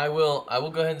now? I will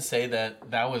go ahead and say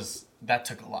that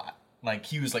took a lot. Like,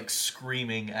 he was like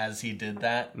screaming as he did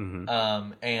that.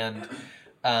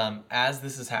 As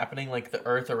this is happening, like, the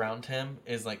earth around him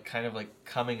is like kind of like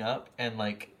coming up, and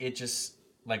like it just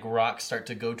like rocks start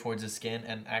to go towards his skin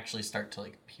and actually start to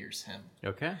like pierce him.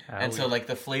 Okay. And so like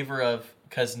the flavor of,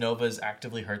 because Novas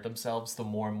actively hurt themselves the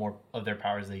more and more of their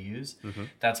powers they use,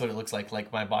 that's what it looks like.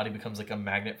 Like, my body becomes like a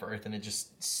magnet for earth, and it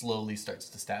just slowly starts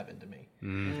to stab into me.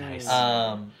 Nice.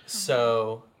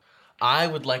 So I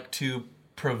would like to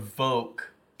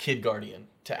provoke Kid Guardian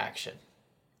to action.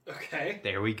 Okay.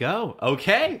 There we go.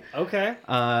 Okay. Okay.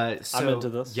 So, I'm into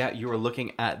this. Yeah, you are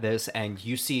looking at this, and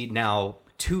you see now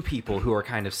two people who are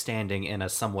kind of standing in a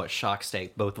somewhat shock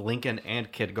state, both Lincoln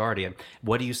and Kid Guardian.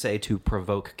 What do you say to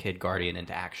provoke Kid Guardian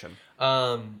into action?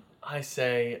 I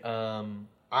say,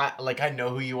 I know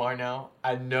who you are now.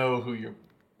 I know who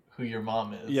your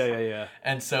mom is. Yeah.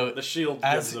 And so The shield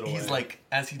as gives it he's away. like,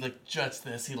 as he like judges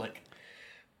this, he like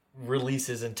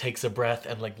releases and takes a breath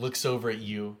and like looks over at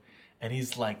you, and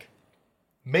he's like,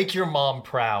 "Make your mom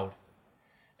proud,"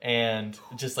 and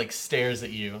just like stares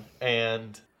at you.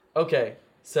 And okay,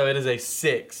 so it is a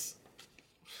 6.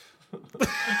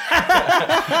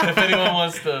 If anyone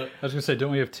wants to, I was gonna say,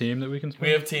 don't we have team that we can spend?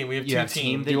 we have team. We have You two have team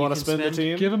teams. that Do you want to can spend the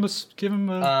team? Give him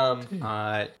a. Team.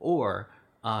 Or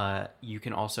you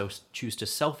can also choose to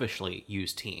selfishly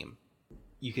use team.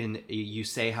 You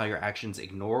say how your actions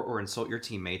ignore or insult your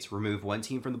teammates, remove one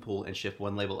team from the pool, and shift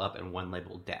one label up and one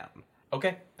label down.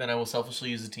 Okay, then I will selfishly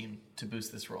use a team to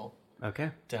boost this roll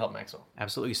Okay. to help Maxwell.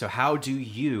 Absolutely. So how do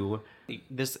you...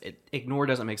 ignore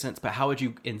doesn't make sense, but how would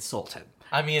you insult him?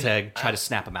 I mean, To try to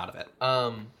snap him out of it.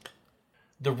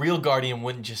 The real Guardian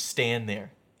wouldn't just stand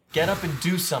there. Get up and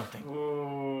do something.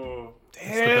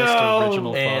 It's the best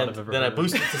original thought And I've ever then I heard.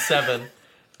 boost it to 7.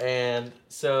 And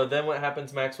so then what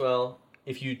happens, Maxwell?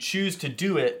 If you choose to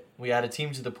do it, we add a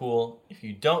team to the pool. If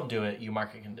you don't do it, you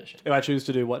mark a condition. If I choose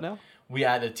to do what now? We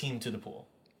add a team to the pool.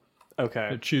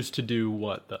 Okay. Choose to do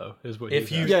what though? Is what If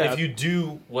he's you asking. if you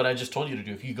do what I just told you to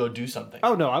do, if you go do something.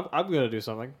 Oh no, I'm gonna do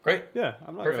something. Great. Yeah,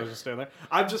 I'm not Perfect. gonna just stand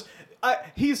there.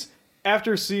 He's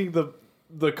after seeing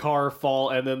the car fall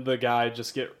and then the guy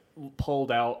just get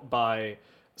pulled out by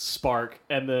Spark,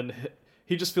 and then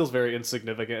he just feels very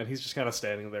insignificant, and he's just kind of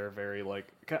standing there, very like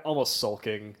almost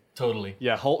sulking. Totally.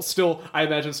 Yeah, I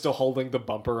imagine still holding the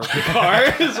bumper of the car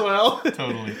as well.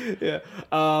 Totally.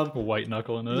 Yeah. white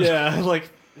knuckle in it. Yeah, like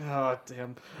oh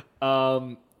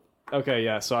damn. Okay,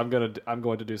 yeah. So I'm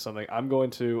going to do something. I'm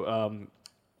going to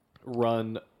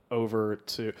run over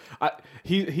to.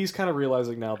 He's kind of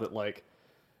realizing now that like,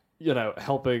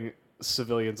 helping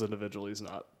civilians individually is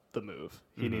not the move.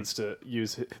 He needs to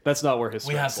use. That's not where his.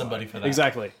 We have strengths lie. somebody for that.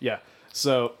 Exactly. Yeah.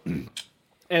 So,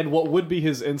 and what would be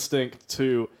his instinct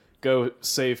to go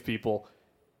save people?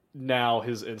 Now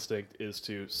his instinct is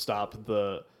to stop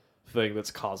the thing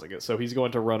that's causing it. So he's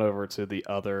going to run over to the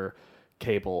other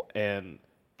cable and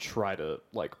try to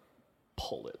like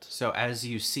pull it. So as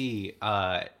you see,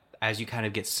 as you kind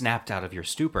of get snapped out of your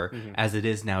stupor, as it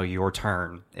is now your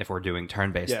turn, if we're doing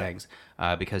turn-based things,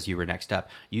 because you were next up,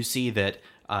 you see that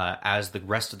as the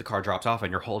rest of the car drops off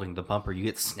and you're holding the bumper, you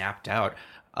get snapped out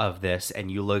of this,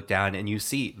 and you look down and you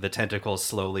see the tentacles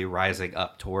slowly rising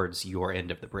up towards your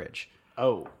end of the bridge.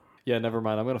 Oh. Yeah, never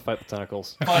mind. I'm going to fight the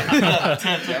tentacles. I'm going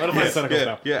to fight the tentacles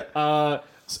now. Yeah.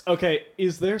 Okay,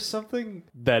 is there something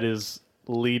that is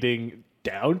leading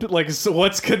down to, like, so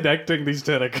what's connecting these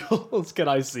tentacles? Can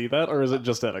I see that, or is it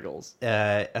just tentacles?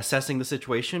 Assessing the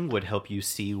situation would help you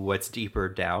see what's deeper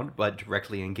down, but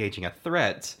directly engaging a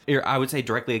threat, or I would say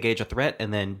directly engage a threat,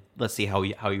 and then let's see how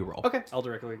you roll. Okay, I'll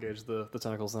directly engage the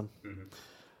tentacles then.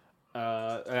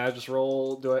 And I just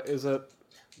roll. Is it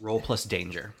Roll plus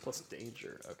danger. plus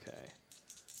danger? Okay.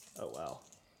 Oh wow.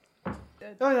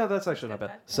 Oh yeah, that's actually not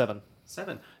bad. 7.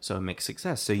 7. So a mixed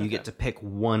success. So you get to pick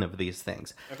one of these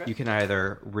things. Okay. You can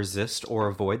either resist or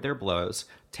avoid their blows,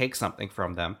 take something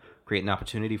from them, create an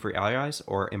opportunity for allies,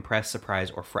 or impress,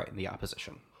 surprise, or frighten the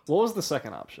opposition. What was the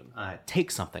second option? Take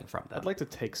something from them. I'd like to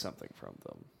take something from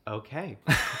them. Okay.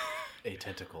 a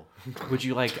tentacle. Would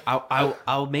you like?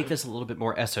 I'll make this a little bit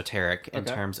more esoteric in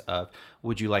terms of.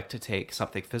 Would you like to take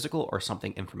something physical or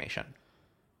something information?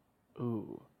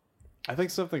 Ooh, I think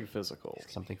something physical.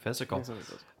 Something physical. Something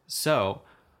physical. So,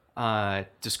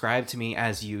 describe to me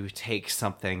as you take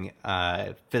something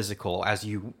physical, as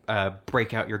you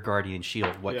break out your guardian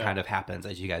shield. What kind of happens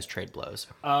as you guys trade blows?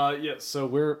 Yeah.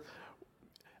 So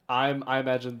I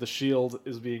imagine the shield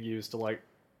is being used to like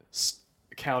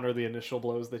counter the initial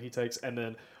blows that he takes, and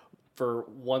then for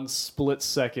one split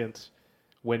second,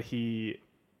 when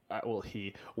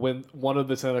when one of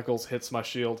the tentacles hits my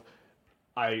shield,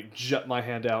 I jet my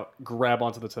hand out, grab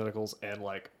onto the tentacles, and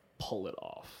like pull it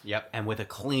off. Yep, and with a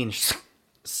clean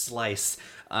slice,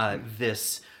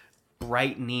 this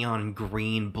bright neon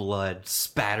green blood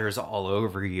spatters all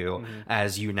over you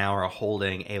as you now are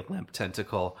holding a limp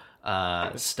tentacle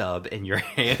stub in your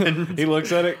hand. He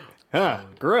looks at it,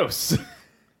 gross,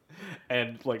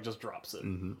 and like just drops it.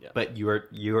 Yeah. But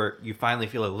you finally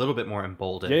feel a little bit more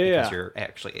emboldened Yeah. because you're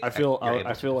actually. I feel you're able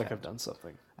I to feel like defend. I've done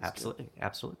something. Absolutely.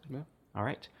 Yeah. All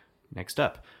right. Next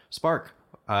up, Spark.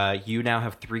 You now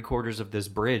have 3/4 of this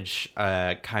bridge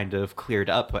kind of cleared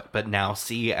up, but now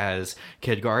see as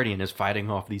Kid Guardian is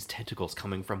fighting off these tentacles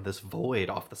coming from this void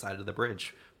off the side of the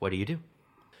bridge. What do you do?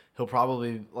 He'll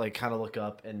probably like kind of look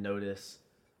up and notice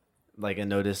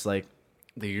that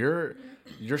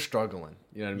you're struggling.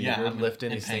 You know what I mean? Yeah, you're I'm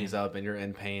lifting in these pain. things up and you're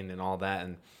in pain and all that,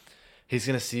 and he's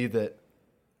gonna see that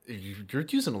you're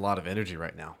using a lot of energy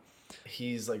right now.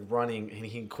 He's like running and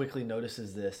he quickly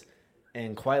notices this,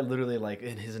 and quite literally, like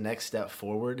in his next step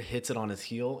forward, hits it on his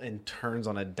heel and turns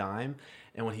on a dime.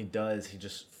 And when he does, he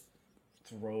just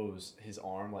throws his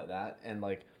arm like that, and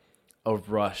like a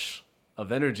rush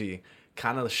of energy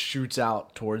kind of shoots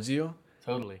out towards you.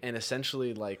 Totally. And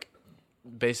essentially, like,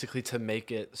 basically to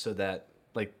make it so that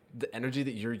like the energy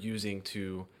that you're using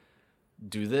to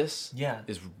do this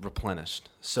is replenished.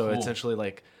 So Cool. essentially,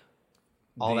 like,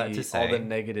 All that to say, all the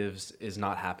negatives is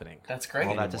not happening. That's great.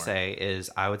 all that to say is,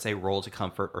 I would say roll to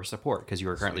comfort or support because you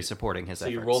are currently supporting his So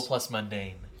efforts. you roll plus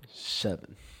mundane.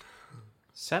 7.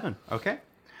 7. Okay.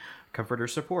 Comfort or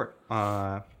support.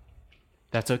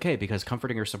 That's okay because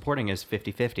comforting or supporting is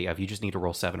 50-50. You just need to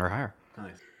roll 7 or higher.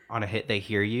 Nice. On a hit, they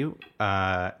hear you.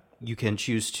 You can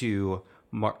choose to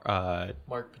mark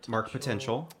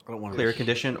potential, I don't wanna clear a hear-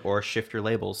 condition, or shift your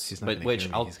labels. He's not But gonna which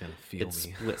hear me, I'll he's gonna feel it's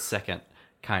me. split second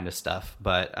kind of stuff.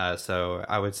 But so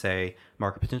I would say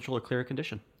mark a potential or clear a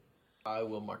condition. I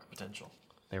will mark potential.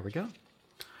 There we go.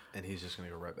 And he's just gonna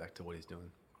go right back to what he's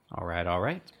doing. All right. All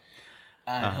right.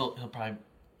 He'll probably,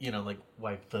 like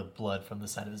wipe the blood from the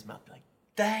side of his mouth. Be like,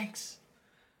 thanks.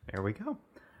 There we go.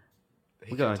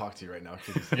 He going. can't talk to you right now.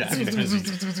 'Cause he's- Yeah, he's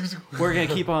busy. We're gonna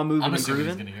keep on moving I'm and assuming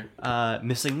he's grooving. gonna hear.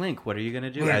 Missing link. What are you gonna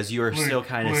do as you are still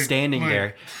kind of standing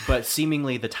there, but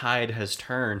seemingly the tide has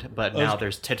turned, but now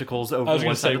there's tentacles over I was one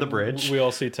going to side say of the bridge. we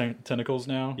all see tentacles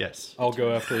now. Yes. I'll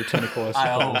go after a tentacle. I I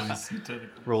suppose. always see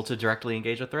tentacles. Roll to directly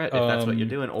engage a threat if that's what you're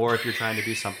doing, or if you're trying to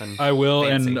do something. I will,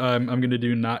 fancy. and I'm going to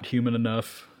do not human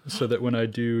enough, so that when I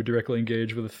do directly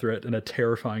engage with a threat in a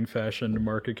terrifying fashion,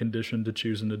 mark a condition to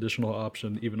choose an additional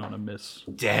option, even on a miss.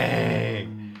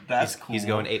 Dang. That's cool. He's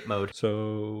going ape mode.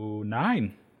 So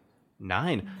 9.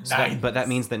 9. But that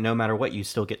means that no matter what, you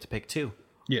still get to pick 2.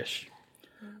 Yes.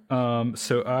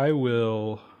 So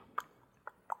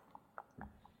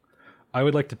I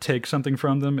would like to take something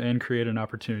from them and create an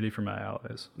opportunity for my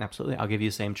allies. Absolutely. I'll give you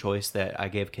the same choice that I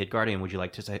gave Kid Guardian. Would you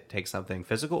like to take something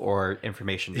physical or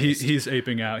information based? He's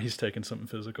aping out. He's taking something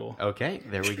physical. Okay,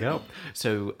 there we go.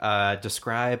 So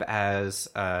describe as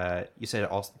you said,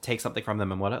 also take something from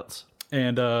them, and what else?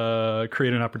 And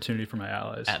create an opportunity for my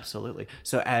allies. Absolutely.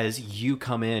 So as you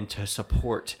come in to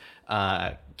support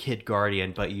Kid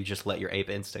Guardian, but you just let your ape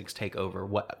instincts take over.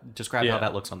 Describe how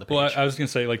that looks on the page. Well, I was gonna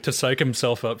say, like, to psych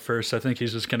himself up first. I think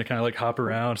he's just gonna kind of like hop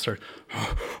around,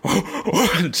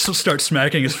 start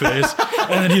smacking his face,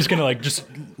 and then he's gonna like just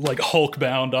like Hulk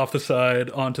bound off the side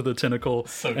onto the tentacle,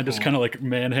 and just kind of like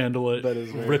manhandle it,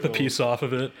 rip a piece off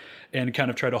of it, and kind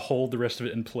of try to hold the rest of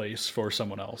it in place for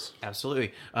someone else.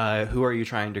 Absolutely. Who are you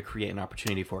trying to create an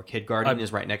opportunity for? Kid Guardian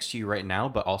is right next to you right now,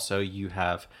 but also you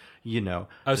have, the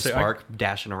Spark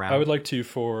dashing around. I would like to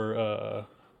for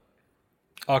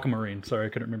Aquamarine. Sorry, I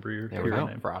couldn't remember your There we go,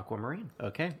 name. for Aquamarine.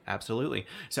 Okay, absolutely.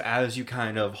 So as you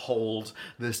kind of hold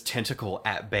this tentacle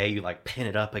at bay, you like pin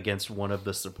it up against one of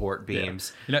the support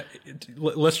beams.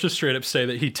 Let's just straight up say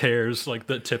that he tears like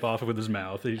the tip off with his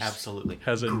mouth. He just Absolutely.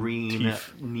 has a green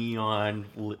teeth. neon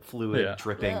fluid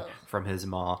dripping Whoa. from his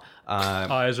maw.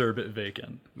 Eyes are a bit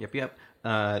vacant. Yep.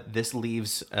 This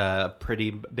leaves a pretty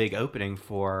big opening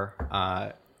for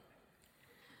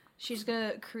She's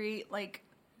gonna create like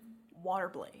water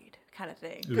blade kind of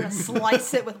thing. Gonna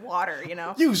slice it with water, you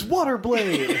know. Use water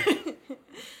blade.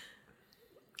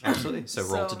 Absolutely. So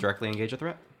roll to So- directly engage a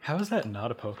threat. How is that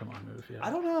not a Pokemon move? Yeah. I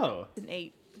don't know. An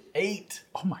 8. 8.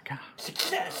 Oh my god.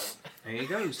 Success. There you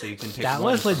go. So you can pick That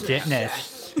one. was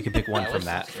legitness. You can pick one from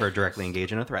that for directly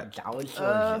engaging a threat.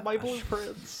 My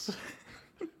blueprints.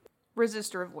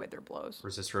 Resist or avoid their blows.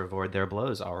 Resist or avoid their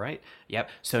blows. All right. Yep.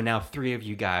 So now 3 of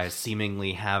you guys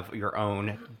seemingly have your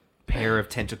own pair of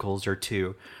tentacles or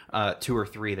 2 or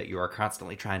 3 that you are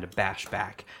constantly trying to bash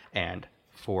back and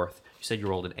forth. You said you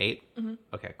rolled an 8? Mm-hmm.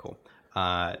 Okay, cool.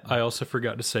 I also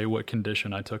forgot to say what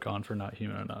condition I took on for not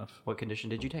human enough. What condition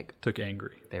did you take? Took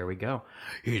angry. There we go.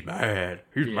 He's mad.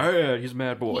 He's mad. He's a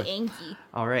mad boy. Anky.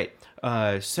 All right.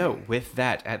 So with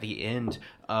that, at the end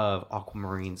of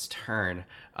Aquamarine's turn,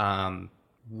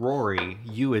 Rory,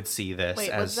 you would see this Wait,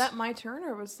 as was that my turn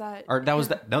or was that? or that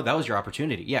was no, that was your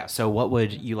opportunity. Yeah. So what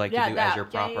would you like to do as your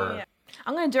proper? Yeah.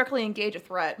 I'm gonna directly engage a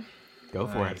threat. Go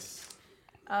for it.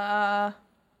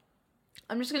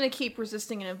 I'm just gonna keep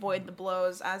resisting and avoid the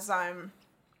blows as I'm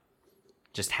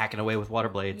Just hacking away with water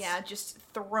blades. just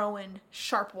throwing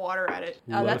sharp water at it.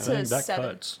 Ooh, That's I a think that 7.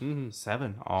 cuts.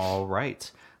 7. All right.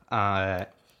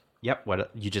 Yep. What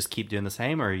you just keep doing the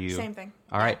same, or are you? Same thing.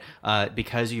 All right.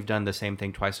 Because you've done the same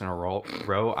thing twice in a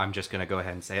row, I'm just gonna go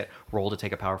ahead and say it. Roll to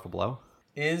take a powerful blow.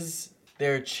 Is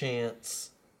there a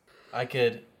chance I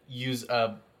could use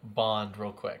a bond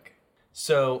real quick?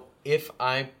 So if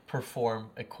I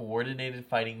perform a coordinated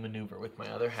fighting maneuver with my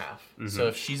other half, so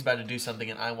if she's about to do something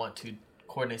and I want to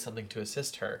coordinate something to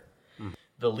assist her,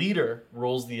 the leader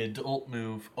rolls the adult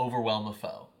move Overwhelm a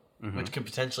Foe, which could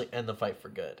potentially end the fight for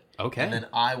good. Okay. And then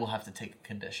I will have to take a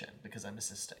condition because I'm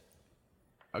assisting.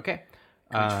 Okay.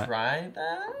 Can we try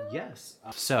that? Yes.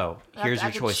 So here's I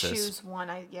your could choices. Choose one.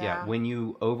 Yeah. When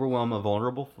you overwhelm a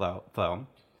vulnerable foe,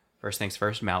 first things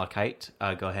first, Malachite,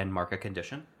 go ahead and mark a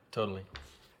condition. Totally.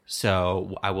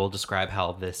 So I will describe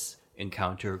how this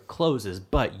encounter closes,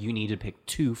 but you need to pick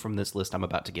 2 from this list I'm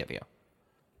about to give you.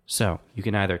 So you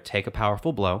can either take a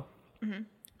powerful blow,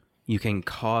 you can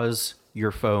cause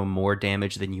your foe more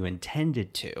damage than you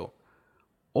intended to,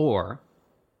 or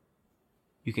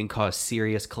you can cause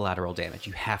serious collateral damage.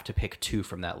 You have to pick 2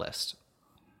 from that list.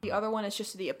 The other one is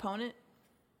just to the opponent.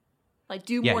 Like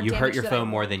do Yeah, more you damage hurt your than foe I-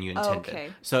 more than you intended. okay.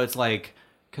 So it's like,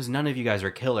 because none of you guys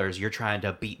are killers, you're trying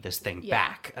to beat this thing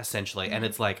back, essentially. And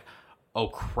it's like, oh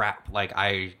crap, like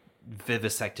I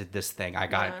vivisected this thing.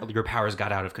 Your powers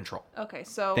got out of control. Okay,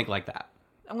 so Think like that.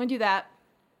 I'm gonna do that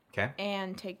Okay.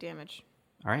 and take damage.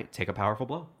 All right, take a powerful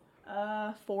blow.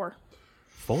 4.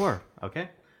 4. Okay.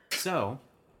 So,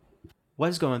 what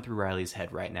is going through Riley's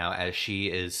head right now as she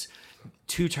is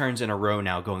 2 turns in a row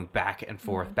now going back and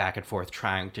forth,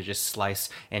 trying to just slice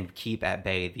and keep at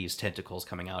bay these tentacles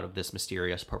coming out of this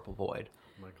mysterious purple void?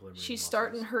 She's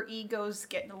starting, her ego's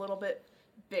getting a little bit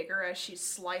bigger as she's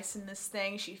slicing this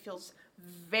thing. She feels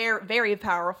very, very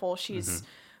powerful. She's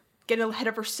getting ahead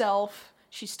of herself.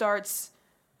 She starts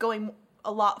going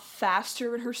a lot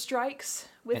faster in her strikes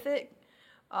with it.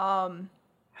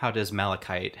 How does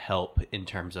Malachite help in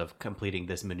terms of completing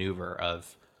this maneuver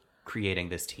of creating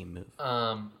this team move?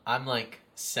 I'm like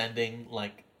sending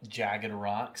like jagged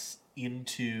rocks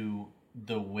into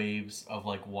the waves of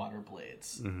like water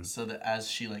blades, so that as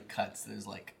she like cuts, there's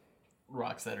like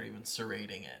rocks that are even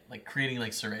serrating it, like creating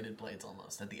like serrated blades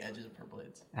almost at the edges of her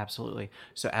blades. Absolutely.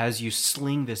 So as you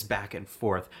sling this back and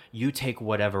forth, you take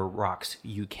whatever rocks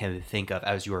you can think of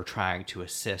as you are trying to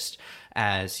assist,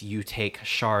 as you take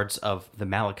shards of the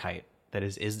malachite that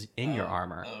is in your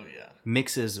armor,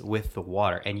 mixes with the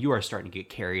water, and you are starting to get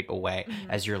carried away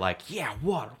as you're like, yeah,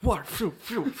 water, phew,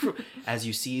 phew, phew, as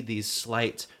you see these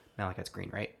slight, malachite's green,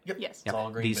 right? Yep. Yes. It's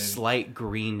all green, These baby. slight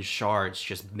green shards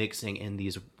just mixing in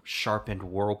these sharpened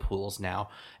whirlpools now,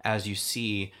 as you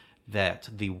see that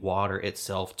the water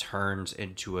itself turns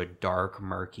into a dark,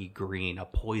 murky green, a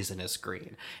poisonous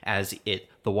green. As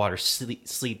the water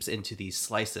sleeps into these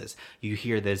slices, you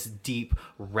hear this deep,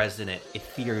 resonant,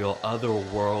 ethereal,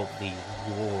 otherworldly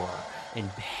roar in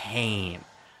pain,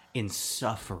 in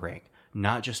suffering.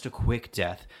 Not just a quick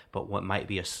death, but what might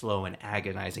be a slow and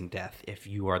agonizing death if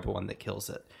you are the one that kills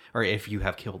it, or if you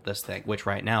have killed this thing, which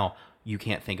right now you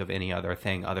can't think of any other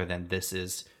thing other than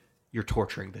you're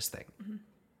torturing this thing.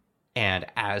 And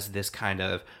as this kind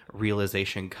of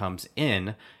realization comes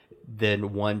in,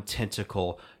 then one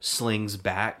tentacle slings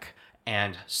back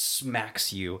and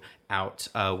smacks you out.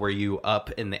 Were you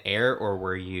up in the air, or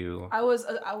were you... I was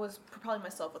propelling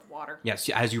myself with water. Yes,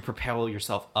 as you propel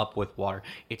yourself up with water,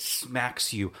 it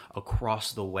smacks you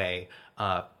across the way,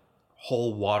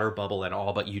 whole water bubble and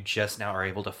all, but you just now are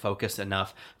able to focus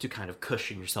enough to kind of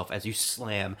cushion yourself as you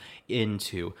slam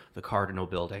into the Cardinal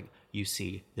building. You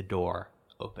see the door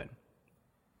open,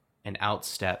 and out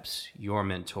steps your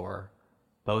mentor,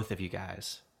 both of you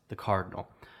guys, the Cardinal,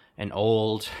 an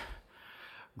old,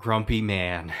 grumpy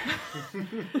man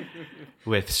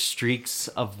with streaks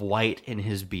of white in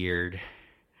his beard,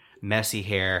 messy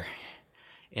hair,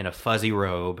 in a fuzzy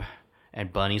robe,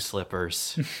 and bunny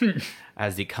slippers.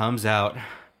 As he comes out,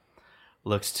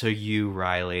 looks to you,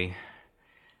 Riley,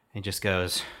 and just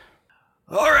goes,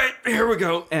 "All right, here we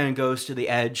go," and goes to the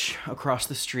edge across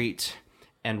the street,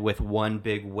 and with one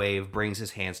big wave brings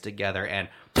his hands together and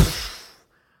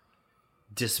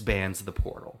disbands the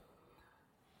portal.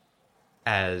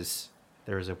 As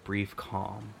there is a brief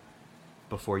calm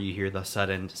before you hear the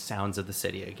sudden sounds of the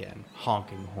city again.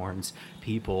 Honking horns,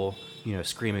 people,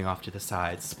 screaming off to the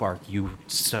sides. Spark, you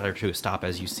start to stop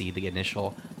as you see the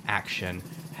initial action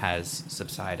has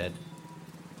subsided.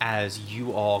 As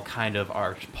you all kind of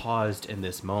are paused in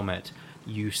this moment,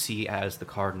 you see as the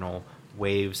Cardinal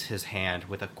waves his hand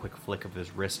with a quick flick of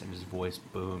his wrist and his voice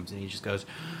booms, and he just goes,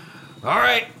 "All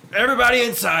right, everybody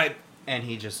inside." And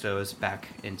he just goes back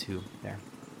into there.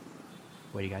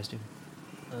 What do you guys do?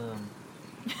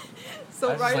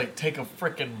 So I just take a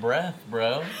freaking breath,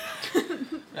 bro.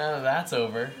 Now that that's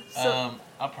over, So-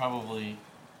 I'll probably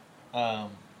run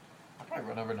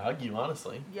over and hug you,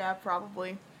 honestly. Yeah,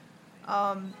 probably.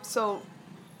 So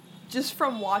just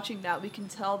from watching that, we can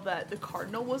tell that the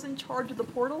Cardinal was in charge of the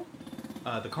portal.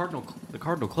 The Cardinal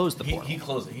closed the portal. He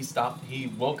closed it. He stopped. He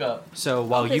woke up. So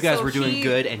while Okay, you guys so were doing he-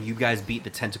 good and you guys beat the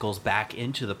tentacles back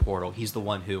into the portal, he's the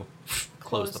one who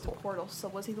closed the portal. So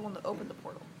was he the one that opened the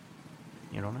portal?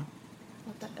 You don't know?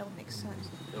 Well, that would make sense.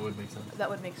 That would make sense. That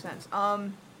would make sense.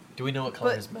 Do we know what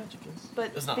color but- his magic is?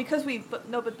 But It's not. because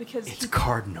because It's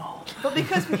Cardinal.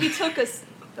 he took us.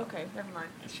 Okay, never mind.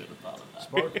 I should have thought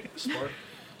of that. Spark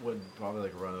would probably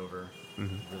run over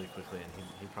really quickly, and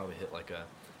he'd probably hit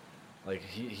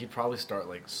he'd probably start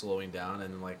slowing down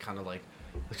and then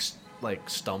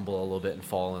stumble a little bit and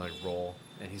fall and roll.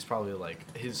 And he's probably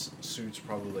his suit's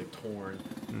probably torn,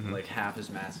 half his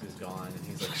mask is gone, and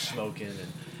he's smoking,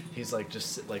 and he's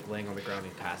just laying on the ground.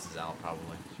 And he passes out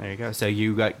probably. There you go. So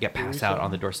you get passed out on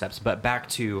the doorsteps. But back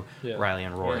to Yeah. Riley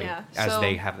and Rory Yeah. as So-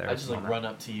 they have their I just moment. run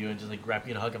up to you and just grab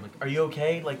you and hug him. Are you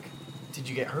okay? Did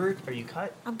you get hurt? Are you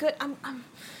cut? I'm good. I'm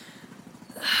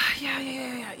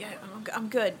yeah. I'm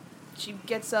good. She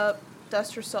gets up,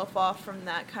 dusts herself off from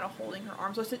that, kind of holding her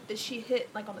arms. So did she hit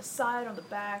on the side, on the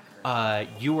back? Or?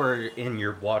 You were in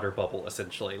your water bubble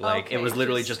essentially. It was Okay,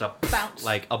 literally just just a bounce.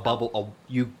 a bubble.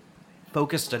 You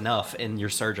focused enough in your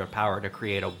surge of power to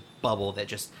create a bubble that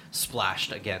just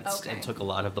splashed against and Okay. took a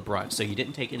lot of the brunt. So you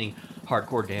didn't take any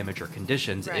hardcore damage or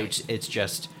conditions. Right. It's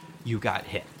just you got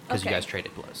hit because you Okay. guys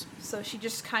traded blows. So she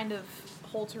just kind of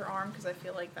holds her arm because I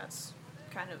feel like that's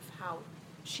kind of how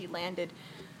she landed.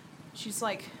 She's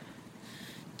like,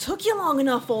 "Took you long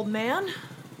enough, old man."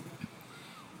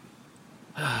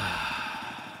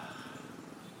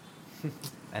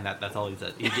 And that's all he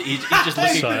said. He's just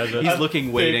looking. Silent. He's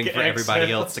looking, waiting Big for everybody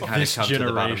exhale. else to kind of This come to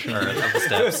the bottom generation. of the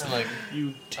steps. I'm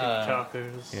You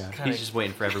TikTokers. Yeah, Kinda- he's just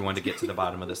waiting for everyone to get to the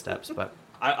bottom of the steps. But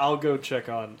I'll go check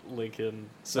on Lincoln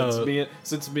since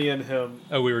me and him.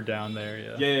 Oh, we were down there,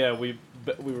 yeah. Yeah, we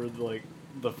were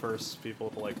the first people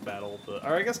to battle the.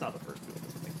 Or I guess not the first people.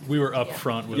 We were up Yeah.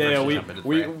 front with Yeah, jump into the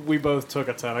we fray. we both took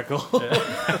a tentacle.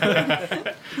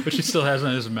 which he still has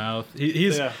in his mouth.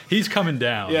 He's Yeah. he's coming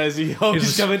down. Yeah, he's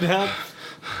just- coming down.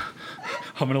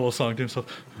 Humming a little song to himself.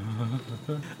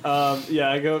 Yeah,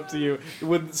 I go up to you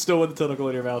still with the tentacle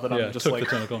in your mouth, and Yeah, I'm just took the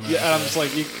tentacle in my yeah, mouth, and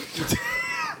I'm yeah. just like,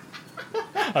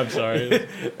 I'm sorry.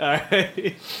 all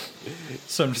right.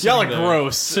 So I'm Y'all are sitting there-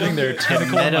 gross. Sitting there, the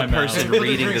tentacle in my meta person mouth.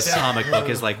 reading this comic book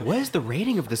is like, what is the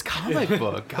rating of this comic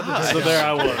book? God. So there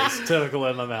I was, tentacle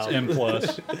in my mouth. M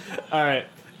plus. All right,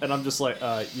 and I'm just like,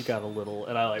 you got a little,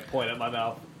 and I point at my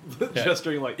mouth, Yeah.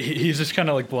 gesturing He's just kind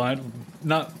of blind,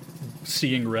 not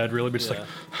seeing red really, but just yeah.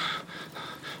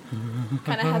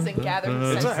 Kind of hasn't gathered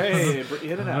his It's senses. hey,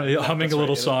 in and out. humming That's a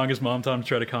little right, song his mom taught him to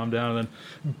try to calm down, and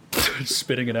then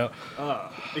spitting it out.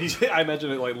 I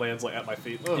imagine it lands at my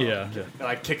feet. Ugh. Yeah. And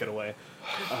I kick it away.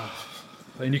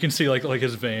 And you can see like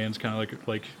his veins kind of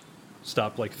like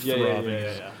stop Yeah, throbbing.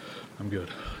 yeah. I'm good.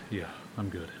 Yeah, I'm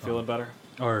good. Feeling better?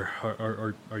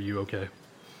 Are you okay?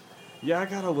 Yeah, I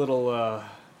got a little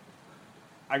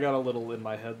in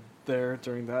my head there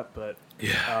during that, but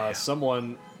Yeah.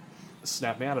 someone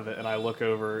snapped me out of it, and I look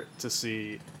over to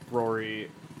see Rory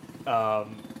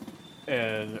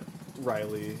and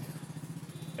Riley,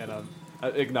 and I'm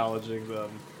acknowledging them,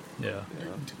 Yeah.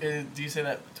 Do you say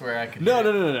that to where I can? No.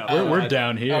 We're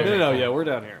down here. No, yeah, we're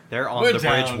down here. They're on We're the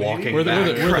down, bridge baby. walking We're back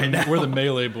the, we're, right the, now. we're the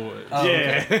melee boys. Oh,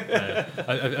 Yeah.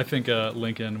 okay. I think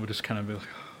Lincoln would just kind of be like,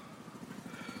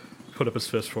 put up his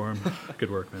fist for him. Good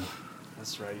work, man.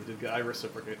 That's right. You did good. I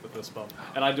reciprocate the fist bump,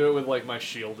 and I do it with like my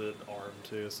shielded arm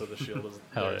too, so the shield is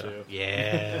Hell there yeah. too.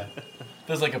 Yeah.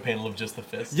 There's like a panel of just the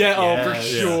fist. Yeah. Oh, for Yes.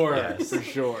 sure. Yes. For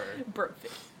sure. Broke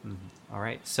face. All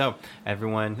right, so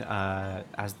everyone,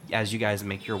 as you guys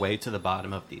make your way to the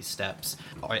bottom of these steps,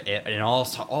 and all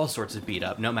sorts of beat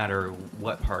up, no matter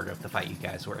what part of the fight you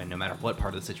guys were in, no matter what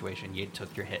part of the situation, you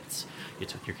took your hits, you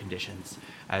took your conditions,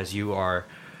 as you are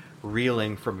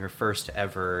reeling from your first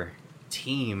ever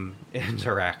team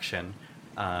interaction.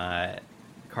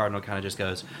 Cardinal kind of just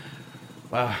goes,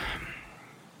 "Well,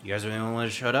 you guys are the only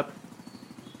ones that showed up.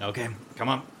 Okay, come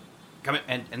on." Come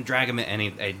in and drag him in, and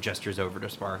he gestures over to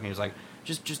Spark, and he's like,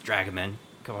 just drag him in.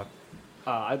 Come on.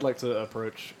 I'd like to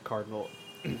approach Cardinal.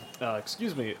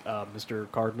 Excuse me,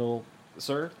 Mr. Cardinal,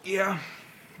 sir. Yeah.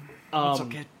 It's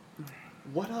okay.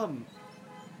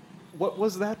 What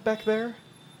was that back there?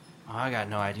 Oh, I got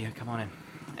no idea. Come on in.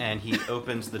 And he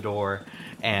opens the door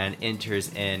and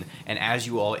enters in. And as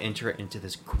you all enter into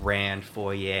this grand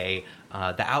foyer,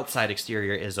 the outside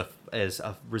exterior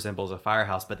resembles a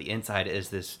firehouse, but the inside is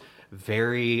this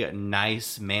very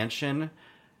nice mansion.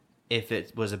 If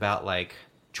it was about like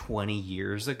 20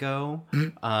 years ago,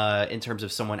 in terms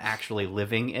of someone actually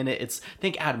living in it,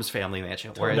 think Addams Family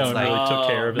Mansion, where No it's one like really took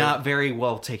care of it. not very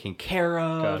well taken care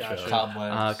of.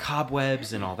 Gotcha.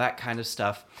 Cobwebs and all that kind of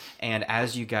stuff. And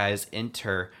as you guys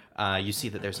enter, you see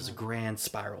that there's this grand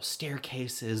spiral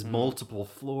staircases, multiple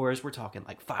floors. We're talking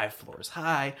like 5 floors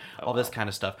high, all this kind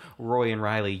of stuff. Roy and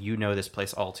Riley, you know this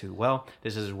place all too well.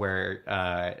 This is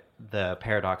where the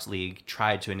Paradox League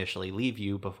tried to initially leave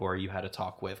you before you had a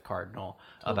talk with Cardinal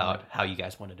about how you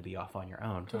guys wanted to be off on your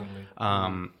own. Totally.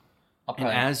 And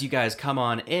as you guys come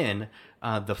on in,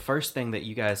 the first thing that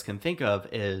you guys can think of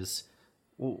is,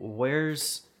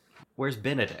 where's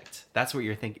Benedict? That's what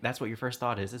you're thinking. That's what your first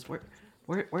thought is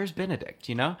where's Benedict,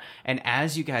 you know? And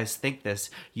as you guys think this,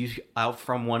 you out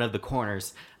from one of the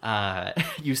corners,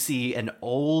 you see an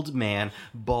old man,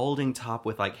 balding top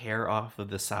with like hair off of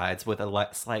the sides, with a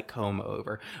slight comb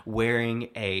over, wearing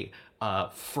a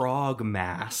frog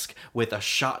mask with a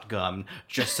shotgun,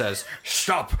 just says,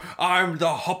 "Stop! I'm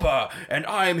the Hopper, and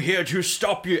I'm here to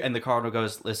stop you." And the Cardinal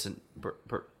goes, "Listen,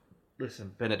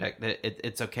 listen, Benedict,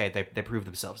 it's okay. They prove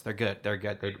themselves. They're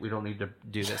good. We don't need to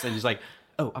do this." And he's like,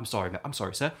 "Oh, I'm sorry,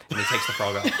 sir." And he takes the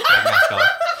frog mask off.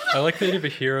 I like the idea of a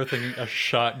hero thinking a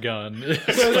shotgun.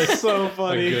 That's so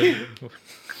funny.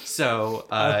 So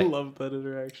I love that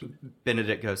interaction.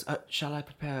 Benedict goes, "Shall I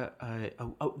prepare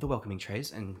the welcoming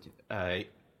trays?" And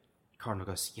Cardinal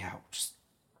goes, "Yeah, just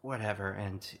whatever."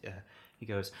 And he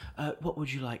goes, "What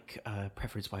would you like,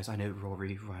 preference-wise?" "I know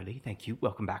Rory Riley. Thank you.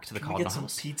 Welcome back to the Can we Cardinal get some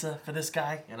House." pizza for this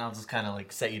guy? And I'll just kind of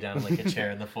like set you down in like a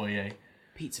chair in the foyer.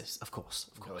 "Pizzas, of course.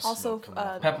 Also,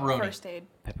 Pepperoni. first aid.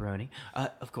 Pepperoni,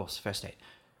 of course. First aid."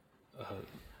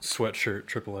 Sweatshirt,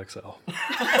 XXL.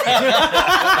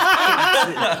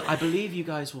 I believe you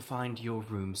guys will find your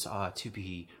rooms to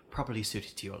be properly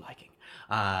suited to your liking.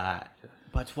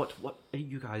 But what are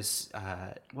you guys?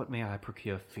 What may I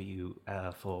procure for you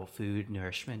for food,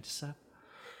 nourishment, sir?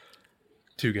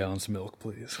 2 gallons of milk,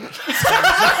 please.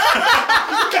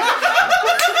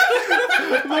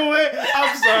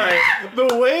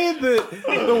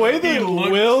 The way that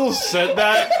Will said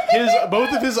that,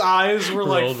 both of his eyes were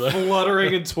like Rolled.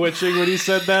 fluttering and twitching when he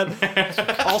said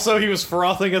that. Also, he was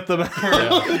frothing at the mouth.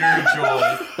 Pure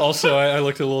joy. Also, I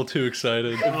looked a little too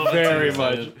excited. Very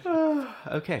much.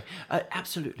 Okay,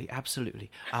 absolutely.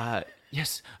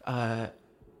 Yes,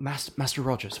 Master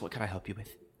Rogers, what can I help you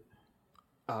with?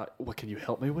 What can you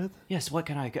help me with? Yes, what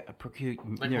can I procure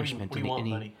nourishment? What do you want,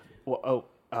 buddy? Well,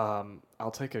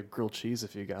 I'll take a grilled cheese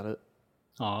if you got it.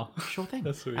 Aw. Sure thing.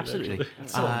 That's sweet, Absolutely. actually.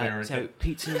 That's so American. So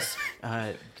pizzas,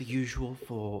 the usual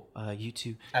for you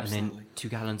two, and Absolutely. then 2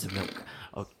 gallons of milk.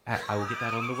 I will get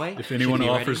that on the way. If Should anyone be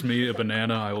offers ready. me a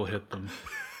banana, I will hit them.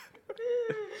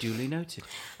 Duly noted.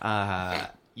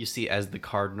 You see, as the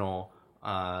Cardinal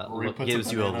Rory puts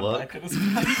gives you a banana look, back in his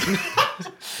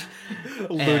mouth.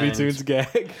 Looney And- Tunes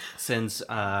gag. sends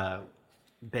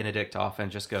Benedict off and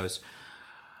just goes,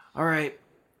 "All right,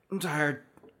 I'm tired.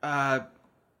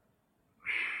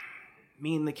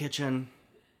 Me in the kitchen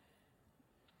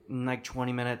in like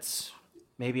 20 minutes,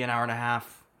 maybe an hour and a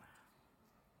half."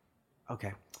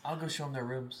 "Okay. I'll go show them their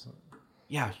rooms.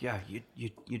 Yeah, you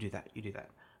do that. You do that.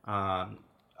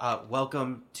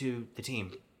 Welcome to the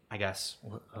team, I guess.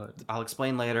 I'll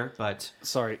explain later, but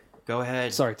Sorry, go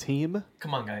ahead. Sorry, team.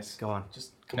 Come on, guys. Go on.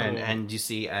 Just come on. And you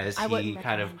see as I he wouldn't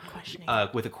kind of, recommend questioning.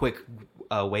 with a quick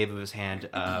wave of his hand,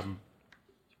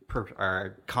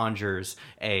 conjures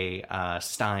a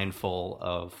stein full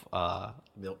of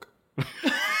Milk.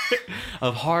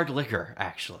 of hard liquor,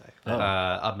 actually.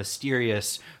 A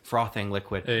mysterious frothing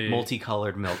liquid,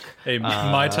 multicolored milk. A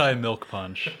Mai Tai milk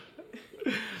punch.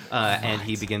 And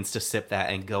he begins to sip that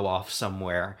and go off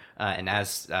somewhere. And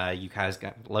as you guys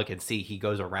look and see, he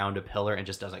goes around a pillar and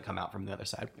just doesn't come out from the other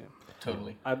side.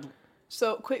 Totally.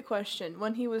 So, quick question.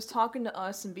 When he was talking to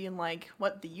us and being like,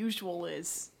 what the usual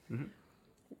is,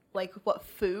 like, what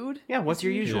food? Yeah, what's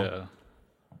your usual? Yeah.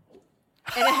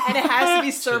 And it has to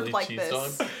be served Chili like cheese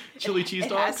this. dog? Chili cheese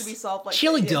It has to be served like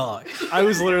Chili this. dog. I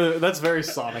was literally. That's very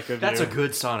Sonic of That's you. a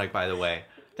good Sonic, by the way.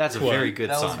 That's a very good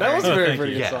That was Sonic. That was a Oh, very thank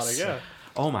pretty you. good Yes. Sonic. Yeah.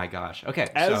 Oh my gosh. Okay,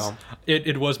 As-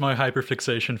 It was my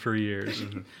hyperfixation for years.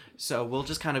 so we'll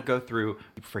just kind of go through.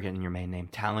 Forgetting your main name,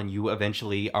 Talon. You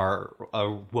eventually are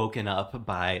woken up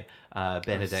by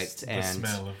Benedict, and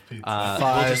smell of pizza.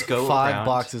 we'll just go five around.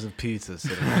 boxes of pizza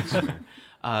sitting next to me.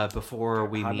 Before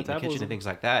we High meet in the kitchen metabolism. and things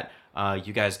like that.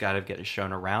 You guys got to get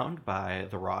shown around by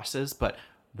the Rosses. But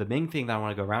the main thing that I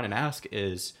want to go around and ask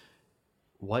is,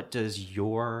 what does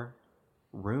your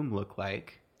room look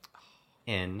like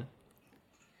in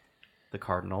the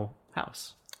Cardinal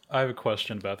house? I have a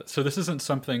question about that. So this isn't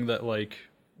something that like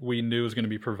we knew was going to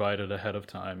be provided ahead of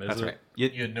time, is That's it? right. You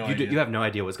had no idea. You have no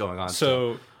idea what's going on.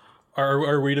 So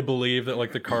are we to believe that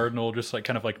like the Cardinal just like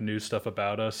kind of like knew stuff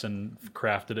about us and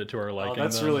crafted it to our Oh, liking?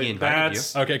 that's then? He really invited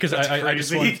that's Okay, because that's I just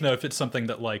crazy. wanted to know if it's something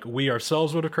that like we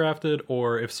ourselves would have crafted,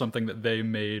 or if something that they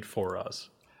made for us.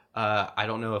 I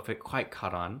don't know if it quite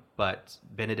caught on, but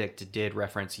Benedict did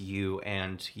reference you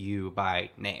and you by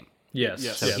name. Yes.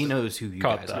 Yes. So yes. he knows who you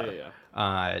Caught guys that. are.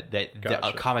 Yeah. That the Gotcha.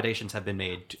 accommodations have been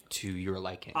made to your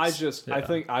likings. I Yeah.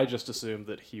 think I just assumed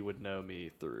that he would know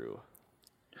me through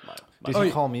my Did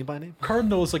you call me by name?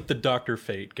 Cardinal is like the Dr.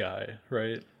 Fate guy,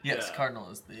 right? Yes, Cardinal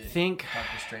is the Think-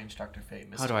 Doctor Strange, Doctor Fate.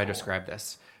 How do I describe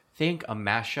this? Think a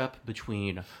mashup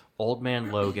between Old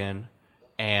Man Logan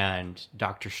and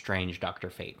Doctor Strange,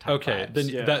 Doctor Fate. Type Okay, vibes. then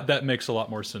Yeah. that makes a lot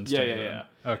more sense. Yeah, to me yeah, then.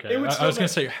 yeah. Okay, It would I still was gonna make-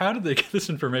 say, how did they get this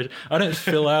information? I didn't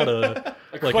fill out a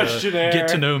questionnaire. get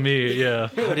to know me. Yeah,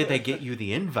 How did they get you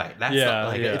the invite? That's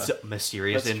Yeah, yeah. It's a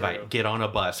mysterious That's invite. true. Get on a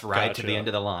bus, ride to the Gotcha. end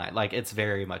of the line. Like it's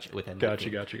very much within. the Gotcha,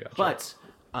 theme. gotcha. But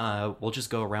we'll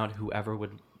just go around. Whoever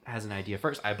has an idea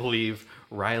first. I believe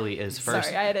Riley is first.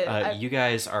 Sorry, I had a- You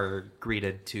guys are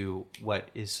greeted to what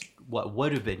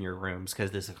would have been your rooms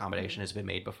because this accommodation has been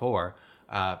made before.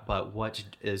 But what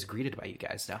is greeted by you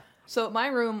guys now? So my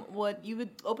room you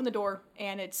would open the door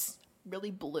and it's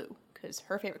really blue because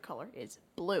her favorite color is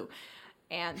blue.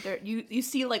 And there you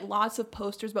see like lots of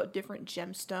posters about different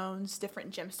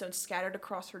gemstones scattered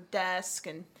across her desk,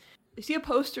 and you see a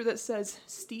poster that says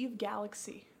Steve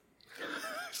Galaxy.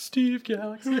 Steve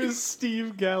Galaxy. Who's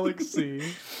Steve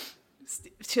Galaxy?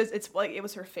 Because it's like it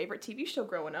was her favorite TV show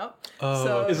growing up. Oh,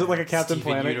 so Is it like a Captain Steven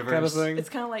Planet kind of Universe. thing? it's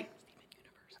kind of like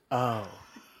Oh,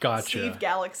 Gotcha. Steve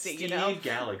Galaxy, you know?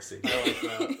 Galaxy.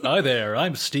 Hi there,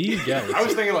 I'm Steve Galaxy. I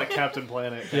was thinking like Captain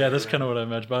Planet. Yeah, that's kind of what I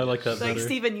imagined, but I like that Like better.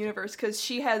 Steven Universe,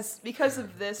 because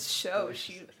of this show,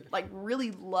 she like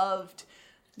really loved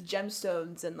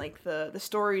gemstones and like the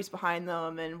stories behind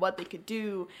them and what they could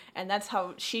do, and that's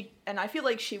how I feel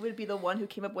like she would be the one who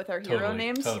came up with our hero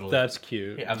names. Totally. That's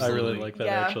cute. Yeah, I really absolutely. like that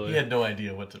Yeah. actually. He had no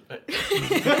idea what to.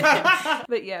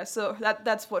 But yeah, so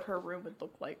that's what her room would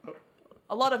look like.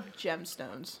 A lot of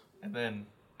gemstones. And then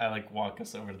I like walk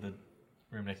us over to the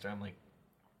room next door. I'm like,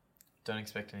 don't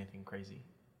expect anything crazy.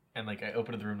 And like I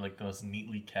open the room like the most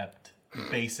neatly kept,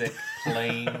 basic,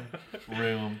 plain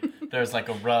room. There's like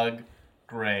a rug,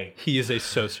 gray. He is a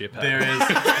sociopath. There's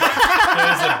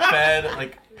a bed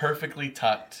like perfectly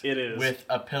tucked. It is. With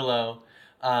a pillow,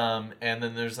 and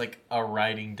then there's like a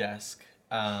writing desk.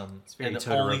 It's very And the Todoroki's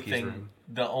only thing, room.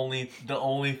 the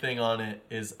only thing on it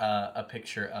is a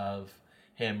picture of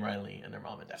him, Riley, and their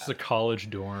mom and dad. It's a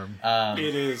college dorm.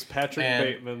 It is Patrick And-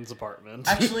 Bateman's apartment.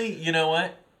 Actually, you know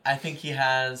what? I think he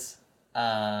has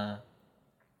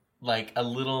like a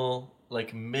little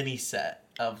like mini set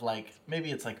of like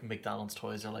maybe it's like McDonald's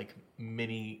toys or like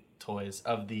mini toys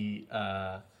of the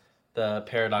Paradox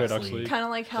Paradox League. League. Kind of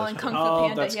like how in Kung Fu Oh,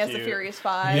 Panda that's he has the cute. Furious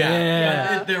Five. Yeah,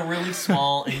 Yeah. they're really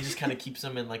small, and he just kind of keeps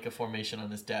them in like a formation on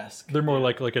his desk. They're more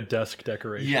like a desk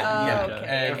decoration. Yeah, Oh, okay.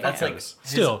 and that's like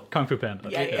Still, Kung Fu Panda.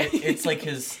 Yeah, yeah. it's like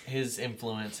his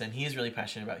influence, and he's really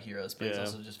passionate about heroes, but he's Yeah.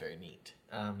 also just very neat.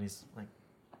 He's like,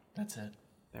 that's it.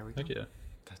 There we go. Heck yeah.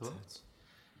 That's it.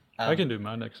 I can do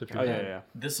mine next if you Oh want. yeah, yeah.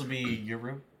 This will be your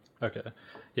room. Okay.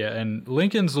 Yeah, and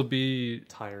Lincoln's will be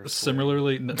Tire swing.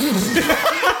 similarly.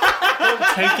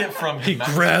 Take it from him. He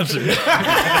grabs it. No.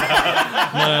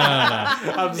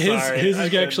 I'm His sorry. his I is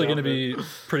couldn't actually going to help be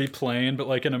pretty plain, but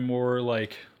like in a more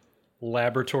like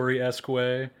laboratory-esque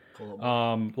way.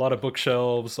 A lot of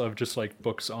bookshelves of just like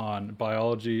books on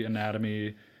biology,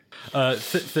 anatomy,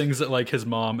 things that like his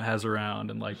mom has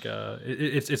around, and like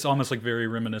it's almost like very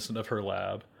reminiscent of her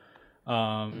lab.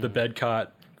 The bed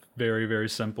cot, very very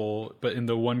simple, but in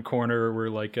the one corner where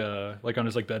like on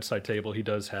his like bedside table, he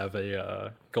does have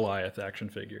a Goliath action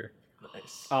figure.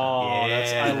 Nice. Oh,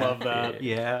 that's I Yeah. love that.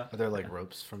 Yeah. Are there like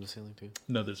ropes from the ceiling too?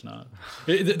 No, there's not.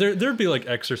 There'd be like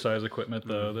exercise equipment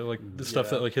though. They're like the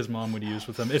stuff that like his mom would use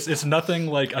with him. It's nothing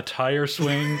like a tire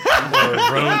swing or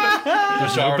a rope.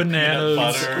 There's no Jar of peanut bananas.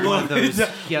 butter. One of those,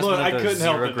 he has Look, one I of those couldn't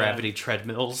help zero it, gravity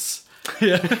treadmills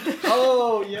Yeah,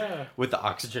 Oh yeah. with the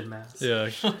oxygen mask. yeah.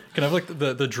 Can I have like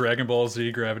the Dragon Ball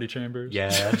Z gravity chambers?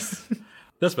 Yes.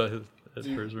 That's about his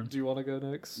first room. Do you want to go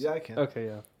next? Yeah, I can. Okay,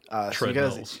 yeah. So you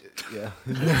guys, Treadmills. yeah.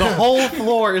 The whole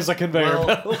floor is a conveyor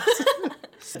belt.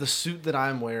 The suit that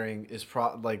I'm wearing is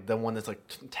like the one that's like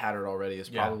tattered already. Is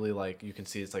Yeah. probably like you can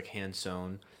see it's like hand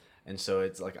sewn, and so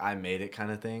it's like I made it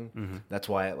kind of thing. That's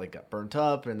why it like got burnt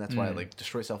up, and that's why it like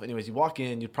destroyed itself. Anyways, you walk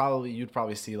in, you'd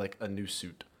probably see like a new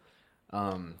suit,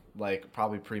 like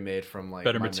probably pre-made from like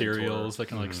Better my materials that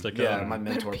can like stick Mentor. Yeah, up. my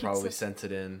mentor probably pieces. sent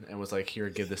it in and was like, "Here,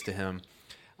 give this to him."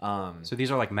 So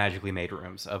these are like magically made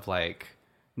rooms of like,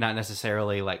 not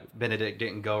necessarily like Benedict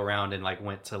didn't go around and like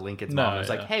went to Lincoln's No, mom and was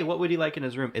yeah. like, hey, what would he like in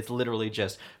his room? It's literally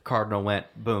just Cardinal went,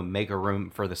 boom, make a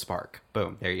room for the spark.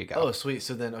 Boom, there you go. Oh, sweet.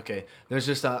 So then, okay, there's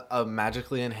just a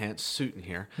magically enhanced suit in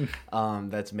here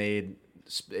that's made.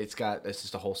 It's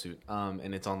just a whole suit,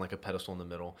 and it's on like a pedestal in the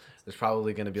middle. There's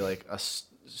probably going to be like a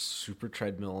super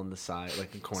treadmill on the side,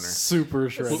 like a corner. Super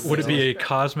shred. Would it be a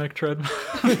cosmic treadmill?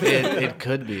 It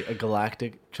could be a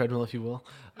galactic treadmill, if you will.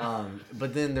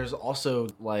 But then there's also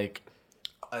like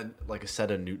a set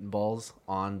of Newton balls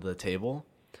on the table.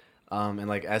 And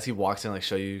like as he walks in, like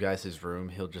show you guys his room,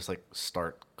 he'll just like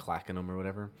start clacking them or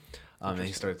whatever. And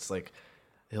he starts like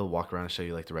he'll walk around and show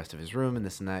you like the rest of his room and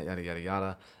this and that, yada yada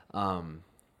yada.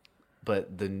 But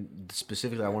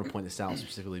specifically, I want to point this out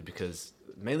specifically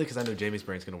mainly because I know Jamie's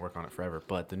brain's going to work on it forever.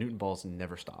 But the Newton balls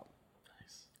never stop.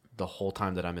 Nice. The whole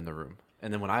time that I'm in the room,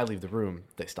 and then when I leave the room,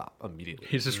 they stop immediately.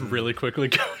 He's just really quickly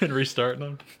going and restarting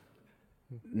them.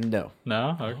 No.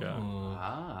 No, okay.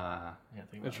 Ah. Yeah,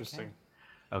 think about it. Interesting.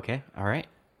 Okay, all right.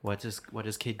 What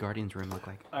does Kid Guardian's room look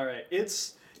like? All right,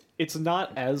 it's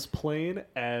not as plain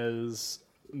as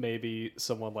maybe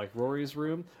someone like Rory's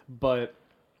room, but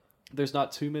there's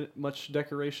not too much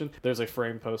decoration. There's a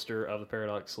frame poster of the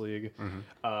Paradox League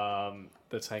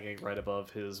that's hanging right above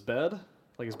his bed,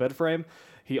 like his bed frame.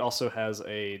 He also has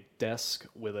a desk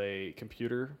with a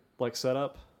computer like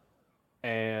setup,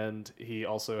 and he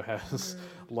also has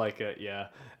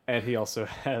and he also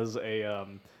has a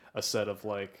set of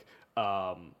like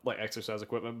exercise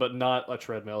equipment, but not a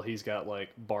treadmill. He's got like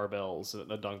barbells and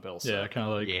a dumbbell set. Yeah, kind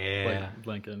of like Yeah. like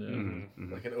Lincoln. Yeah.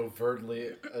 Like an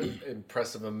overtly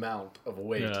impressive amount of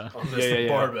weight Yeah. on this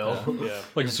barbell. Yeah.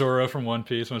 Like Zoro from One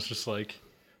Piece, and it's just like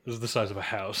this is the size of a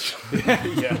house.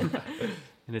 Yeah.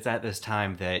 And it's at this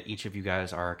time that each of you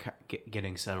guys are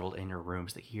getting settled in your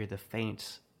rooms that hear the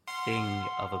faint ding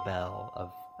of a bell,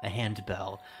 of a hand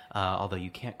bell, although you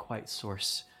can't quite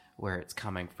source where it's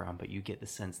coming from, but you get the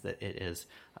sense that it is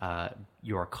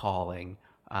your calling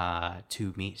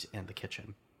to meet in the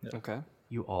kitchen. Okay.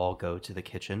 You all go to the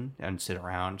kitchen and sit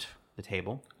around the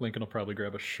table Lincoln will probably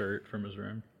grab a shirt from his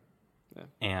room.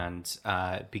 and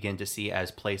begin to see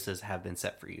as places have been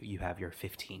set for you. You have your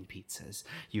 15 pizzas.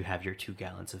 You have your 2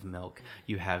 gallons of milk.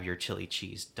 You have your chili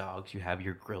cheese dogs. You have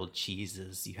your grilled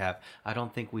cheeses. You have, I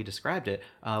don't think we described it.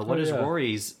 What does yeah.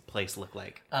 Rory's place look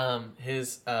like?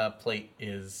 His plate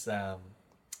is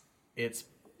it's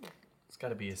got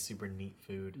to be a super neat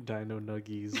food. Dino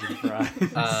nuggies and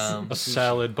fries. A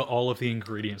salad, but all of the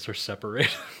ingredients are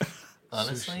separated.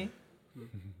 Honestly,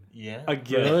 yeah.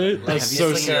 Again, Really? that's He's so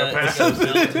like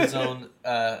sociopath. built his own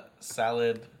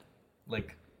salad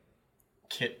like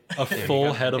kit. A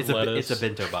full head of It's lettuce. a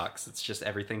bento box. It's just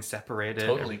everything separated.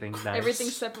 Totally. Everything's nice.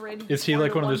 Everything's separated. Is he into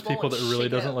like one of those bowl people and that really shake it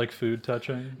doesn't up. like food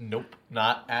touching? Nope,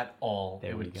 not at all.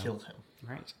 There It we would go. kill him.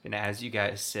 Right. And as you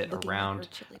guys sit Looking around, at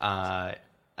her chili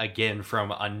again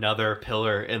from another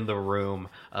pillar in the room,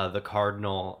 the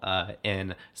cardinal,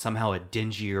 in somehow a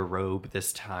dingier robe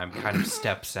this time, kind of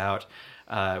steps out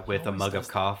with a mug of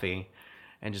coffee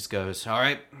and just goes, "All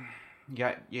right, you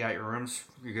got your rooms?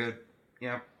 You good?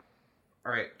 Yeah.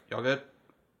 All right, y'all good?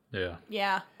 Yeah.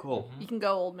 Yeah, Cool. you can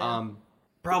go, old man.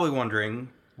 Probably wondering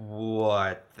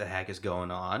what the heck is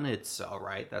going on. It's all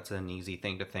right. That's an easy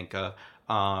thing to think of.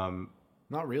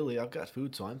 Not really. I've got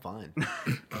food, so I'm fine.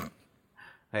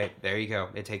 Hey, there you go.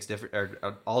 It takes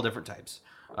all different types.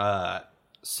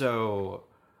 So,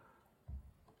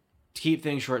 to keep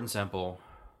things short and simple,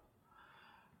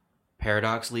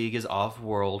 Paradox League is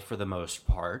off-world for the most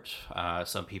part.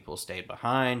 Some people stayed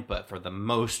behind, but for the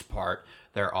most part,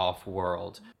 they're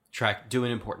off-world.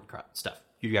 Doing important stuff.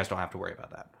 You guys don't have to worry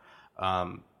about that.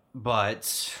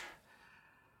 But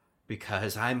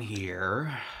because I'm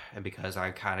here, and because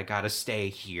I kind of got to stay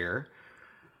here,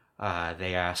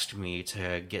 they asked me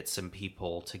to get some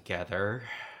people together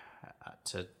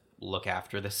to look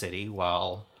after the city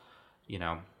while,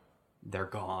 they're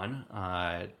gone.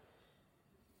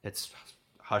 It's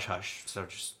hush hush, so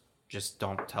just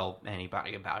don't tell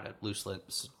anybody about it. Loose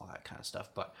lips, all that kind of stuff.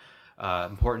 But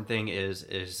important thing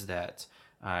is that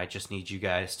I just need you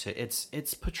guys to.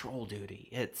 It's patrol duty.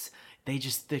 They're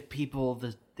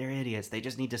idiots. They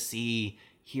just need to see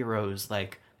heroes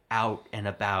like out and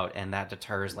about, and that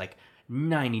deters like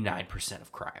 99%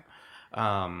 of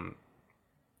crime.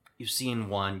 You've seen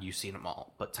one, you've seen them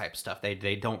all, but type stuff.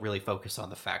 They don't really focus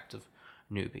on the fact of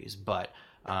newbies, but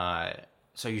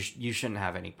so you shouldn't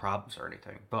have any problems or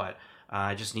anything. But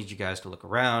I just need you guys to look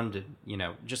around and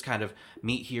just kind of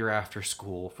meet here after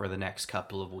school for the next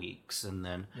couple of weeks, and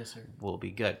then Yes, sir. we'll be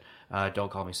good.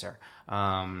 Don't call me sir.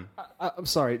 I'm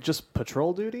sorry, just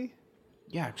patrol duty?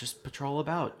 Yeah, just patrol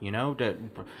about.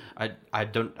 I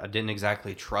didn't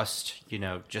exactly trust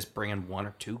just bringing one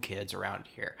or two kids around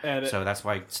here, so that's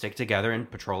why I stick together and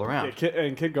patrol around.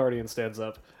 And Kid Guardian stands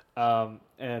up,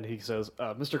 and he says,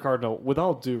 "Mr. Cardinal, with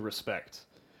all due respect,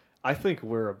 I think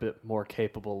we're a bit more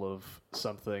capable of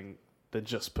something than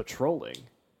just patrolling.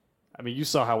 I mean, you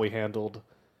saw how we handled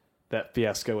that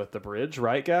fiasco at the bridge,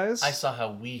 right, guys? I saw how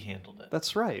we handled it.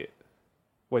 That's right.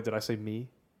 Wait, did I say me?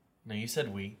 No, you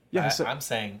said we. Yeah, I'm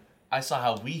saying I saw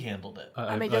how we handled it.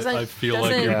 I feel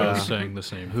like you're both saying the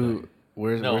same thing.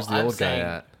 Where's the I'm old guy saying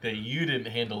at? that you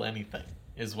didn't handle anything,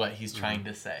 is what he's trying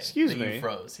to say. Excuse that me. You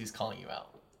froze. He's calling you out.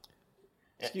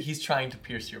 He's trying to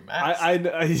pierce your mask. I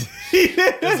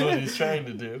That's what he's trying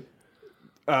to do.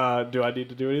 do I need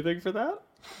to do anything for that?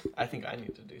 I think I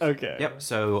need to do something. Okay. Yep.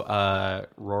 So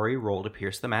Rory, roll to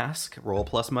pierce the mask. Roll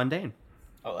plus mundane.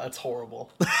 Oh, that's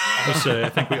horrible. I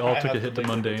think we all I took a have hit to to make it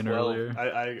mundane 12. earlier. No,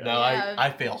 Yeah. I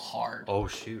fail hard. Oh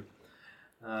shoot.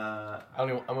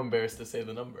 I'm embarrassed to say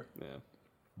the number.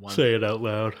 Yeah. Say it out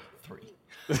loud. 3.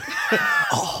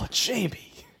 Oh,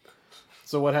 Jamie.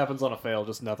 So what happens on a fail?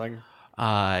 Just nothing?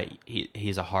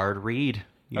 He's a hard read.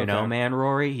 You Okay. know, man,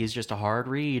 Rory. He's just a hard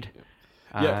read.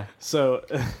 Yeah. So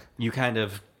You kind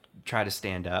of try to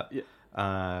stand up. Yeah.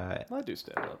 I do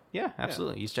stand up. Yeah,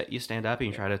 absolutely. You stand up and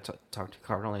you try to talk to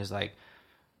Cardinal. He's like,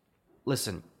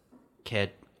 "Listen,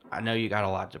 kid, I know you got a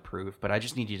lot to prove, but I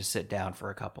just need you to sit down for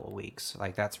a couple of weeks.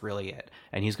 Like, that's really it."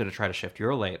 And he's going to try to shift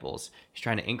your labels. He's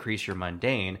trying to increase your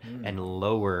mundane and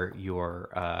lower your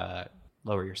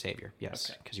savior.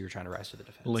 Yes, because you were trying to rise to the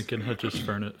defense. Lincoln had just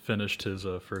finished his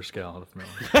first gallon of milk.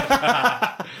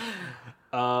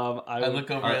 I look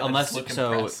over and unless just look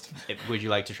so, impressed. would you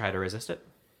like to try to resist it?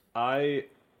 I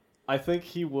think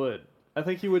he would. I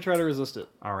think he would try to resist it.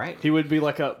 All right. He would be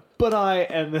like a, but I,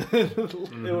 and then it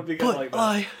would be kind of like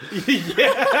that.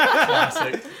 yeah.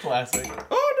 Classic.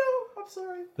 Oh no, I'm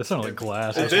sorry. That sounded like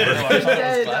glass. I thought it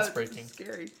was glass breaking.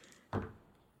 Scary.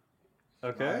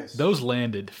 Okay. Those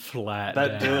landed flat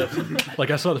That down.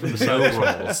 Like I saw it from the No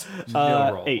side. rolls.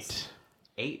 No rolls. 8.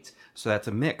 8. So that's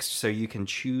a mixed. So you can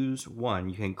choose one.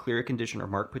 You can clear a condition or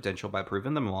mark potential by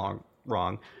proving them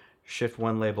wrong, shift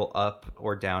one label up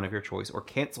or down of your choice, or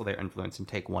cancel their influence and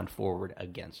take one forward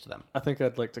against them. I think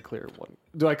I'd like to clear one.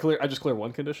 Do I clear? I just clear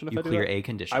one condition if You I do clear that? a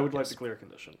condition. I would like yes. to clear a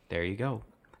condition. There you go.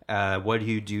 What do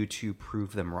you do to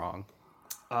prove them wrong?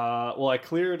 Well, I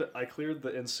cleared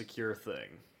the insecure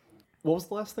thing. What was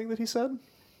the last thing that he said?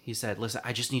 He said, "Listen,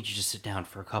 I just need you to sit down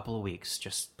for a couple of weeks.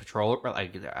 Just patrol.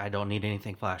 Like, I don't need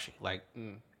anything flashy. Like,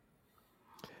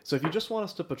 So if you just want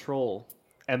us to patrol,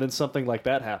 and then something like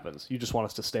that happens, you just want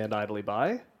us to stand idly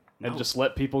by and No. just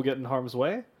let people get in harm's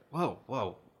way?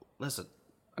 whoa, listen.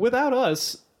 Without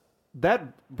us,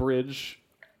 that bridge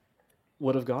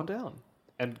would have gone down,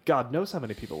 and God knows how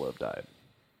many people would have died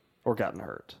or gotten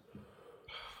hurt.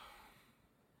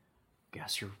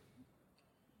 Guess you're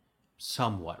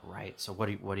somewhat right. So what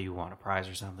do you want? A prize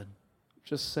or something?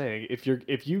 Just saying, if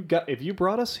you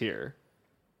brought us here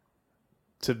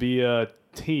to be a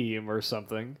team or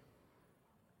something,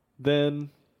 then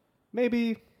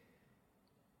maybe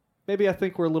I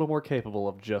think we're a little more capable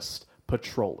of just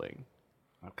patrolling.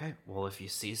 Okay. Well, if you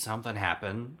see something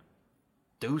happen,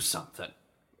 do something.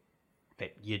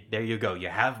 There you go. You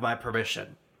have my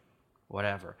permission.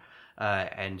 Whatever.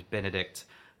 And Benedict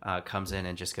comes in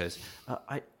and just goes,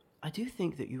 I do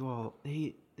think that you all,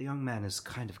 the young man is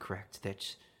kind of correct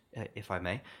that, if I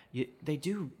may, they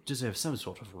do deserve some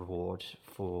sort of reward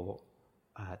for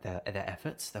their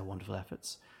efforts, their wonderful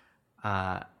efforts.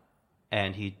 And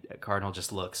Cardinal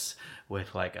just looks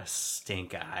with like a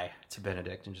stink eye to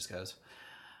Benedict and just goes,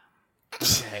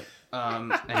 okay.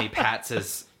 And he pats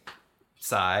his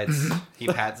sides. He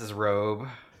pats his robe.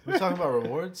 We're talking about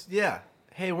rewards? Yeah.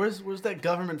 Hey, where's that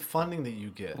government funding that you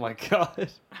get? Oh my god.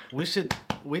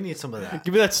 We need some of that.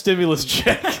 Give me that stimulus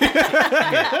check.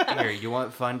 Here, you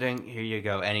want funding? Here you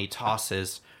go. And he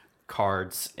tosses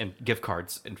cards and gift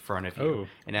cards in front of you. Oh.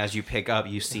 And as you pick up,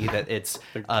 you see that it's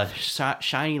a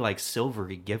shiny, like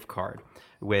silvery gift card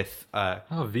with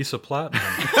Visa Platinum.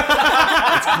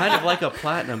 it's kind of like a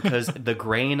platinum because the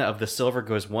grain of the silver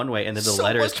goes one way and then the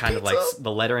letter is kind of like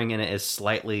the lettering in it is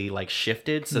slightly like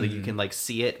shifted so that you can like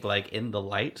see it like in the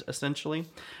light essentially.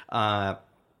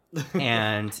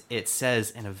 And it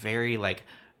says in a very like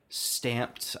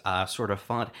stamped sort of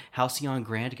font, Halcyon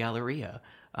Grand Galleria.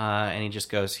 And he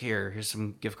just goes, here's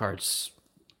some gift cards,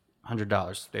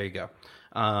 $100. There you go.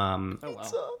 Oh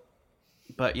wow.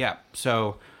 But yeah,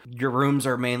 so your rooms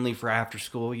are mainly for after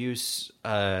school use.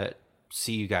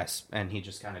 See you guys. And he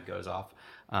just kind of goes off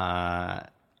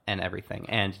and everything.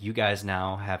 And you guys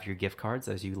now have your gift cards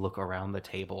as you look around the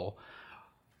table.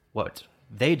 What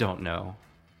they don't know,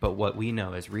 but what we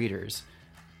know as readers,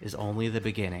 is only the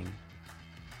beginning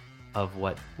of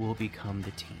what will become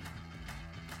the team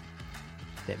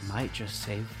that might just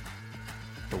save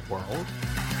the world.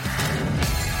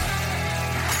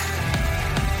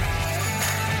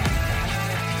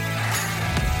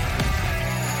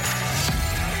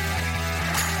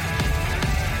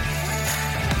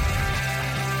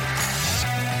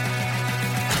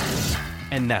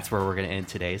 And that's where we're going to end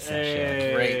today's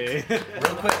session. Great.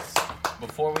 Real quick,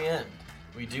 before we end,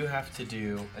 we do have to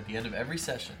do, at the end of every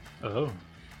session,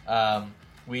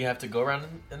 we have to go around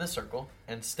in a circle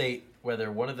and state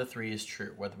whether one of the three is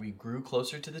true. Whether we grew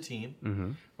closer to the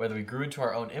team, whether we grew into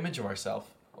our own image of ourselves,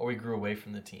 or we grew away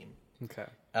from the team. Okay.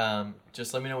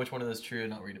 Just let me know which one of those is true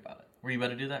and I'll read about it. Were you about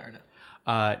to do that or no?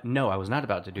 No, I was not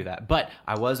about to do that, but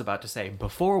I was about to say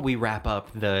before we wrap up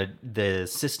the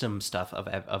system stuff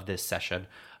of this session,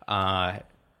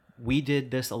 we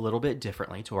did this a little bit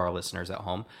differently to our listeners at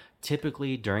home.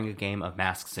 Typically, during a game of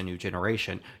Masks: A New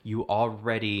Generation, you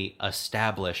already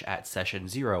establish at session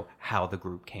 0 how the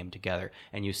group came together,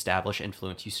 and you establish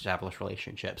influence, you establish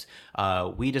relationships.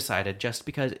 We decided, just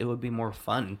because it would be more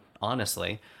fun,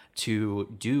 honestly,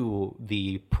 to do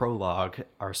the prologue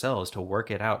ourselves, to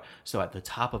work it out. So at the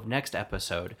top of next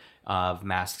episode of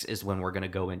Masks is when we're going to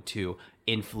go into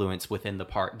influence within the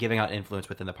part, giving out influence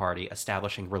within the party,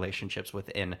 establishing relationships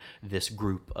within this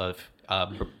group of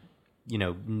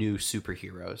new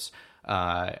superheroes.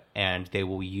 And they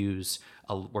will use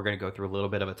we're going to go through a little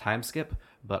bit of a time skip,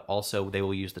 but also they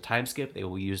will use the time skip, they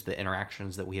will use the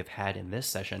interactions that we have had in this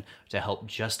session to help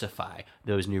justify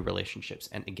those new relationships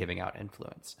and giving out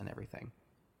influence and everything.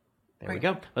 There we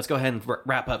go. Let's go ahead and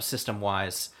wrap up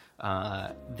system-wise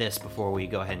this before we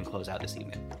go ahead and close out this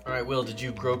evening. All right, Will, did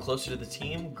you grow closer to the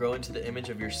team, grow into the image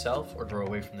of yourself, or grow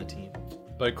away from the team?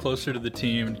 By closer to the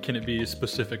team, can it be a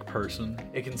specific person?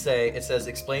 It says,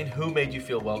 explain who made you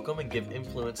feel welcome and give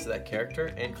influence to that character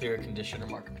and clear a condition or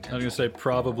mark of potential. I was going to say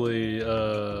probably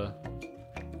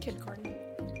Kid Cardi.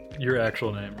 your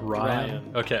actual name.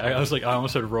 Ryan? Okay, I was like, I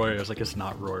almost said Roy. I was like, it's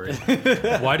not Rory.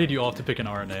 Why did you all have to pick an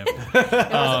R name?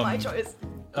 That wasn't my choice.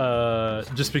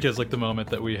 Just because like the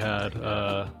moment that we had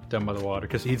down by the water,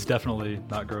 because he's definitely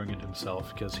not growing into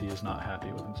himself because he is not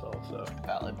happy with himself. So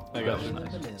Valid. I got that you.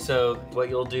 was nice. So what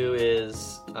you'll do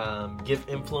is give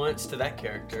influence to that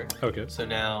character. Okay. So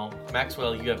now,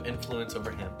 Maxwell, you have influence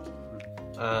over him.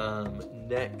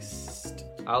 Next,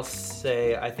 I'll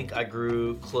say I think I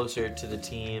grew closer to the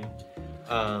team.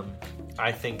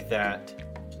 I think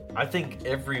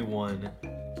everyone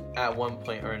at one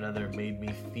point or another made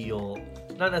me feel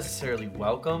not necessarily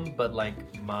welcome, but like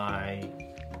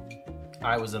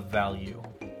I was of value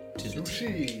to the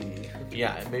team.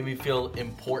 Yeah, it made me feel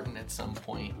important at some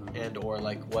point, and or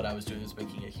like what I was doing was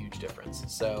making a huge difference.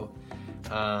 So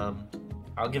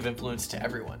I'll give influence to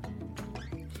everyone.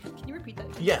 Can you repeat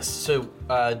that? Yes, so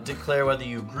declare whether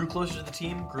you grew closer to the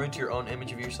team, grew into your own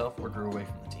image of yourself, or grew away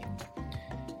from the team.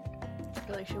 I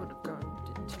feel like she would have grown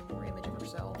into more image of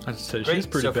herself. I'd say Great. she's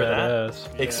pretty So for that,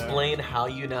 badass. Explain how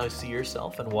you now see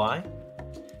yourself and why,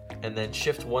 and then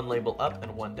shift one label up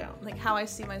and one down. Like how I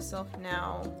see myself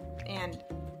now and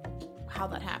how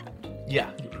that happened.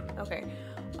 Yeah. Okay.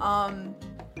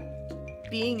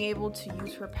 Being able to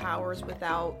use her powers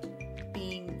without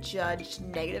being judged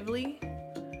negatively,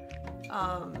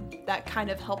 that kind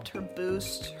of helped her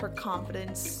boost her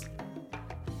confidence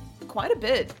quite a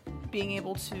bit. Being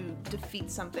able to defeat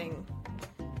something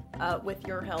with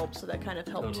your help, so that kind of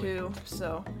helped Totally. too.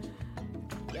 So,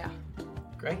 yeah.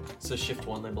 Great. So shift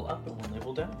one label up and one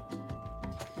label down.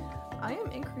 I am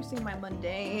increasing my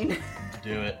mundane.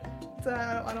 Do it. So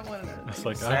I don't want to. It's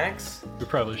like, Snacks. we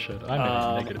probably should. I'm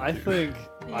in negative I two. think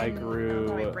I Probably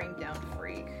grew. bring down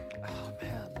freak. Oh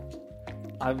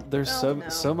man, there's Oh, no.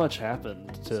 so much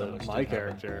happened to So much my did happen.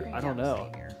 character. Bring I don't down know.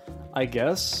 Savior. I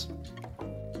guess.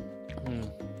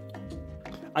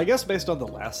 I guess based on the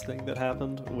last thing that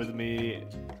happened with me,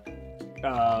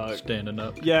 Standing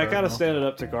up. to yeah, kind Cardinal. of standing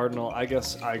up to Cardinal. I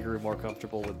guess I grew more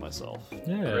comfortable with myself.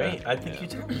 Yeah. Great. I think you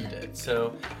totally did.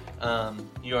 So,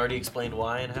 you already explained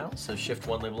why and how. So shift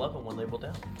one label up and one label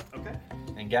down. Okay.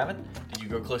 And Gavin, did you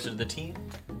grow closer to the team,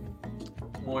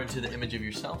 more into the image of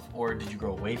yourself, or did you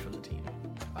grow away from the team?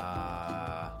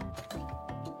 I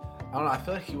don't know. I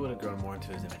feel like he would have grown more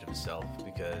into his image of himself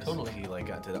because Totally. he like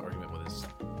got into that argument with his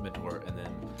mentor and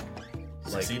then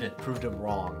like Succeeded. proved him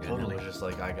wrong and Totally. then was just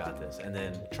like, I got this, and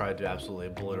then tried to absolutely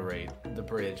obliterate the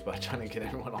bridge by trying to get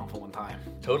everyone off at one time.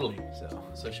 Totally. So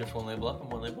So shift one label up and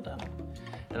one label down.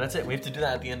 And that's it. We have to do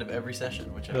that at the end of every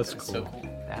session, which I That's think is so cool.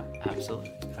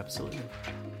 cool. Absolutely.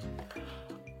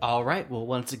 All right. Well,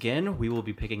 once again, we will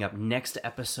be picking up next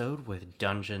episode with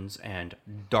Dungeons and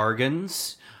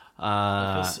Dargons.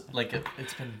 Feels like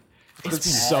it's been It's been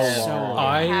so long.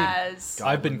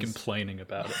 I've been complaining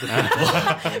about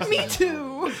it. Me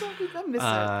too. I miss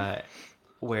it.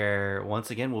 Where once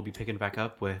again we'll be picking back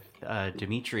up with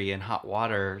Dimitri in hot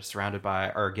water, surrounded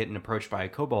by or getting approached by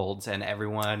kobolds, and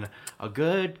everyone a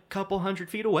good couple 100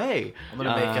 feet away. I'm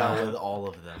gonna make out with all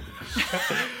of them.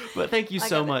 But thank you I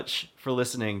so got it. much for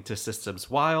listening to Systems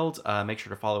Wild. Make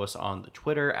sure to follow us on the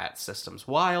Twitter at Systems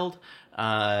Wild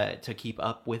to keep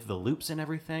up with the loops and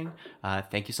everything.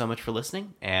 Thank you so much for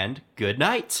listening, and good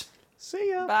night. See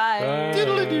ya.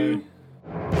 Bye.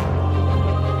 Bye.